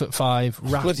 6'5",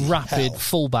 rapid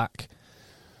fullback.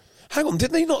 Hang on,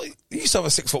 didn't they not? They used to have a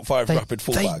 6'5" rapid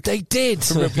fullback. They did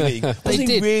from rugby league. They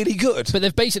did really good. But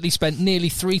they've basically spent nearly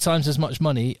 3 times as much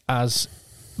money as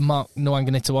Mark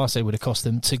Nwanganitawase would have cost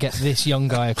them to get this young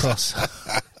guy across.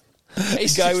 A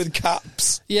guy with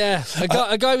caps. Yeah,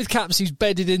 a guy with caps who's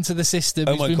bedded into the system,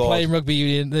 who's been playing rugby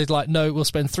union. They're like, no, we'll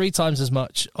spend 3 times as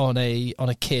much on a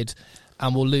kid,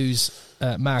 and we'll lose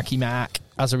Marky Mark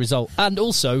as a result. And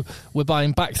also, we're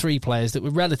buying back 3 players that we're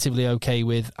relatively okay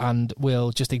with, and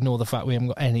we'll just ignore the fact we haven't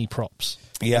got any props.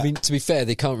 Yeah, I mean, to be fair,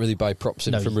 they can't really buy props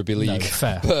in from rugby league. No,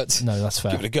 fair. But no, that's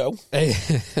fair. Give it a go.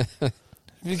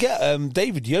 You get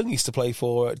David Young used to play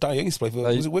for.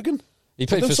 Was it Wigan? He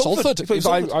played for Salford.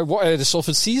 I wanted a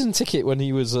Salford season ticket when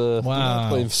he was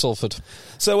playing for Salford.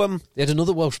 So they had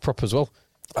another Welsh prop as well.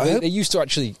 They used to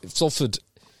actually Salford.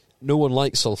 No one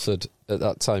liked Salford at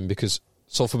that time because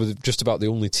Salford was just about the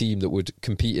only team that would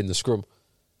compete in the scrum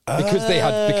because they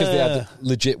had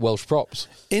legit Welsh props.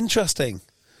 Interesting.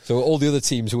 So all the other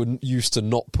teams who were used to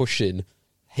not pushing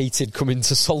hated coming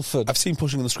to Salford. I've seen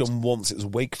pushing in the scrum once. It was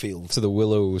Wakefield to the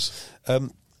Willows.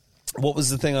 What was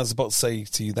the thing I was about to say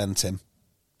to you then, Tim?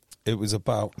 It was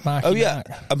about... Marky Mark.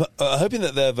 I'm hoping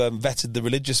that they've vetted the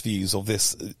religious views of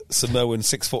this Samoan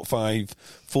 6'5"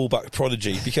 fullback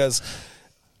prodigy, because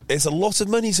it's a lot of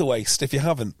money to waste if you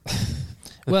haven't.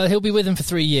 Well, he'll be with them for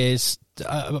 3 years,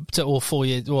 or 4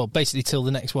 years, well, basically till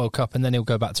the next World Cup, and then he'll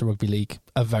go back to rugby league.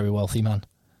 A very wealthy man.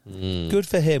 Good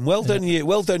for him. Well done,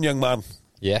 well done, young man.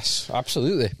 Yes,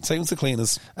 absolutely. Same as the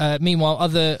cleaners. Meanwhile,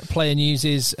 other player news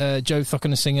is Joe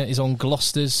Thuckenasinger is on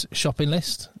Gloucester's shopping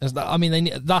list. That's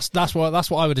what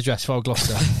I would address for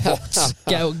Gloucester.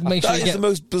 That is the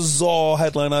most bizarre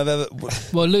headline I've ever...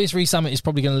 Well, Lewis Rees-Zammit is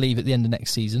probably going to leave at the end of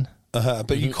next season.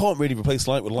 But you can't really replace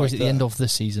Light with Light. Or is it the end of the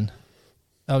season?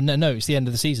 Oh, no, it's the end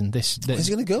of the season. Where's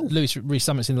he going to go? Lewis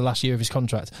Rees-Zammit's in the last year of his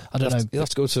contract. I don't know. He'll have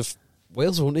to go to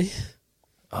Wales, won't he?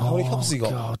 How many caps has he got?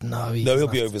 God, no. He'll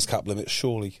be over his cap limit,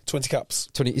 surely. 20 caps.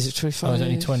 20? Is it 25? Oh, it's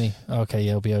only 20. Okay,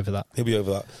 yeah, he'll be over that. He'll be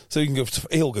over that. So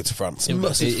he'll go to France. He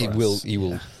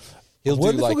will. He'll do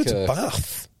Wonder if like we'll go to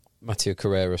Bath. Matteo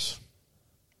Carreras.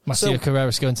 Matteo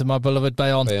Carreras going to my beloved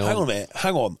Bayonne. Hang on a minute.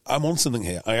 Hang on. I'm on something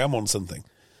here. I am on something.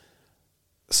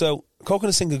 So,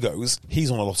 Coconasinger goes. He's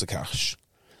on a lot of cash.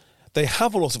 They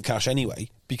have a lot of cash anyway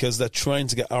because they're trying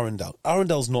to get Arundel.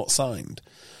 Arundel's not signed.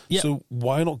 Yep. So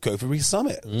why not go for Reece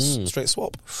Summit? Straight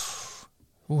swap.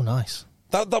 Oh, nice.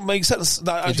 That makes sense.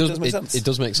 That actually does make sense. It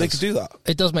does make sense. They could do that.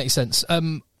 It does make sense.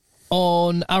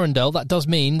 On Arundel, that does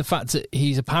mean the fact that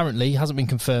he's apparently, hasn't been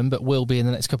confirmed, but will be in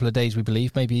the next couple of days, we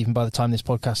believe, maybe even by the time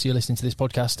you're listening to this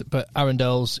podcast, but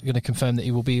Arundel's going to confirm that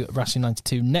he will be at Racing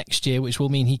 92 next year, which will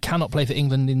mean he cannot play for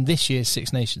England in this year's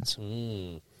Six Nations.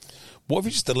 What if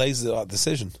he just delays that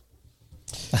decision?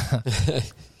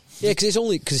 Yeah,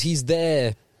 because he's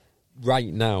there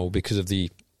right now because of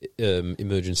the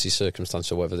emergency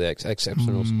circumstance or whatever the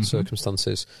exceptional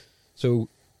circumstances. So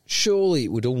surely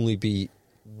it would only be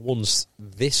once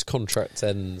this contract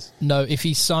ends. No, if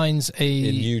he signs an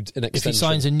extension. If he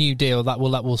signs a new deal, that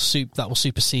will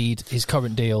supersede his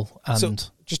current deal. And So,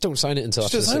 just don't sign it until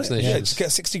after the Just sign Six it. Nations. Yeah, just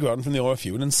get 60 grand from the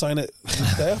RFU and then sign it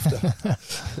the day after.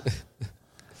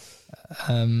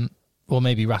 or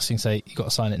maybe Racing say you got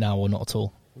to sign it now or not at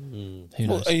all. Who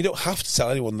knows? Well, you don't have to tell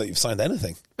anyone that you've signed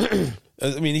anything.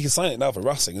 I mean, you can sign it now for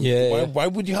Racing. And Yeah. why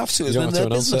would you have to? You It's don't in have to their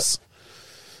announce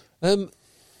business.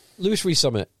 Lewis Reece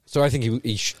Summit. So I think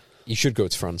he should go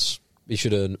to France. He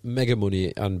should earn mega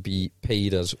money and be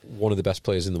paid as one of the best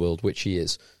players in the world, which he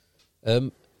is.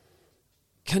 Can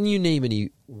you name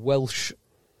any Welsh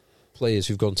players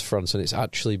who've gone to France and it's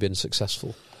actually been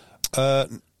successful?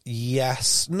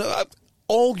 Yes. No.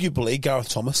 Arguably, Gareth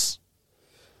Thomas.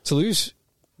 Toulouse?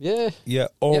 Yeah. Yeah,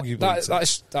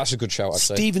 arguably. That's a good shout, I'd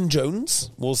say. Stephen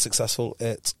Jones was successful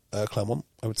at Clermont,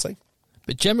 I would say.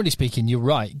 But generally speaking, you're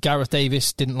right. Gareth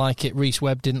Davis didn't like it. Reece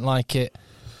Webb didn't like it.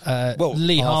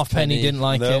 Lee Halfpenny didn't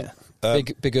like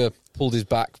it. Bigger pulled his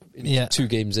back 2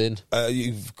 games in.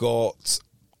 You've got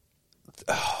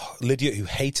Lydia, who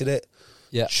hated it.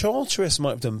 Yeah. Charteris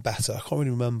might have done better. I can't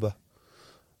really remember.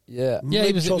 Yeah.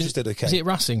 Yeah, Charteris did okay. Was he at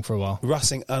Racing for a while?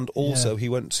 Racing, and also he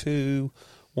went to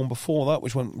one before that,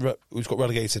 which got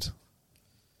relegated.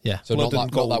 Yeah. So Blood not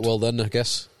and that Gold. well then, I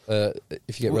guess,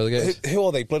 if you get relegated. Who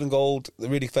are they? Blood and Gold. They're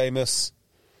really famous.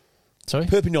 Sorry?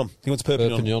 Perpignan. He went to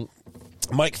Perpignan. Perpignan.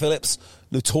 Mike Phillips,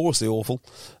 notoriously awful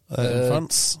in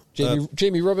France.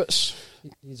 Jamie Roberts.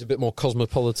 He's a bit more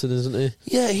cosmopolitan, isn't he?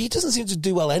 Yeah, he doesn't seem to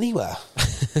do well anywhere.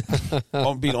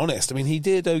 I'm being honest. I mean, he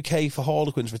did okay for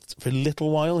Harlequins for a little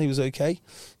while. He was okay,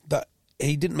 but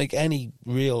he didn't make any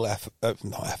real effort. He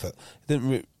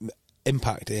didn't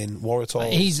impact in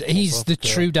Waratah. He's the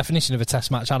true definition of a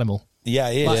Test match animal. Yeah,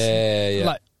 he is. Yeah.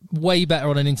 Like way better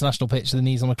on an international pitch than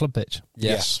he's on a club pitch.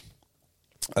 Yes.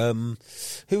 There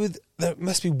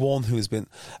must be one who has been.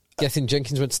 I think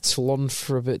Jenkins went to Toulon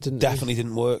for a bit, didn't Definitely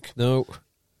didn't work. No.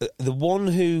 The one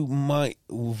who might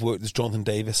have worked is Jonathan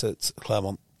Davis at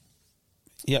Clermont.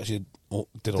 He actually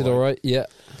did all right. Yeah.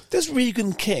 Does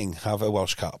Regan King have a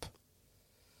Welsh cap?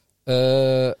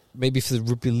 Maybe for the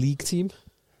rugby league team.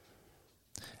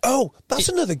 Oh, that's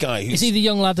another guy. Is he the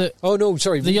young lad at... Oh, no,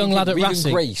 sorry. The young lad at Regan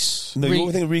Racing. Grace. No, you're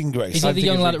thinking of Regan Grace. Is he the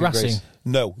young lad at Racing? Grace.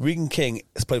 No, Regan King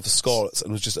has played for Scarlets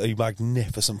and was just a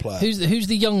magnificent player. Who's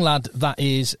the young lad that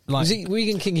is like... Was he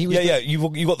Regan King? He was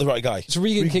you got the right guy. So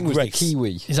Regan King was Grace. the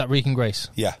Kiwi. Is that Regan Grace?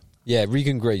 Yeah. Yeah,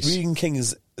 Regan Grace. Regan King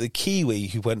is the Kiwi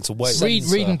who went to Wales.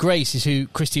 Regan Grace is who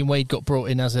Christian Wade got brought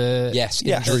in as a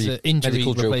injury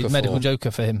medical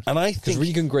joker for him. And I Because think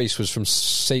Regan Grace was from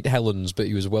St Helens, but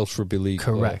he was a Welsh rugby league.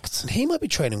 Correct. he might be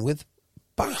training with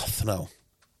Bath now.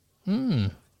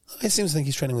 I seem to think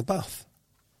he's training with Bath.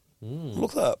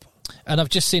 Look that up. And I've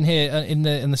just seen here in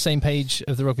the same page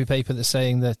of the rugby paper that's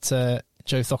saying that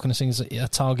Joe Thockenham is a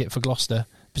target for Gloucester,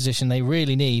 position they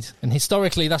really need. And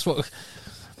historically, that's what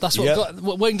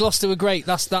when Gloucester were great.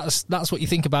 That's what you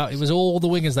think about. It was all the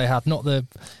wingers they had, not the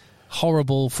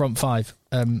horrible front five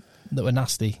that were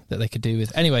nasty that they could do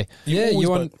with. Anyway,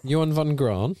 Johan van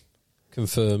Graan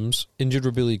confirms injured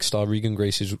rugby league star Regan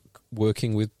Grace is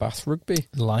working with Bath Rugby.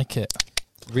 Like it.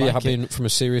 Rehabbing from a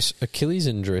serious Achilles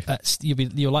injury.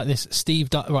 You'll like this.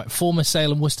 Former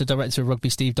Sale and Worcester director of rugby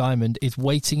Steve Diamond is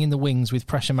waiting in the wings with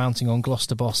pressure mounting on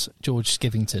Gloucester boss George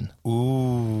Skivington.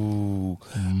 Ooh.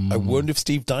 I wonder if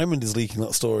Steve Diamond is leaking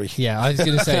that story. Yeah, I was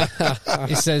going to say.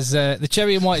 It says the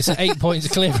Cherry and Whites are 8 points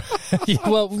clear.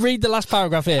 Well, read the last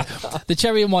paragraph here. The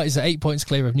Cherry and Whites are 8 points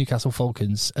clear of Newcastle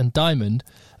Falcons, and Diamond,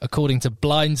 according to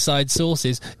blindside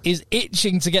sources, is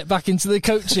itching to get back into the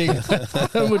coaching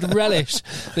and would relish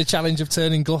the challenge of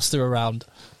turning Gloucester around.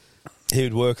 He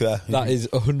would work there. That is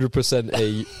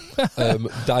 100%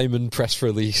 a Diamond press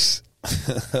release.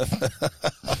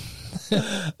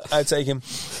 I'd take him.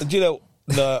 Do you know?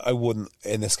 No, I wouldn't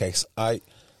in this case. I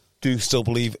do still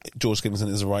believe George Skivington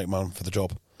is the right man for the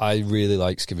job. I really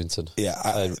like Skivington. Yeah.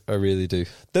 I really do.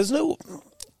 There's no...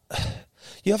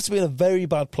 You have to be in a very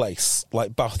bad place,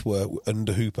 like Bath were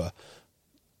under Hooper,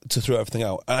 to throw everything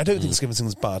out. And I don't think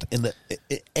Skivington's bad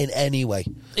in any way.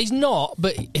 He's not,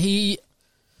 but he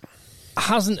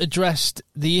hasn't addressed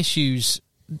the issues.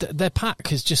 Their pack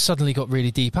has just suddenly got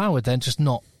really depowered. They're just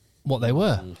not what they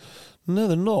were. No,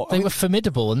 they're not. They were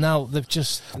formidable, and now they've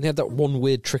just... And they had that one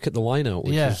weird trick at the line-out,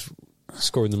 which was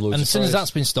scoring them loads and of as soon as tries.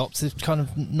 that's been stopped, they've kind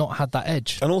of not had that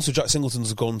edge. And also Jack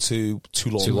Singleton's gone to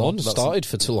Toulon. Toulon, started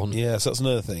for Toulon. Yeah, so that's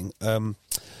another thing.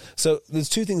 So there's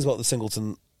two things about the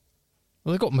Singleton...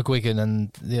 Well, they've got McGuigan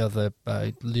and the other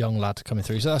young lad coming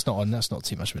through, so that's not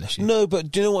too much of an issue. No,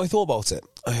 but do you know what I thought about it?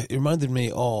 It reminded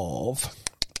me of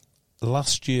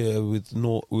last year with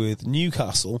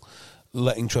Newcastle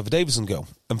letting Trevor Davison go.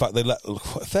 In fact, they let a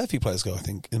fair few players go, I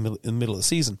think, in the middle of the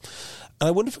season. And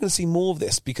I wonder if we're going to see more of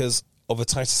this because of a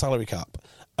tighter salary cap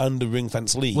and a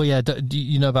ring-fence league. Well, yeah, do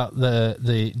you know about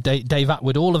the Dave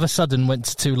Atwood all of a sudden went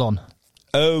to Toulon?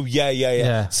 Oh,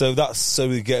 yeah. So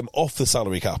we get him off the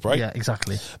salary cap, right? Yeah,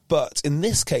 exactly. But in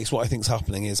this case, what I think is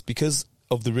happening is because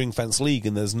of the ring-fence league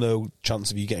and there's no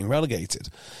chance of you getting relegated,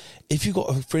 if you've got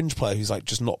a fringe player who's like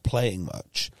just not playing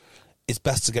much, it's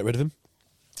best to get rid of him.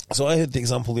 So I heard the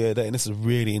example the other day, and this is a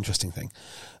really interesting thing.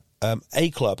 A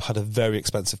club had a very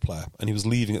expensive player, and he was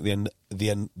leaving at the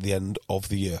end of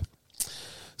the year.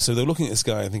 So they're looking at this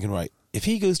guy and thinking, right, if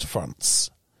he goes to France,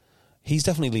 he's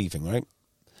definitely leaving, right?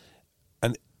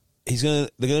 And they're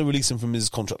going to release him from his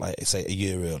contract, like say a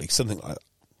year early, something like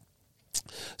that.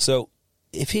 So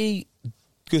if he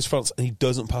goes to France and he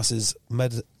doesn't pass his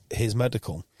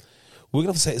medical, we're going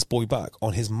to have to take this boy back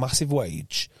on his massive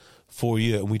wage for a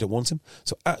year, and we don't want him.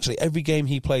 So actually, every game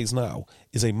he plays now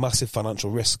is a massive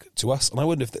financial risk to us. And I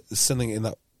wonder if there's something in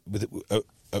that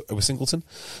with Singleton.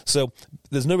 So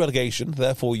there's no relegation,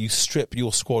 therefore you strip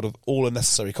your squad of all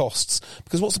unnecessary costs.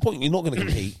 Because what's the point? You're not going to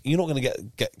compete. You're not going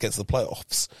to get to the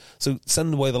playoffs. So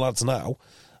send away the lads now,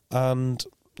 and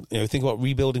think about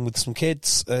rebuilding with some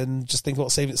kids, and just think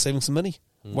about saving some money.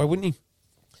 Why wouldn't you?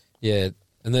 Yeah,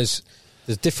 and there's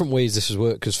different ways this has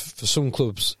worked, because for some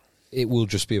clubs it will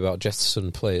just be about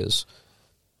jettison players,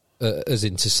 as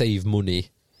in to save money,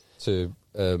 to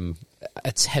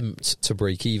attempt to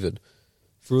break even.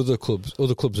 For other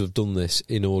clubs have done this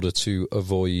in order to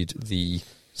avoid the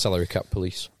salary cap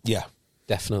police. Yeah,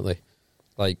 definitely.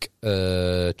 Like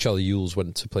Charlie Ewels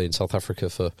went to play in South Africa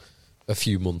for a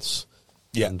few months.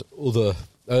 Yeah, and other.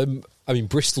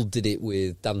 Bristol did it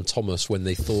with Dan Thomas when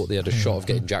they thought they had a shot of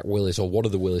getting Jack Willis or one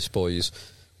of the Willis boys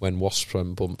when Wasps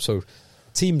went bump. So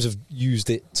teams have used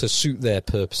it to suit their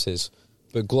purposes,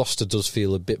 but Gloucester does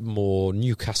feel a bit more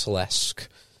Newcastle-esque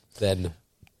than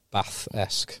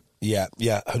Bath-esque. Yeah,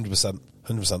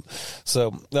 100%.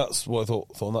 So that's what I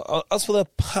thought on that. As for their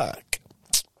pack,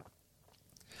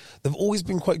 they've always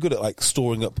been quite good at like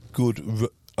storing up good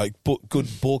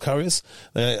ball carriers.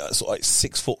 Sort of like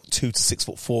 6'2" to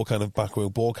 6'4" kind of back row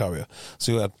ball carrier.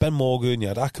 So you had Ben Morgan, you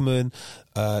had Ackerman,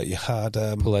 you had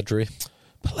Pelledri.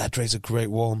 Pelledri's a great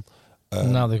one.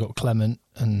 Now they've got Clement,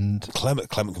 and Clement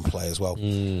can play as well.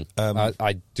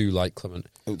 I do like Clement.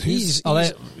 He's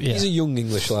a young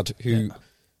English lad who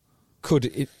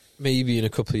could maybe in a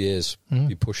couple of years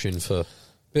be pushing for a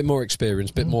bit more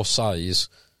experience, a bit more size.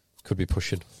 Could be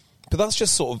pushing, but that's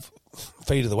just sort of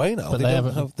faded away now. But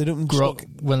they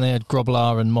don't when they had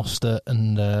Groblar and Mostert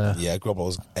and Groblar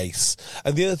was ace.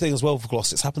 And the other thing as well for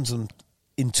Gloucester, it's happened to them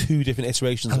in two different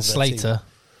iterations. And of their Slater. Team.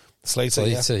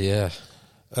 Slater, yeah.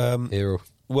 Hero.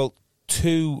 Well,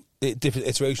 two different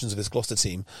iterations of this Gloucester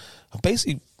team have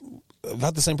basically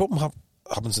had the same problem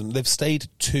happen to them. They've stayed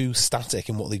too static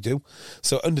in what they do.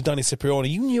 So under Danny Cipriani,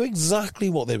 you knew exactly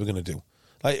what they were going to do.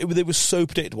 Like they were so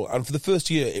predictable, and for the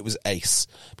first year it was ace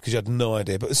because you had no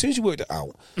idea. But as soon as you worked it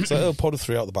out, it's like pod of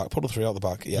three out the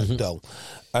back, yeah, dull.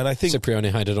 And I think Cipriani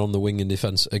had it on the wing in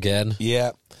defence again.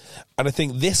 Yeah, and I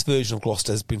think this version of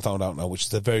Gloucester has been found out now, which is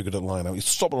they're very good at line out. You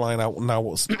stop a line out now.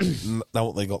 What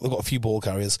they got? They've got a few ball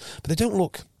carriers, but they don't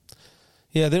look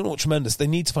tremendous. They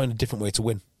need to find a different way to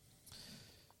win.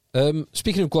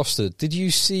 Speaking of Gloucester, did you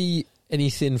see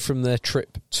anything from their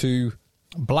trip to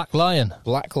Black Lion?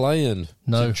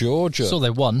 No. To Georgia. So they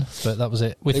won, but that was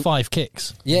it, with 5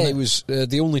 kicks. Yeah, it was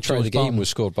the only try of the game was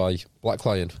scored by Black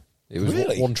Lion. It was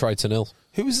really? 1-0.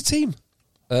 Who was the team?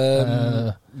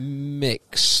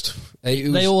 Mixed.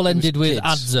 They all ended with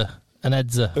Adza and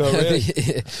Edza. Oh, really?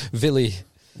 Villy.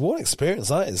 What an experience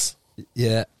that is.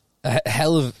 Yeah. A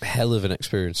hell of an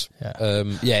experience. Yeah.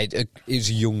 It was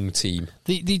a young team.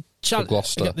 The for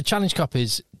Gloucester. The Challenge Cup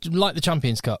is like the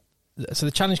Champions Cup. So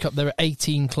the Challenge Cup, there are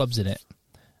 18 clubs in it,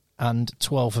 and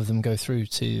 12 of them go through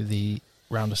to the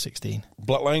round of 16.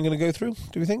 Black Lion going to go through,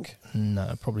 do we think?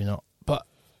 No, probably not. But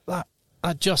that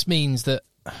just means that,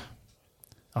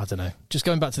 I don't know, just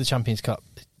going back to the Champions Cup,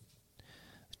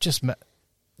 this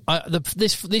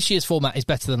year's format is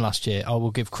better than last year. I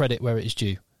will give credit where it is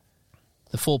due.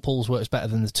 The 4 pools works better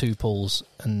than the 2 pools,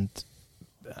 and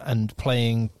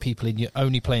playing people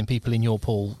only playing people in your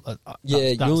pool.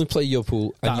 You only play your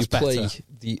pool, and you play better.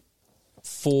 the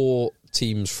 4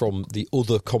 teams from the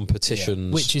other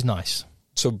competitions, which is nice.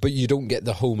 So, but you don't get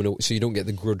the home and away, so you don't get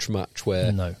the grudge match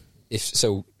where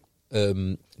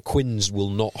Quinns will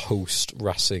not host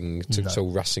Racing, so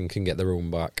Racing can get their own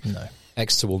back. No,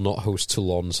 Exeter will not host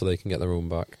Toulon, so they can get their own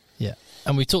back. Yeah.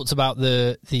 And we talked about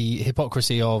the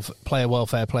hypocrisy of player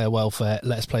welfare.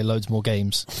 Let's play loads more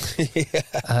games.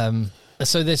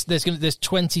 So there's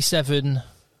 27.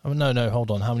 Oh, no,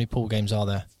 hold on. How many pool games are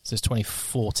there? So there's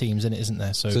 24 teams in it, isn't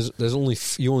there? So there's only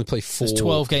you only play 4. There's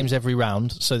 12 games every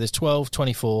round. So there's 12,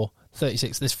 24,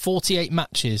 36. There's 48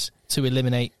 matches to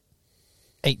eliminate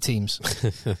 8 teams.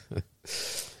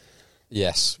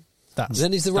 Yes.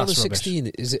 Then is the round of 16?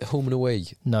 Is it home and away?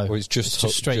 No, or it's just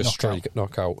straight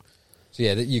knockout. So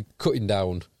yeah, you're cutting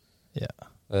down. Yeah.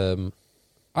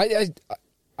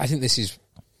 I think this is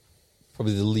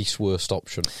probably the least worst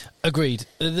option. Agreed.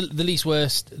 The least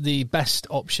worst. The best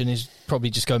option is probably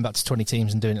just going back to 20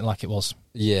 teams and doing it like it was.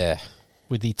 Yeah.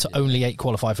 With the only 8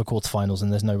 qualify for quarterfinals, and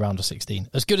there's no round of 16.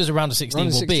 As good as a round of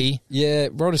 16 will be. Yeah,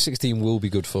 round of 16 will be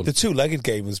good fun. The 2-legged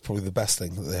game was probably the best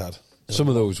thing that they had. Some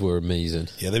of those were amazing.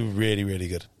 Yeah, they were really, really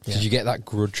good. Yeah. Did you get that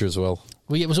grudge as well?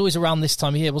 Well, it was always around this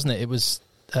time of year, wasn't it? It was.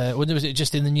 When was it?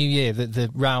 Just in the new year, the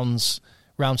rounds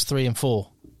 3 and 4,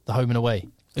 the home and away.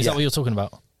 Is that what you're talking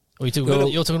about? Or you're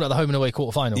talking about the home and away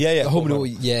quarterfinal? Yeah, the home and away.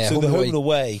 Yeah, so the home and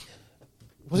away.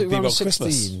 Was it round of 16?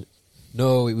 Christmas?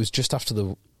 No, it was just after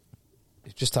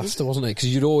wasn't it?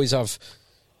 Because you'd always have.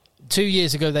 2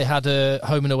 years ago, they had a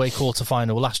home and away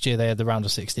quarterfinal. Last year, they had the round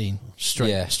of 16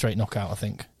 straight knockout. I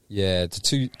think. Yeah,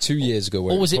 the two years ago.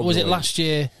 Or was it last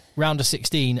year round of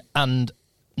 16 and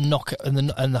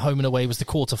the home and away was the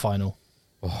quarterfinal?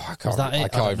 Oh, I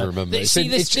can't even remember.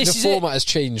 The format has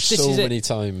changed so many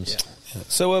times. Yeah.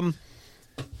 So,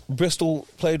 Bristol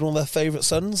played one of their favourite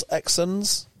sons,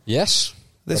 ex-sons. Yes,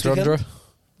 this weekend.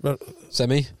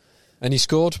 Semi, and he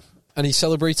scored and he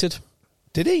celebrated.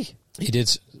 Did he? He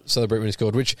did celebrate when he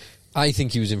scored, which I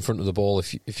think he was in front of the ball.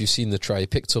 If you've seen the try, he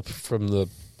picked up from the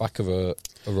back of a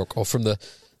ruck, or from the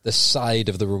side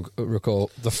of the ruck, or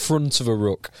the front of a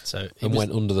ruck, and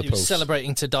went under the post. Was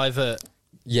celebrating to divert.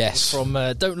 Yes. From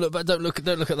don't look at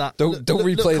that. Don't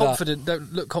replay look confident. that.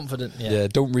 Don't look confident. Yeah,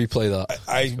 don't replay that.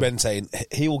 I maintain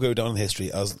he will go down in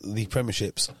history as the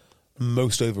Premiership's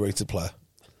most overrated player.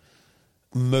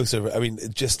 I mean,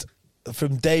 just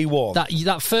from day one.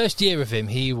 That first year of him,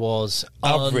 he was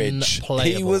average.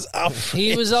 Unplayable. He was average.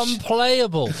 He was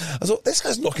unplayable. I thought, this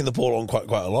guy's knocking the ball on quite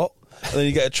a lot. And then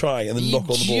you get a try and then knock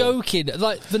on the ball. Joking.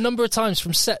 Like, the number of times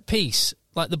from set piece,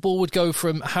 like the ball would go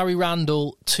from Harry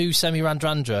Randall to Semi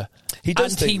Randrandra,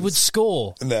 he would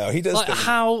score. No, he does. Like,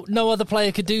 how no other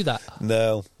player could do that.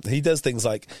 No, he does things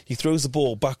like he throws the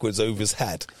ball backwards over his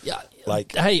head. Yeah,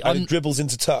 and it dribbles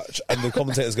into touch, and the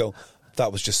commentators go,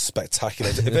 "That was just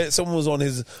spectacular." If someone was on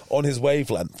his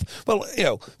wavelength, well,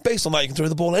 based on that, you can throw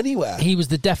the ball anywhere. He was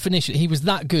the definition. He was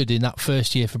that good in that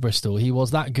first year for Bristol. He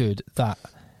was that good that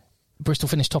Bristol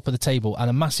finished top of the table, and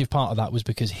a massive part of that was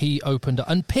because he opened up.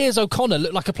 And Piers O'Connor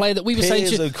looked like a player that we were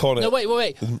saying. No,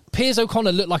 wait. Piers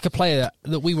O'Connor looked like a player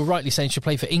that we were rightly saying should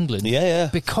play for England.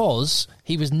 Yeah. Because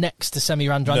he was next to Semi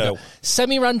Randrandra. No.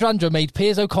 Semi Randrandra made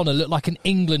Piers O'Connor look like an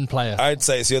England player. I'd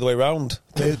say it's the other way around.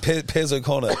 Piers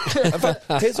O'Connor. In fact,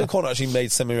 Piers O'Connor actually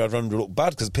made Semi Randrandra look bad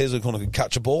because Piers O'Connor could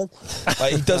catch a ball.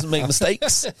 He doesn't make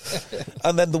mistakes.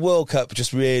 And then the World Cup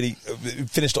just really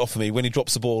finished off for me when he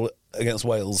drops the ball against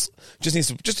Wales. Just needs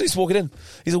to walk it in.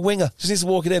 He's a winger. Just needs to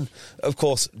walk it in. Of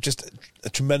course, just a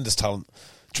tremendous talent.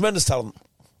 Tremendous talent.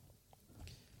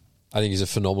 I think he's a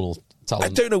phenomenal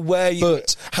talent. I don't know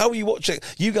how are you watching?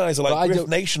 You guys are like Griff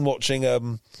Nation watching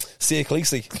Sia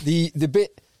Khaleesi. The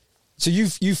bit. So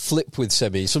you flip with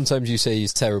Semi. Sometimes you say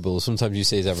he's terrible. Sometimes you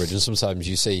say he's average, and sometimes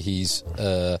you say he's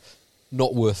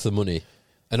not worth the money.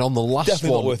 And on the last definitely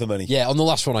one, not worth the money. Yeah, on the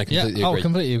last one, I completely agree.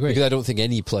 Completely agree. Because I don't think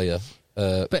any player.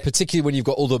 Particularly when you've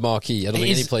got other marquee, I don't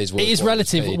think any players worth. It is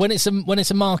relative when it's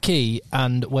a marquee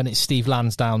and when it's Steve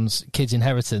Lansdowne's kids'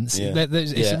 inheritance.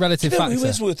 It's a relative factor. Who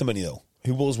is worth the money though?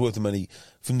 Who was worth the money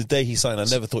From the day he signed, I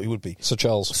never thought he would be. Sir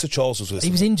Charles was with He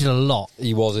was injured a lot.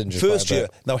 He was injured. First year.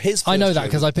 Now, his first I know that year-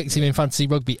 because I picked him in fantasy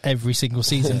rugby every single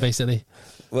season, basically.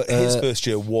 Well, his first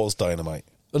year was dynamite.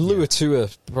 And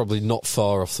Luatua probably not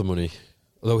far off the money.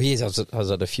 Although he has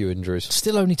had a few injuries.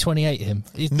 Still only 28, him.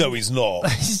 No, he's not.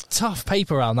 He's tough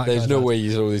paper around that There's guy, no lad. way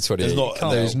he's only 28.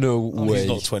 There's no way. He's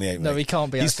not 28, mate. No, he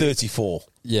can't be. He's actually. 34.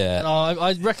 Yeah.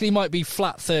 I reckon he might be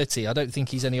flat 30. I don't think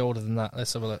he's any older than that.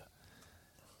 Let's have a look.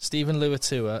 Stephen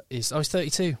Luatua is... he's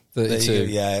 32. 32.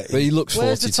 Yeah. But he looks 42.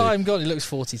 Where's the time gone? He looks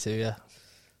 42, yeah.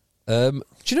 Do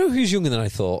you know who's younger than I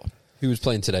thought? Who was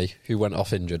playing today? Who went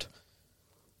off injured?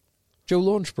 Joe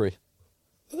Launchbury.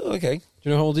 Oh, okay. Do you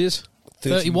know how old he is?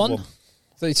 31?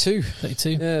 32. 32.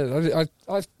 Yeah,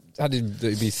 I've had him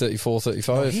to be 34,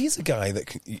 35. Well, he's a guy that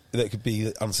could be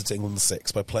the answer to England's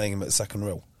six by playing him at the second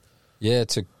row. Yeah,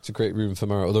 to create room for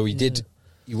Mara. Although he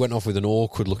went off with an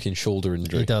awkward-looking shoulder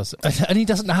injury. He does. And he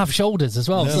doesn't have shoulders as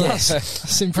well. No. So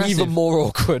that's impressive. Even more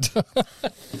awkward.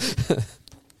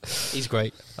 He's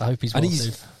great. I hope he's And well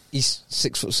he's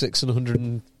 6'6" and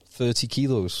 130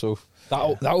 kilos, so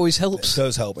that always helps. It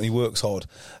does help, and he works hard.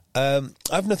 I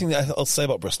have nothing that I'll say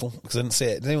about Bristol because I didn't see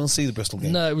it. Did anyone see the Bristol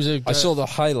game? No, it was a... I saw the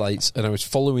highlights and I was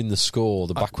following the score,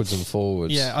 the backwards and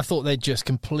forwards. Yeah, I thought they'd just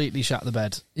completely shat the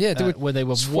bed. Yeah, they were where they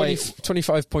were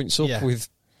 25 points up with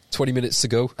 20 minutes to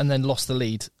go. And then lost the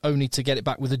lead, only to get it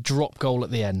back with a drop goal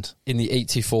at the end. In the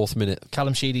 84th minute.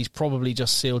 Callum Sheedy's probably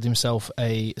just sealed himself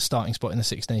a starting spot in the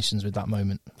Six Nations with that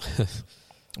moment.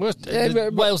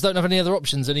 Wales don't have any other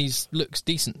options, and he looks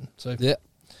decent. So yeah.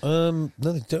 No,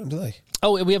 they don't, do they?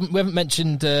 Oh, we haven't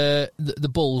mentioned the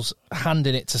Bulls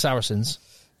handing it to Saracens.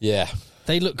 Yeah.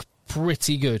 They look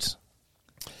pretty good.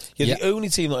 Yeah, the only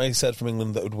team that I said from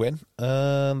England that would win,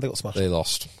 they got smashed. They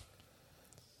lost.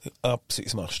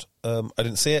 Absolutely smashed. I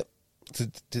didn't see it.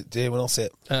 Did anyone else see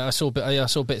it? I saw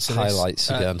bits of highlights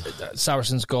again.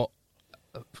 Saracens got.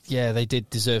 Yeah, they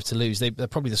did deserve to lose.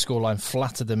 Probably the scoreline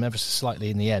flattered them ever so slightly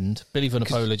in the end. Billy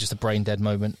Vunipola, just a brain dead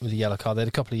moment with a yellow card. They had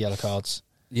a couple of yellow cards.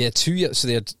 Yeah, so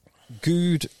they had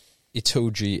Good,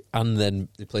 Itoji, and then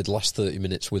they played the last 30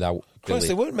 minutes without Billy.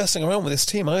 They weren't messing around with this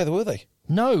team either, were they?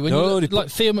 No,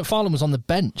 Theo McFarlane was on the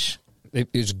bench. It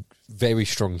was a very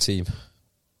strong team.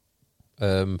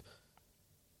 I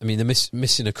mean, they're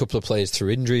missing a couple of players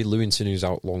through injury. Lewington, who's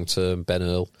out long term, Ben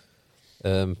Earl.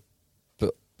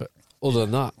 But other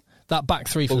than that back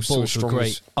three for the Bulls were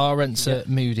great. Arenza,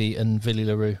 Moody, and Villy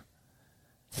LaRue.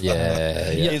 Yeah,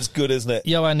 it's good, isn't it?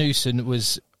 Johan Newson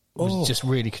was just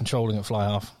really controlling at fly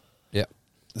half. Yeah.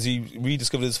 Has he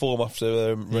rediscovered his form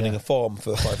after running a farm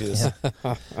for 5 years?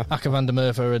 Akke van der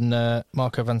Merwe and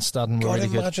Marco van Staden were really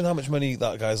good. Imagine how much money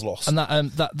that guy's lost. And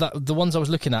that the ones I was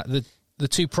looking at, the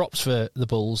two props for the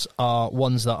Bulls are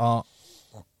ones that are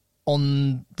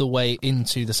on the way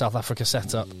into the South Africa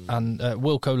setup. And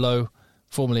Wilco Lowe,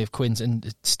 formerly of Quins, and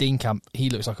Steenkamp, he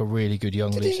looks like a really good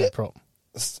young Leicester prop.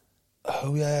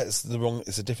 Oh yeah, it's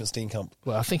a different Steenkamp.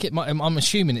 Well, I think it might. I'm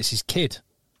assuming it's his kid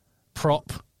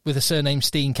prop with a surname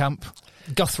Steenkamp.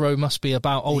 Guthrow must be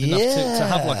about old enough to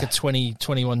have like a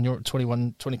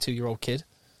 22-year-old kid.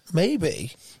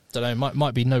 Maybe. Don't know.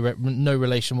 Might be no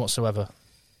relation whatsoever.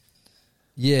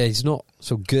 Yeah, he's not.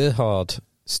 So Gerhard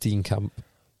Steenkamp,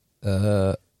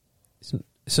 certainly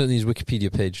his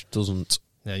Wikipedia page doesn't.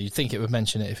 Yeah, you'd think it would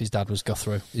mention it if his dad was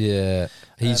Guthrow. Yeah,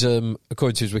 he's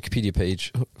according to his Wikipedia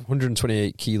page,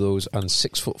 128 kilos and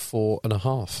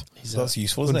 6'4.5". That's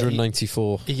useful, isn't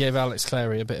 194. He gave Alex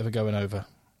Clary a bit of a going over.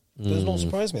 Does not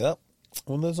surprise me that.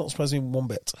 Well, does not surprise me one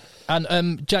bit.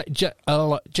 And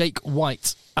Jake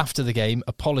White after the game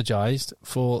apologised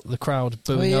for the crowd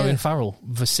booing Owen Farrell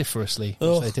vociferously.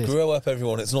 Which they did. Grow up,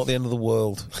 everyone! It's not the end of the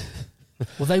world.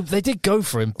 Well, they did go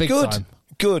for him big time.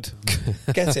 Good.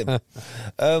 Get him.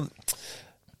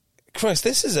 Christ,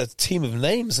 this is a team of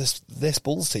names, this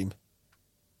Bulls team.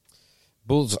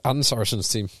 Bulls and Saracens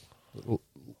team.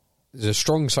 It's a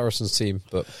strong Saracens team,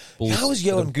 but Bulls... How has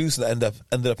Johan Goosen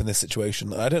ended up in this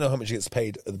situation? I don't know how much he gets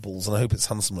paid at the Bulls, and I hope it's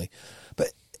handsomely. But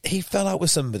he fell out with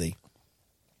somebody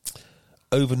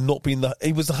over not being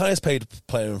he was the highest paid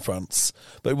player in France,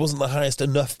 but he wasn't the highest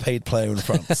enough paid player in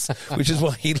France, which is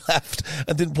why he left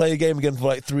and didn't play a game again for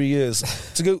like 3 years.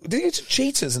 Did he go to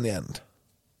Cheetahs in the end?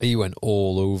 He went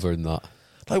all over in that.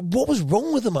 Like, what was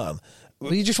wrong with the man?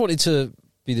 Well, he just wanted to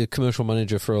be the commercial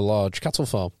manager for a large cattle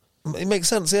farm. It makes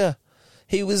sense, yeah.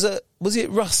 He was he at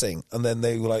Racing? And then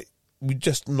they were like, we're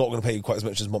just not going to pay you quite as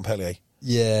much as Montpellier.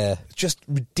 Yeah. Just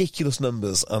ridiculous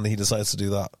numbers, and he decides to do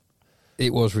that.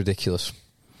 It was ridiculous.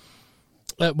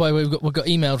 Well, we got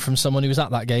emailed from someone who was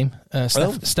at that game.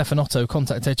 Stefan Otto,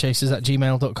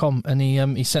 contact@chasers@gmail.com, and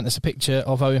he sent us a picture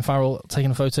of Owen Farrell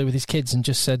taking a photo with his kids and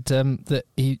just said that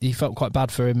he felt quite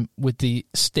bad for him with the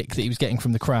stick that he was getting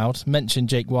from the crowd. Mentioned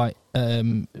Jake White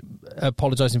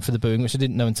apologising for the booing, which I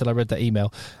didn't know until I read that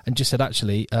email, and just said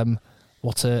actually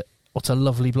what a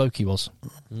lovely bloke he was.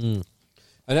 And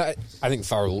I think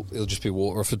Farrell, he'll just be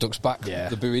water off the duck's back. Yeah.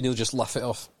 The booing, he'll just laugh it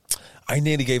off. I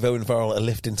nearly gave Owen Farrell a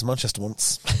lift into Manchester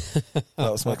once.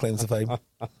 That was my claim to fame.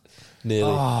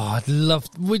 Nearly. Oh, I'd love...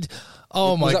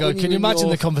 Oh, my God, can you imagine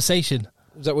the conversation?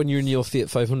 Was that when you were in your Fiat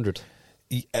 500?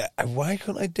 Why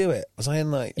couldn't I do it? Was I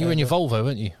in like... You were in your Volvo,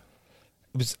 weren't you?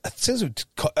 It was... It says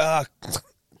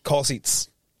car seats.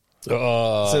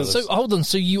 So hold on,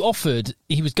 so you offered,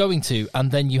 he was going to,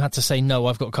 and then you had to say, no,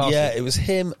 I've got car seats. Yeah, it was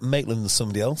him, Maitland and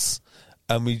somebody else.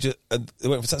 And we just... they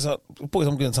went for... Boys,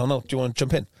 I'm going to town now. Do you want to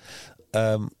jump in?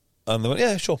 And they went,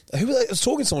 yeah, sure. I was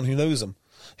talking to someone who knows them.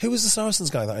 Who was the Saracens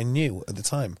guy that I knew at the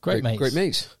time? Great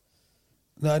mates.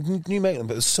 No, I knew Maitland,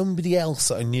 but it was somebody else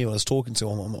that I knew I was talking to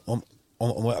on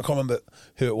I can't remember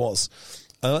who it was.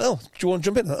 And I went, oh, do you want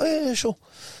to jump in? Oh, yeah, sure.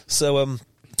 So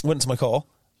went to my car,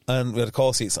 and we had a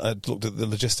car seats. I looked at the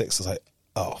logistics. I was like,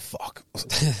 oh, fuck.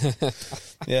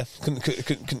 Yeah,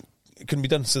 couldn't be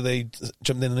done. So they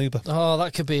jumped in an Uber. Oh,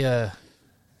 that could be a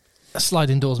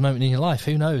sliding doors moment in your life.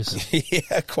 Who knows?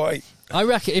 Yeah, quite. I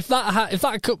reckon if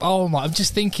that could, oh my, I'm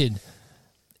just thinking,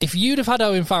 if you'd have had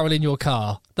Owen Farrell in your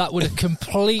car, that would have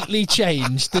completely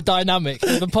changed the dynamic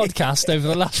of the podcast over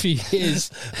the last few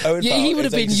years. He would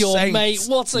have been your mate.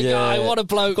 What a guy! What a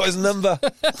bloke! Got his number.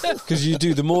 Because you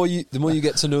do, the more you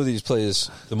get to know these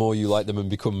players, the more you like them and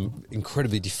become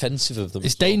incredibly defensive of them.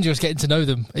 It's dangerous getting to know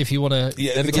them if you want to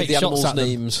take the shots at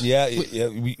names. them. Yeah.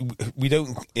 We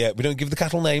don't give the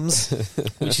cattle names,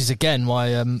 which is again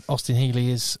why Austin Healey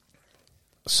is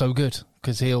so good,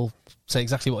 because he'll say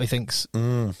exactly what he thinks,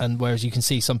 and whereas you can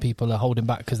see some people are holding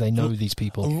back because they know these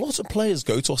people. A lot of players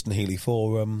go to Austin Healey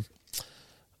for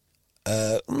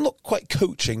not quite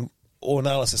coaching or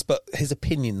analysis, but his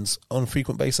opinions on a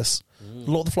frequent basis. A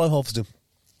lot of the fly halves do.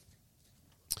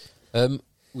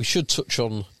 We should touch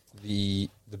on the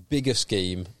biggest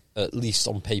game, at least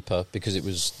on paper, because it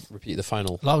was repeat the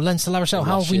final. Oh, Leinster La Rochelle.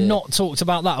 How have we not talked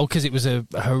about that? Oh, because it was a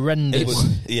horrendous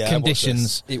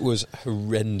conditions. It was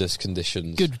horrendous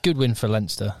conditions. Good win for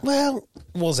Leinster. Well,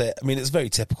 was it? I mean, it's very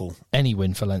typical. Any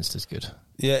win for Leinster's good.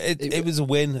 Yeah, it was a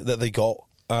win that they got,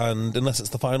 and unless it's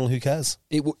the final, who cares?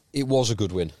 It was a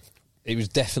good win. It was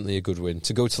definitely a good win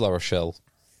to go to La Rochelle,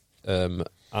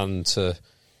 and to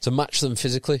match them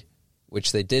physically,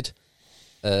 which they did.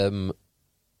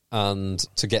 And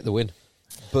to get the win.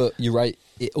 But you're right,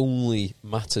 it only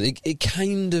mattered. It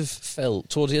kind of felt,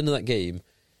 towards the end of that game,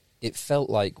 it felt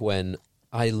like when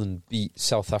Ireland beat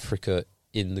South Africa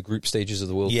in the group stages of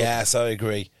the World Cup. Yes, I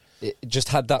agree. It just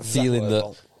had that feeling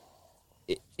that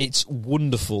it's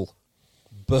wonderful,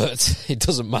 but it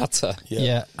doesn't matter.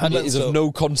 Yeah. And it is of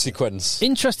no consequence.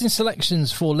 Interesting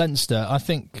selections for Leinster. I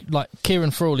think like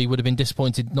Kieran Frawley would have been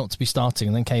disappointed not to be starting,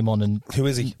 and then came on and who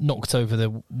is he? Knocked over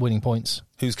the winning points.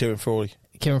 Who's Kieran Frawley?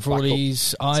 Kieran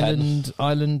Frawley's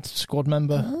Ireland squad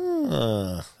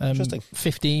member. Interesting.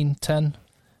 15, 10.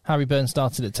 Harry Byrne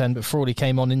started at 10, but Frawley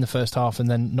came on in the first half and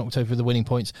then knocked over the winning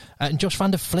points. And Josh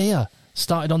van der Fleer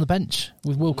started on the bench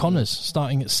with Will Connors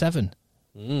starting at 7.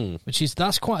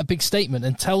 That's quite a big statement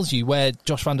and tells you where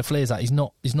Josh van der Fleer's at. He's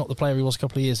not the player he was a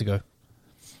couple of years ago.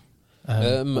 I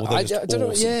don't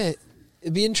know. Yeah,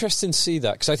 it'd be interesting to see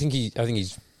that, because I think he's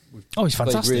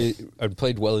fantastic.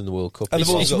 Played well in the World Cup.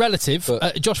 It's relative.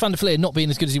 Josh van der Fleer not being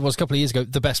as good as he was a couple of years ago,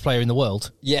 the best player in the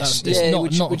world. Yes,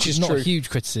 which is not a huge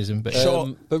criticism, but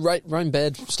but Ryan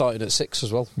Baird started at 6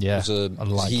 as well. Yeah,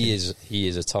 he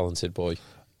is a talented boy.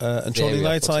 And Charlie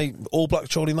Knight, all black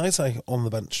Charlie Knight on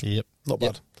the bench. Yep, not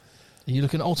bad. Are you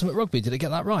looking at Ultimate Rugby? Did it get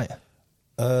that right?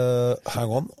 Hang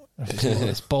on,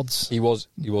 it's Bods. He was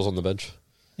on the bench.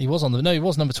 He was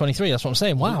number 23. That's what I'm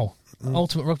saying. Wow.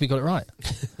 Ultimate Rugby got it right.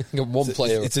 One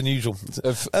player. It's unusual.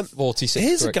 46.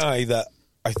 Here's correct. a guy that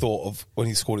I thought of when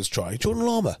he scored his try, Jordan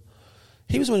Lama.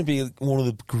 He was going to be one of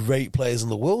the great players in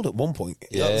the world at one point.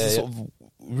 Yeah, that was the sort of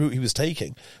route he was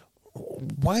taking.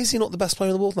 Why is he not the best player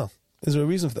in the world now? Is there a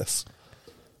reason for this?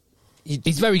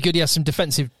 He's very good. He has some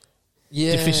defensive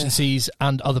deficiencies,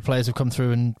 and other players have come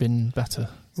through and been better.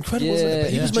 Incredible, isn't it?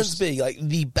 But he was meant to be like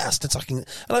the best attacking,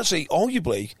 and actually,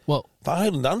 arguably, for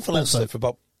Ireland and for Leinster for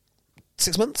about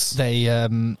 6 months.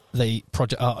 They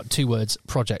project 2 words: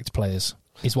 project players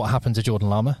is what happened to Jordan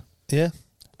Lama. Yeah.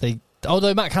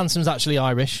 Although Matt Hanson's actually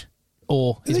Irish,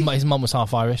 or his mum was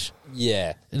half Irish.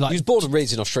 Yeah, Like, he was born and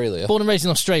raised in Australia. Born and raised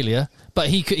in Australia, but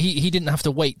he didn't have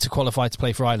to wait to qualify to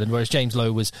play for Ireland, whereas James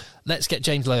Lowe was, let's get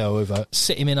James Lowe over,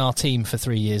 sit him in our team for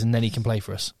 3 years, and then he can play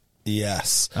for us.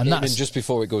 Yes. And that's just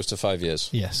before it goes to 5 years.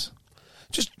 Yes.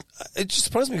 It just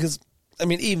surprised me because, I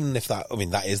mean, even if that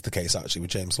is the case actually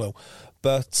with James Lowe,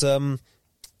 but Jordan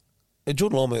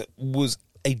Lormer was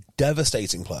a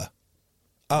devastating player.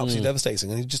 Absolutely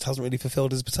devastating, and he just hasn't really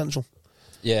fulfilled his potential.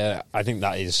 Yeah, I think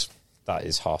that is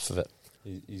half of it.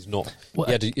 He's not.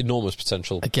 He had enormous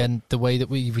potential. Again, the way that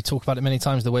we talk about it many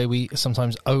times, the way we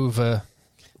sometimes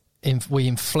we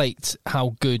inflate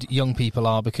how good young people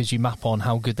are because you map on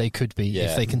how good they could be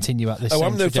if they continue at this.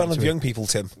 I'm no fan of young people,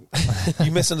 Tim.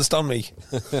 You misunderstand me.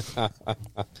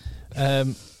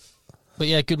 But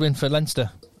yeah, good win for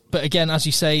Leinster. But again, as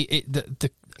you say, if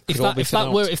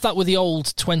that were the old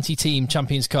 20-team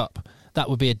Champions Cup, that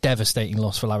would be a devastating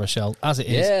loss for La Rochelle. As it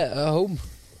is, at home.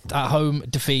 At home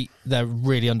defeat, they're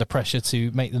really under pressure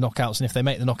to make the knockouts, and if they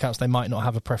make the knockouts, they might not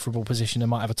have a preferable position and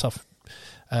might have a tough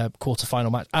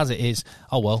quarter-final match. As it is,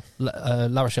 La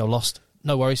Rochelle lost.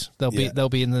 No worries, they'll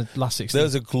be in the last 16. There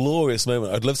was a glorious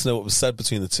moment. I'd love to know what was said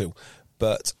between the two,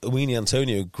 but Uini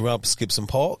Antonio grabs Gibson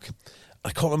Park. I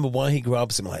can't remember why he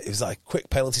grabs him. It was like a quick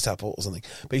penalty tap or something.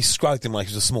 But he scragged him like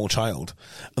he was a small child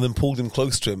and then pulled him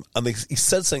close to him. And he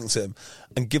said something to him,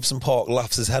 and Gibson Park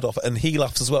laughs his head off. And he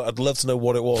laughs as well. I'd love to know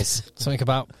what it was. Something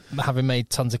about having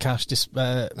made tons of cash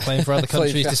playing for other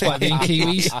countries despite being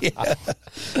Kiwis. Yeah.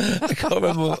 I can't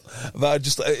remember. But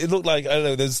it looked like, I don't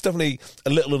know, there's definitely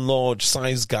a little enlarged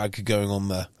size gag going on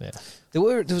there. Yeah. There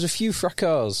was a few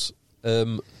fracas.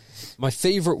 My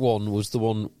favourite one was the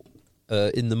one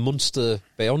in the Munster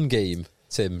Bayonne game,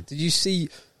 Tim. Did you see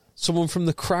someone from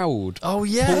the crowd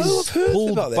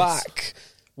pulled back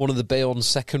one of the Bayonne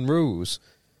second rows,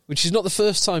 which is not the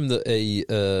first time that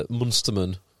a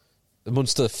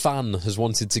Munster fan has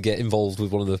wanted to get involved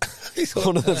with one of the players.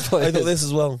 I thought this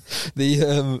as well.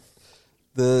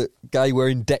 The guy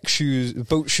wearing boat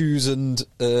shoes and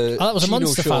that was a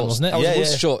Munster fan, wasn't it?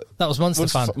 That was Munster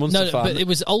fan. But it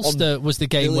was Ulster was the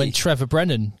game when Trevor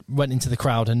Brennan went into the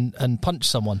crowd and punched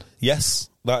someone. Yes,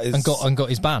 that is, and got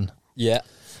his ban. Yeah,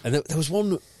 and there was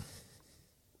one.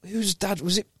 Whose dad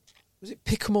was it? Was it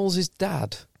Pickamol's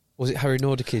dad? Or was it Harry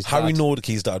Nordick's dad? Harry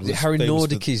Nordick's dad. Was it Harry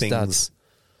Nordick's dad?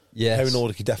 Yes, Harry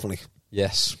Nordick, definitely.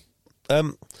 Yes.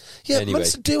 Anyway.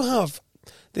 Munster do have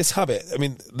this habit. I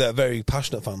mean, they're very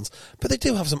passionate fans, but they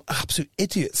do have some absolute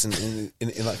idiots in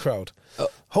that crowd.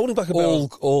 Holding back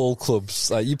all clubs.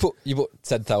 Like you put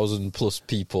 10,000 plus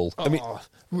people. I mean,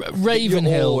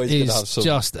 Ravenhill is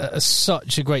just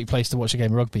such a great place to watch a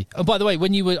game of rugby. And by the way,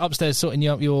 when you were upstairs sorting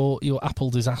out your apple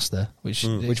disaster, which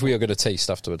we are going to taste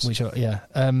afterwards,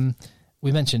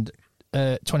 we mentioned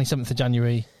 27th of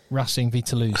January, Racing v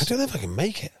Toulouse. I don't know if I can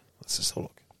make it. Let's just have a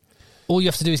look. All you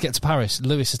have to do is get to Paris.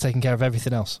 Lewis has taken care of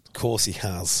everything else. Of course he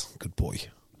has. Good boy.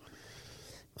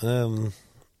 Okay.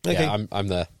 Yeah, I'm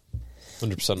there.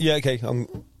 100%. Yeah, okay.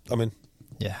 I'm in.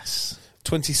 Yes.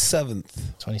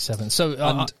 27th. So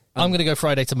I'm going to go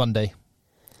Friday to Monday.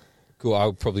 Cool.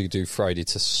 I'll probably do Friday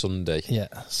to Sunday. Yeah.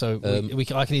 So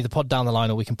I can either pod down the line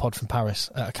or we can pod from Paris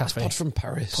at a cafe. Pod from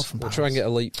Paris. We'll try and get a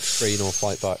late train or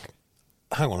flight back.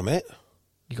 Hang on a minute.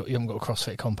 You haven't got a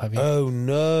CrossFit comp, have you? Oh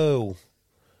no.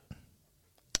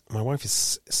 My wife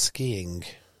is skiing.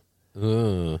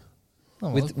 With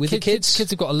the kids?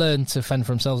 Kids have got to learn to fend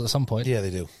for themselves at some point. Yeah, they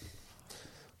do.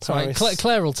 Right,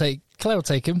 Claire will take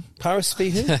him. Paris v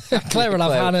who? Claire will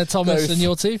have Hannah, Thomas, and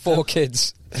your two. 4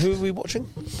 kids. Who are we watching?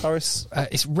 Paris.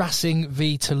 It's Racing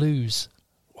v Toulouse.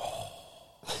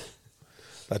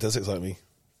 That does excite me.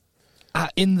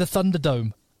 In the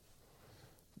Thunderdome.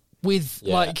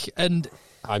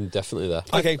 I'm definitely there.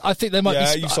 Okay, I think there might be.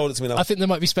 Yeah, you sold it to me now. I think there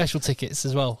might be special tickets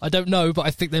as well. I don't know, but I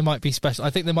think there might be special.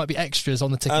 I think there might be extras on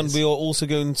the tickets. And we are also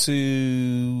going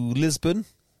to Lisbon.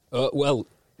 Well,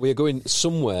 we are going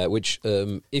somewhere. Which,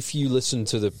 if you listen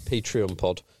to the Patreon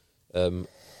pod,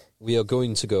 we are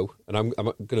going to go, and I'm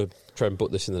going to try and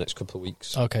book this in the next couple of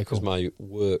weeks. Okay, cool. Because my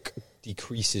work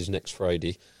decreases next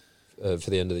Friday for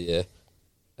the end of the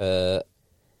year.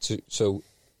 So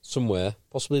somewhere,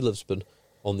 possibly Lisbon,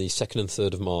 on the 2nd and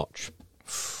 3rd of March.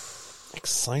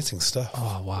 Exciting stuff.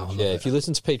 Oh, wow. Yeah, if you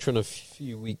listened to Patreon a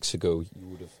few weeks ago, you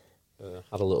would have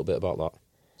had a little bit about that.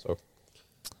 So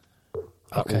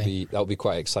that will be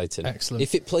quite exciting. Excellent.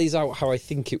 If it plays out how I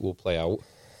think it will play out,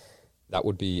 that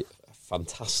would be a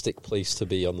fantastic place to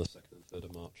be on the 2nd and 3rd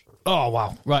of March. Oh,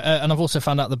 wow. Right, and I've also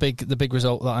found out the big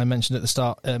result that I mentioned at the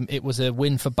start. It was a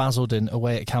win for Basildon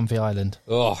away at Canvey Island.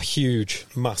 Oh, huge.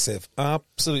 Massive.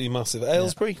 Absolutely massive.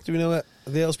 Aylesbury, do we know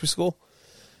the Aylesbury score?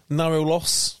 Narrow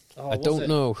loss. I don't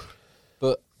know.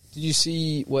 But did you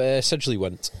see where Sedgley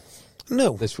went?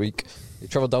 No. This week. He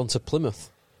travelled down to Plymouth.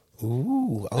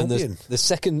 Ooh, And Albion. the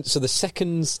second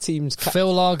team's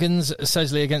Phil Largan's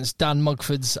Sedgley against Dan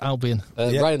Mugford's Albion.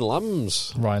 Ryan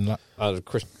Lamb's.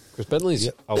 Chris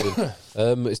Bentley's Albion.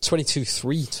 It's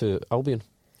 22-3 to Albion.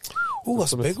 Oh,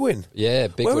 that's a big win. Yeah,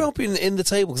 big Where win. are Albion in the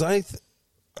table? Because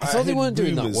I thought they weren't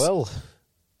doing that well.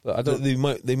 But I don't.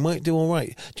 They might do all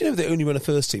right. Do you know they only run a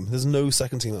first team? There's no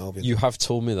second team at Albion. You have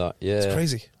told me that. Yeah, It's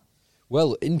crazy.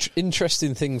 Well,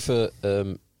 interesting thing for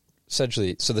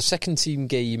Sedgley. So the second team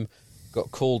game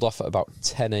got called off at about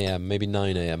 10 a.m, maybe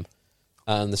 9 a.m,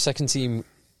 and the second team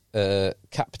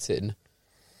captain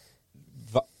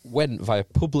went via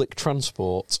public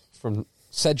transport from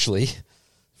Sedgley,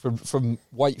 from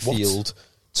Whitefield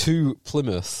to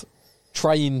Plymouth,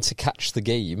 trying to catch the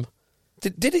game.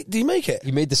 Did he make it?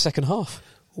 He made the second half.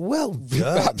 Well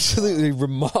done. Absolutely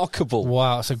remarkable.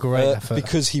 Wow, it's a great effort.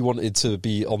 Because he wanted to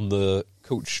be on the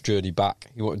coach journey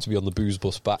back. He wanted to be on the booze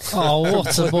bus back. Oh,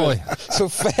 what a boy. So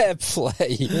fair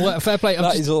play. Well, fair play.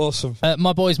 That is awesome.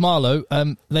 My boys Marlow,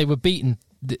 they were beaten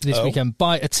this weekend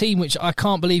by a team which I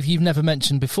can't believe you've never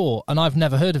mentioned before, and I've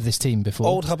never heard of this team before.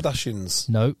 Old Haberdashers.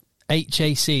 No.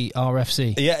 HAC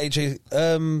RFC. Yeah, HAC.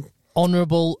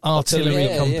 Honourable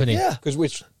Artillery Company. Yeah.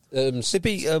 Because they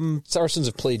beat... Saracens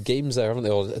have played games there, haven't they?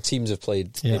 Or teams have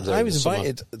played games there. I was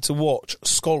invited to watch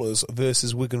Scholars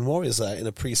versus Wigan Warriors there in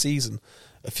a pre-season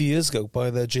a few years ago by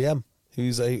their GM, who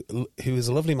is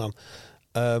a lovely man,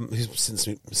 who's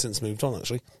since moved on,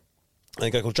 actually. A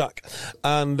guy called Jack.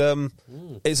 And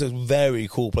it's a very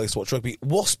cool place to watch rugby.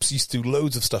 Wasps used to do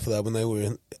loads of stuff there when they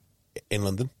were in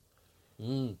London.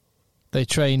 They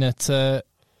train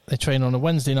on a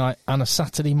Wednesday night and a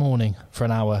Saturday morning for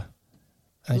an hour.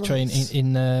 They train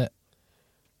in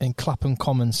Clapham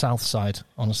Common South Side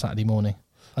on a Saturday morning.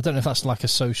 I don't know if that's like a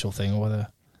social thing or whether,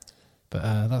 but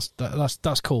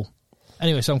that's cool.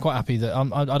 Anyway, so I'm quite happy that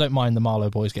I don't mind the Marlow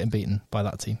boys getting beaten by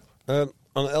that team. On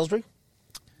Aylesbury?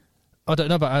 I don't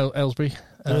know about Aylesbury.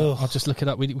 I'll just look it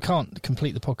up. We can't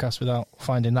complete the podcast without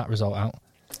finding that result out.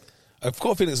 I've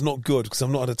got a feeling it's not good because I've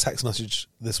not had a text message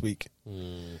this week.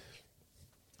 We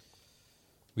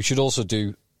should also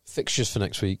do fixtures for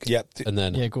next week. Yep. And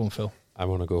then Go on, Phil. I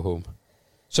want to go home.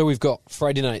 So we've got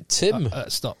Friday night Tim.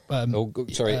 Stop.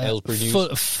 Aylesbury News.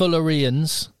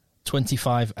 Fullerians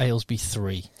 25, Aylesbury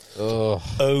 3.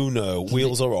 Oh no,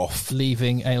 wheels are off.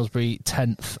 Leaving Aylesbury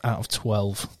 10th out of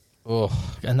 12. Oh.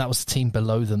 And that was the team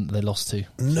below them that they lost to.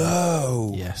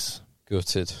 No. Yes.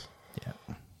 Gutted. Yeah.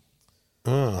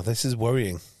 This is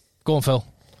worrying. Go on, Phil.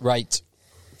 Right.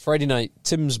 Friday night,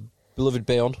 Tim's beloved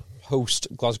Bayonne host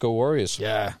Glasgow Warriors.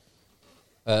 Yeah.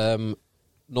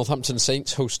 Northampton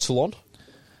Saints host Toulon,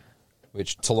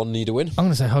 which Toulon need a win. I'm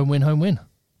going to say home win.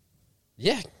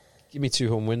 Yeah. Give me 2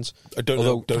 home wins. I don't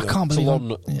know. I can't believe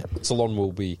Toulon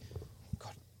will be...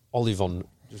 God, Olivon...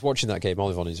 Just watching that game,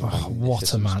 Olivon is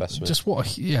what a man! Specimen. Just what a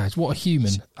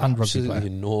human and rugby Absolutely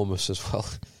player. enormous as well,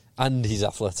 and he's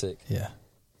athletic. Yeah,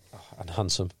 and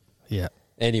handsome. Yeah.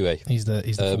 Anyway, he's the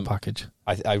full package.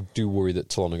 I do worry that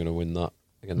Toulon are going to win that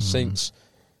against Saints.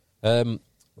 Then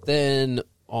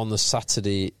on the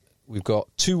Saturday, we've got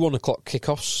 2 1 o'clock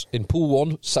kickoffs. In Pool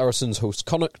 1, Saracens host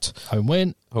Connacht. Home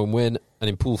win. And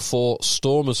in Pool 4,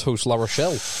 Stormers host La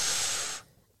Rochelle.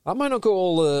 That might not go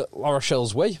all La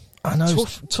Rochelle's way. I know.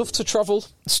 Tough to travel.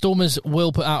 Stormers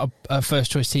will put out a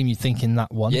first choice team, you'd think, in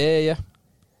that one. Yeah.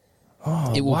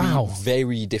 Oh, it will be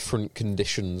very different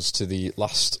conditions to the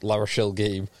last La Rochelle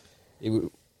game.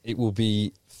 It will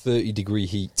be 30-degree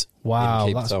heat. Wow,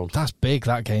 in Cape Town. That's big,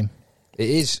 that game. It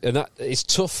is, and it's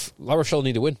tough. La Rochelle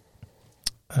need a win.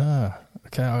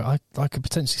 Okay, I could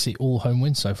potentially see all home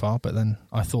wins so far, but then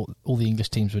I thought all the English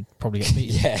teams would probably get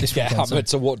beaten. this weekend,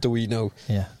 so what do we know?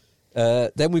 Yeah.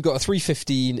 Then we've got a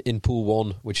 3:15 in Pool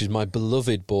 1, which is my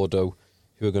beloved Bordeaux,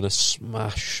 who are going to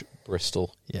smash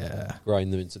Bristol. Yeah.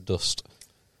 Grind them into dust.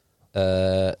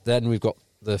 Then we've got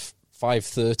the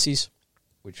 5:30s,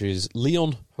 which is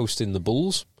Lyon hosting the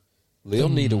Bulls.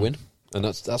 Lyon need a win, and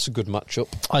that's a good matchup.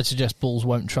 I'd suggest Bulls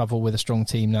won't travel with a strong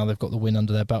team now they've got the win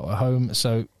under their belt at home,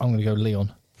 so I'm going to go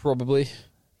Lyon. Probably.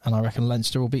 And I reckon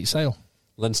Leinster will beat Sale.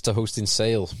 Leinster hosting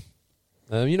Sale.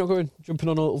 You're not jumping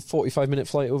on a little 45-minute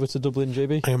flight over to Dublin,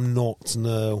 JB? I am not,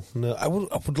 no. I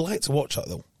would like to watch that,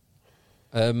 though.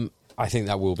 I think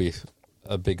that will be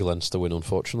a big Leinster win,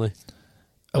 unfortunately.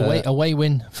 Away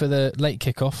win for the late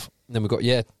kickoff. Then we've got,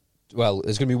 there's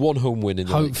going to be 1 home win in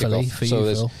the hopefully late kickoff. for so you,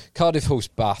 there's Phil. Cardiff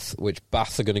host Bath, which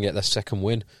Bath are going to get their second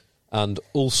win, and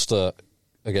Ulster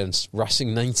against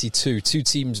Racing 92. 2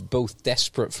 teams both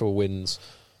desperate for wins.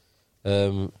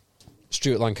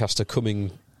 Stuart Lancaster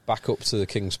coming back up to the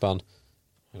Kingspan.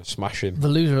 Gonna smash him. The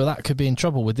loser of that could be in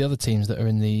trouble with the other teams that are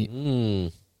in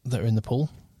the pool.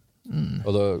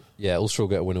 Although, Ulster will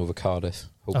get a win over Cardiff.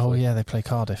 Hopefully. Oh yeah, they play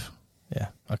Cardiff. Yeah,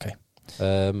 okay.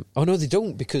 Oh no, they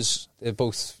don't, because they're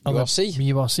both URC.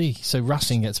 URC. So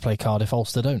Racing gets to play Cardiff,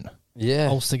 Ulster don't. Yeah.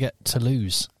 Ulster get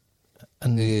Toulouse.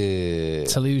 And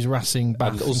Toulouse, Racing,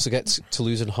 Bath. And Ulster gets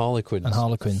Toulouse and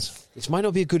Harlequins. Which might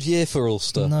not be a good year for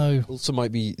Ulster. No. Ulster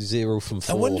might be 0 from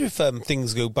 4. I wonder if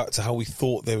things go back to how we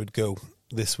thought they would go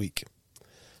this week.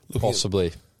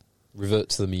 Possibly. Revert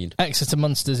to the mean. Exeter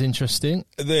Munster's interesting.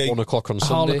 1 o'clock on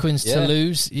Sunday. Harlequins,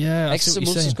 Toulouse. Yeah, Exeter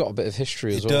Munster's got a bit of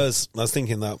history as well. It does. I was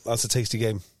thinking that's a tasty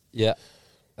game. Yeah.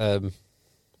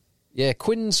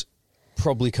 Quins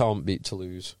probably can't beat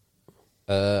Toulouse.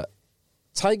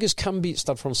 Tigers can beat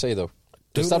Stade Francais, though.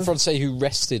 Stade Francais, who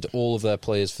rested all of their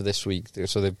players for this week,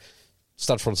 so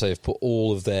Stade Francais have put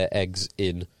all of their eggs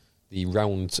in the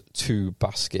round 2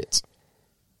 basket.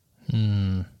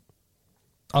 I'm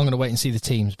going to wait and see the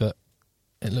teams, but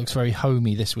it looks very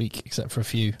homey this week, except for a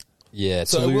few. Yeah,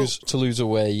 Toulouse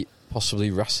away,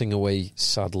 possibly Racing away,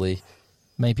 sadly.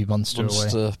 Maybe Munster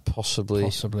away.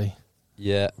 Possibly.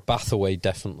 Yeah, Bath away,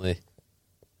 definitely.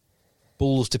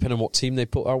 Bulls, depending on what team they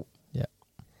put out. Yeah.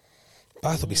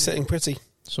 Bath will be sitting pretty.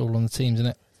 It's all on the teams,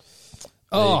 isn't it?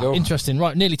 There interesting.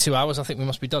 Right, nearly 2 hours. I think we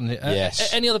must be done.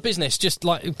 Yes. Any other business? Just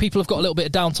like people have got a little bit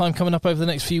of downtime coming up over the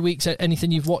next few weeks.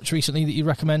 Anything you've watched recently that you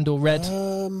recommend or read?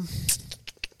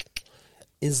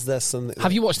 Is there something?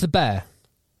 Have you watched The Bear?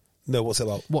 No, what's it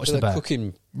about? Watch The Bear.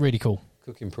 Cooking. Really cool.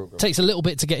 Cooking program. Takes a little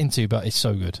bit to get into, but it's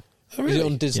so good. Oh, really? Is it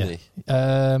on Disney?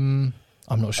 Yeah. I'm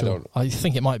not sure. I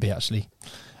think it might be, actually.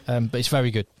 But it's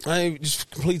very good. I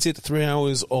just completed 3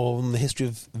 hours on the history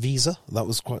of Visa. That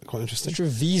was quite interesting. History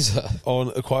of Visa? On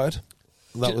Acquired.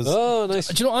 Oh, nice.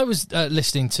 Do you know what I was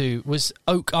listening to was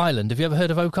Oak Island. Have you ever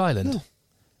heard of Oak Island? No.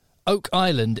 Oak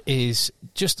Island is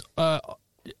just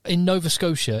in Nova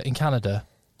Scotia in Canada,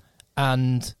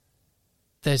 and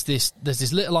there's this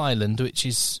little island which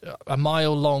is a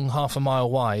mile long, half a mile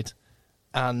wide,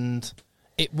 and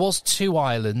it was 2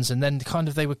 islands, and then kind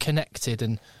of they were connected.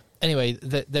 And anyway,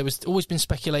 there was always been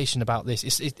speculation about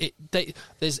this.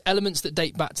 There's elements that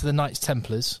date back to the Knights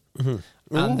Templars,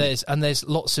 and there's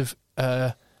lots of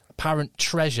apparent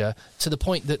treasure, to the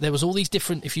point that there was all these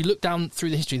different. If you look down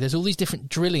through the history, there's all these different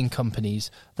drilling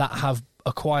companies that have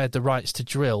acquired the rights to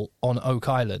drill on Oak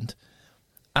Island,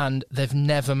 and they've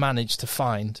never managed to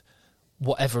find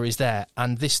whatever is there.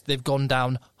 And they've gone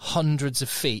down hundreds of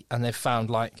feet, and they've found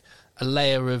like a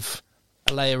layer of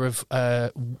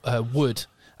wood,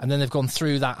 and then they've gone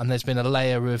through that, and there's been a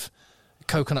layer of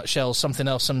coconut shells, something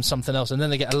else, and then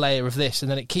they get a layer of this, and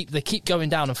then they keep going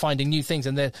down and finding new things,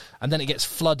 and then it gets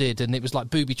flooded, and it was like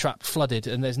booby trapped flooded,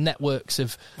 and there's networks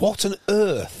of what on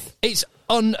earth. It's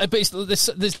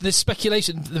there's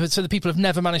speculation, so the people have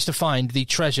never managed to find the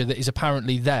treasure that is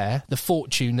apparently there, the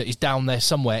fortune that is down there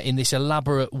somewhere in this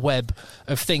elaborate web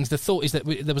of things. The thought is that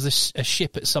there was a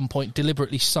ship at some point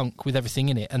deliberately sunk with everything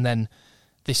in it, and then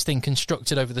this thing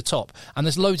constructed over the top. And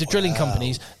there's loads of drilling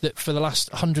companies that for the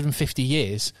last 150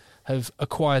 years have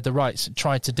acquired the rights and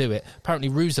tried to do it. Apparently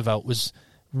Roosevelt was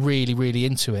really, really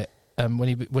into it when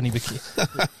he became...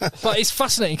 But it's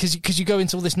fascinating because you go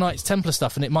into all this Knights Templar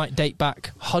stuff, and it might date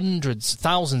back hundreds,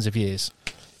 thousands of years.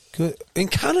 Good. In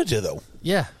Canada, though?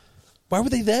 Yeah. Why were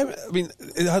they there? I mean,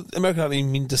 America hadn't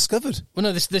even been discovered. Well,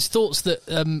 no, there's thoughts that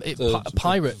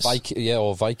pirates...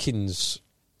 or Vikings...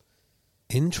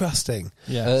 Interesting.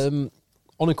 Yeah.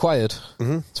 Unacquired.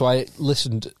 Mm-hmm. So I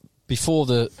listened before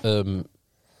the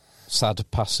sad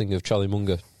passing of Charlie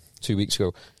Munger 2 weeks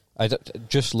ago. I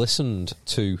just listened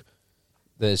to.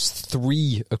 There's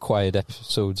 3 acquired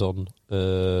episodes on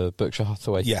Berkshire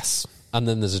Hathaway. Yes, and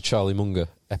then there's a Charlie Munger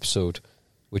episode,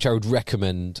 which I would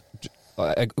recommend.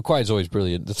 Acquired's always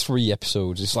brilliant. The 3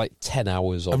 episodes, it's like 10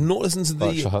 hours. On I've not listened to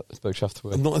Berkshire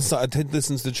Hathaway. I did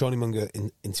listen to the Charlie Munger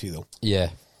interview though.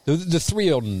 Yeah. The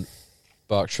 3 on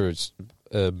Berkshire is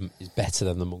better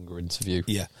than the Munger interview.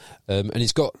 Yeah. And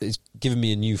it's given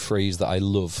me a new phrase that I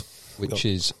love, which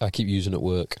is, I keep using at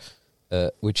work,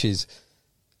 which is,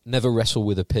 never wrestle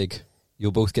with a pig.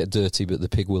 You'll both get dirty, but the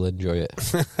pig will enjoy it.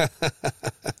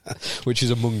 Which is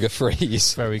a Munger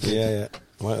phrase. Very good. Yeah.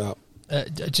 I like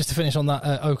that. Just to finish on that,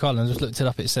 Oak Island, I just looked it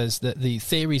up. It says that the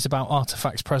theories about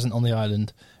artefacts present on the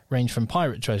island range from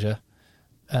pirate treasure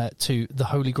to the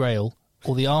Holy Grail,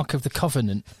 or the Ark of the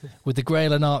Covenant, with the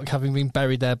Grail and Ark having been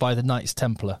buried there by the Knights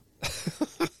Templar.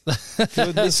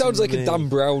 It sounds like a Dan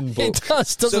Brown book. It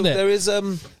does, doesn't it? There is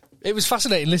It was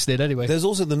fascinating listening anyway. There's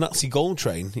also the Nazi gold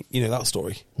train. You know that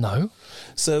story? No.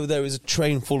 So there is a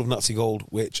train full of Nazi gold,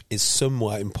 which is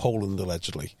somewhere in Poland,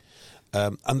 allegedly.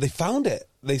 And they found it.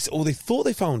 They thought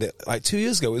they found it like 2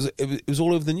 years ago. It was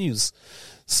all over the news.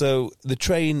 So the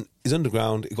train is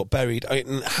underground. It got buried. I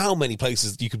mean, how many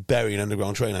places you could bury an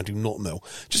underground train, I do not know.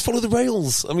 Just follow the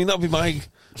rails. I mean, that would be my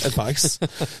advice.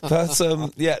 But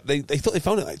they thought they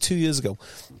found it like 2 years ago.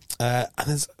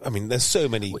 And there's so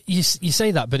many. You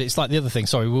say that, but it's like the other thing.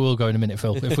 Sorry, we will go in a minute,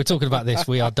 Phil. If we're talking about this,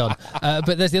 we are done.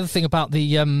 But there's the other thing about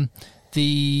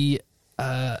the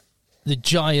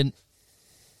giant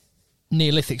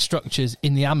Neolithic structures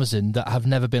in the Amazon that have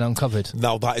never been uncovered.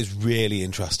 Now, that is really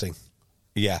interesting.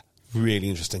 Yeah, really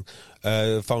interesting.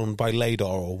 Found by LADAR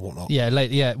or whatnot.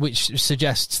 Yeah, which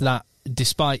suggests that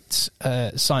despite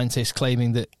scientists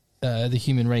claiming that the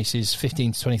human race is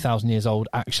 15 to 20,000 years old,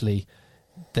 actually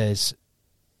there's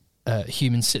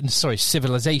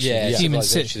civilization.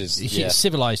 Yeah,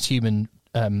 civilized human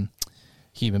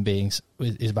beings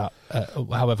is about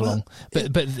however long.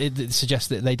 But it suggests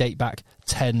that they date back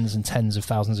tens and tens of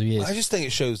thousands of years. I just think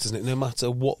it shows, doesn't it, no matter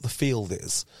what the field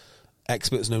is,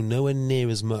 experts know nowhere near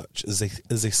as much as they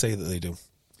say that they do.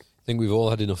 I think we've all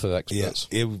had enough of experts.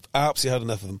 Yeah, we've absolutely had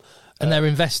enough of them. And they're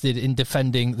invested in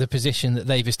defending the position that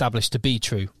they've established to be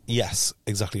true. Yes,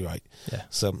 exactly right. Yeah.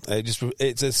 So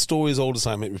it's a story as old as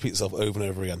time. It repeats itself over and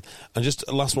over again. And just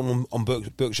a last one on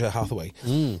Berkshire Hathaway.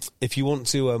 If you want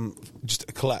to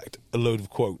just collect a load of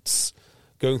quotes,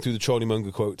 going through the Charlie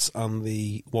Munger quotes and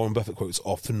the Warren Buffett quotes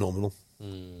are phenomenal.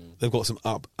 They've got some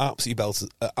absolute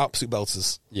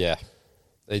belters. Yeah.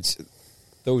 It's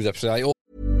those episodes.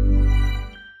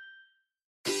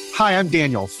 Hi, I'm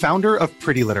Daniel, founder of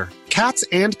Pretty Litter. Cats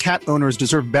and cat owners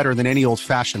deserve better than any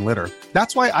old-fashioned litter.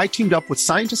 That's why I teamed up with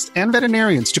scientists and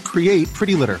veterinarians to create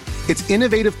Pretty Litter. Its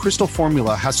innovative crystal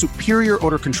formula has superior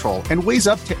odor control and weighs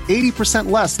up to 80%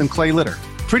 less than clay litter.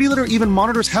 Pretty Litter even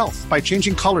monitors health by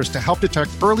changing colors to help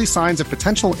detect early signs of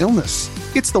potential illness.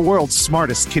 It's the world's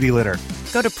smartest kitty litter.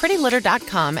 Go to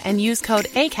prettylitter.com and use code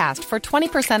ACAST for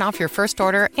 20% off your first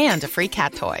order and a free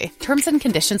cat toy. Terms and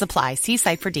conditions apply. See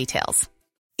site for details.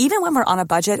 Even when we're on a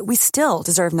budget, we still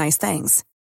deserve nice things.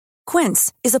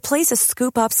 Quince is a place to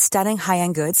scoop up stunning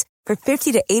high-end goods for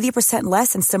 50 to 80%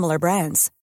 less than similar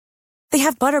brands. They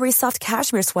have buttery soft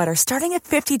cashmere sweaters starting at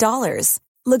 $50,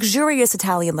 luxurious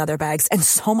Italian leather bags, and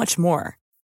so much more.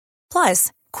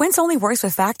 Plus, Quince only works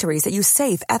with factories that use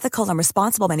safe, ethical, and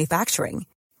responsible manufacturing.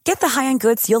 Get the high-end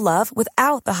goods you'll love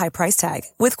without the high price tag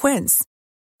with Quince.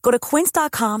 Go to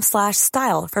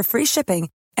quince.com/style for free shipping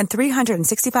and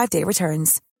 365-day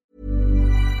returns.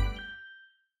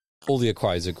 All the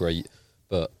acquires are great,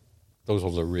 but those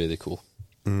ones are really cool.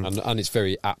 And it's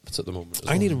very apt at the moment.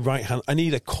 I need a right hand. I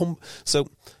need a So,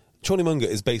 Charlie Munger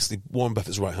is basically Warren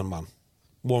Buffett's right hand man.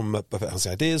 Warren Buffett has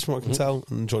the ideas, from what I can tell,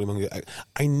 and Charlie Munger.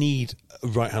 I need a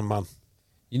right hand man.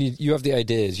 You have the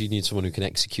ideas. You need someone who can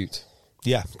execute.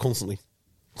 Yeah, constantly.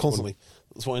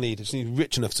 That's what I need. I just need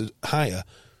rich enough to hire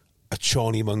a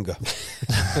Charlie Munger.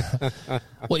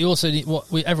 What you also need,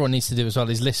 everyone needs to do as well,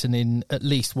 is listen in at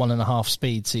least 1.5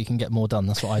 speed so you can get more done.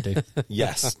 That's what I do.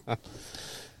 Yes.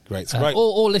 Great. Right.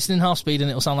 Or listen in half speed and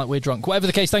it'll sound like we're drunk. Whatever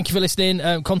the case, thank you for listening.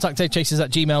 Contact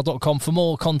eggchasers@gmail.com for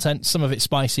more content. Some of it's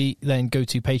spicy. Then go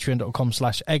to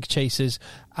patreon.com/eggchasers.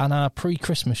 And our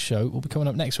pre-Christmas show will be coming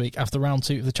up next week after round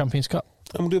 2 of the Champions Cup.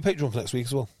 And we'll do a Patreon for next week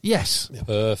as well. Yes. Yeah.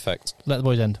 Perfect. Let the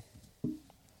boys end.